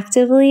 I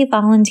actively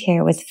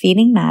volunteer with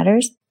Feeding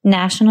Matters,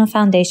 National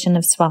Foundation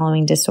of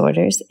Swallowing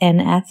Disorders,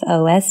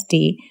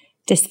 NFOSD,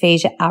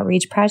 Dysphagia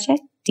Outreach Project,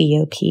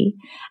 DOP.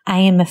 I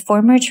am a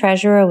former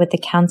treasurer with the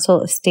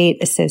Council of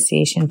State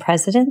Association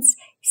Presidents,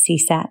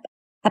 CSAP,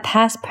 a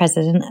past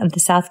president of the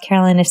South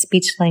Carolina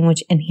Speech,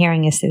 Language, and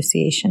Hearing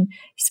Association,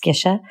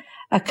 SCISHA,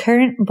 a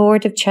current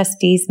Board of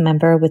Trustees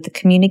member with the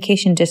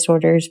Communication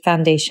Disorders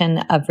Foundation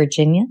of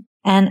Virginia,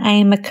 and I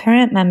am a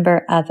current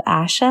member of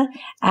ASHA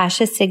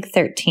SIG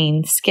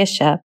 13,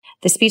 SCISHA,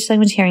 the Speech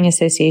Language Hearing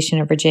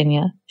Association of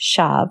Virginia,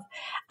 SHAV,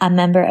 a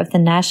member of the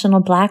National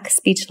Black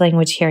Speech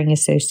Language Hearing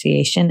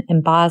Association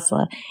in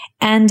Basel,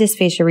 and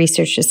Dysphagia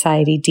Research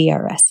Society,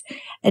 DRS.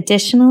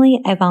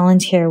 Additionally, I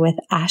volunteer with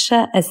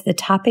ASHA as the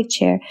topic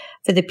chair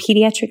for the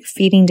Pediatric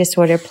Feeding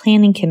Disorder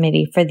Planning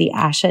Committee for the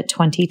ASHA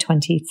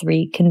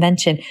 2023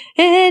 convention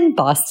in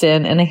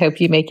Boston, and I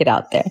hope you make it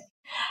out there.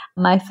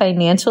 My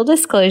financial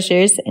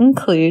disclosures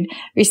include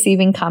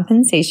receiving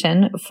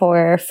compensation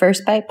for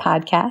First Bite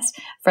podcast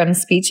from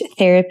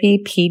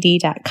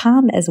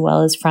SpeechTherapyPD.com, as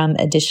well as from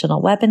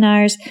additional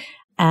webinars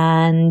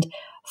and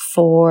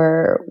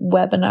for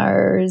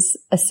webinars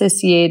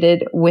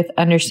associated with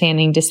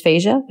Understanding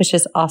Dysphagia, which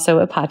is also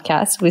a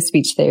podcast with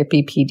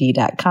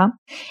SpeechTherapyPD.com.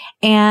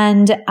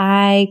 And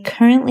I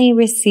currently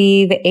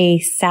receive a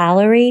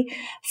salary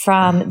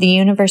from the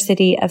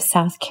University of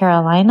South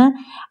Carolina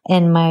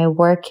in my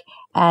work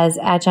as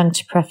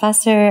adjunct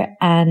professor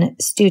and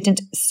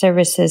student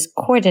services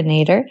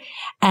coordinator,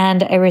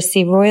 and I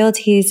receive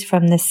royalties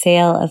from the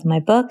sale of my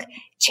book,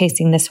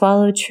 Chasing the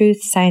Swallow: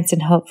 Truth, Science,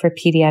 and Hope for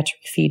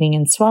Pediatric Feeding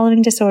and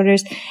Swallowing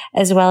Disorders,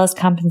 as well as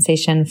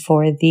compensation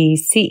for the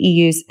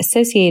CEUs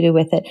associated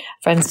with it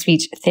from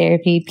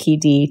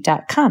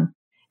SpeechTherapyPD.com.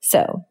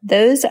 So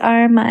those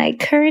are my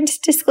current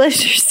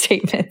disclosure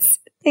statements.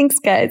 Thanks,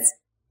 guys.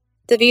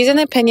 The views and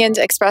opinions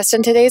expressed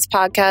in today's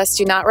podcast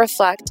do not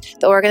reflect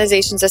the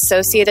organizations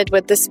associated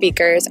with the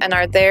speakers and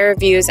are their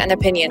views and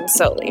opinions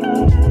solely.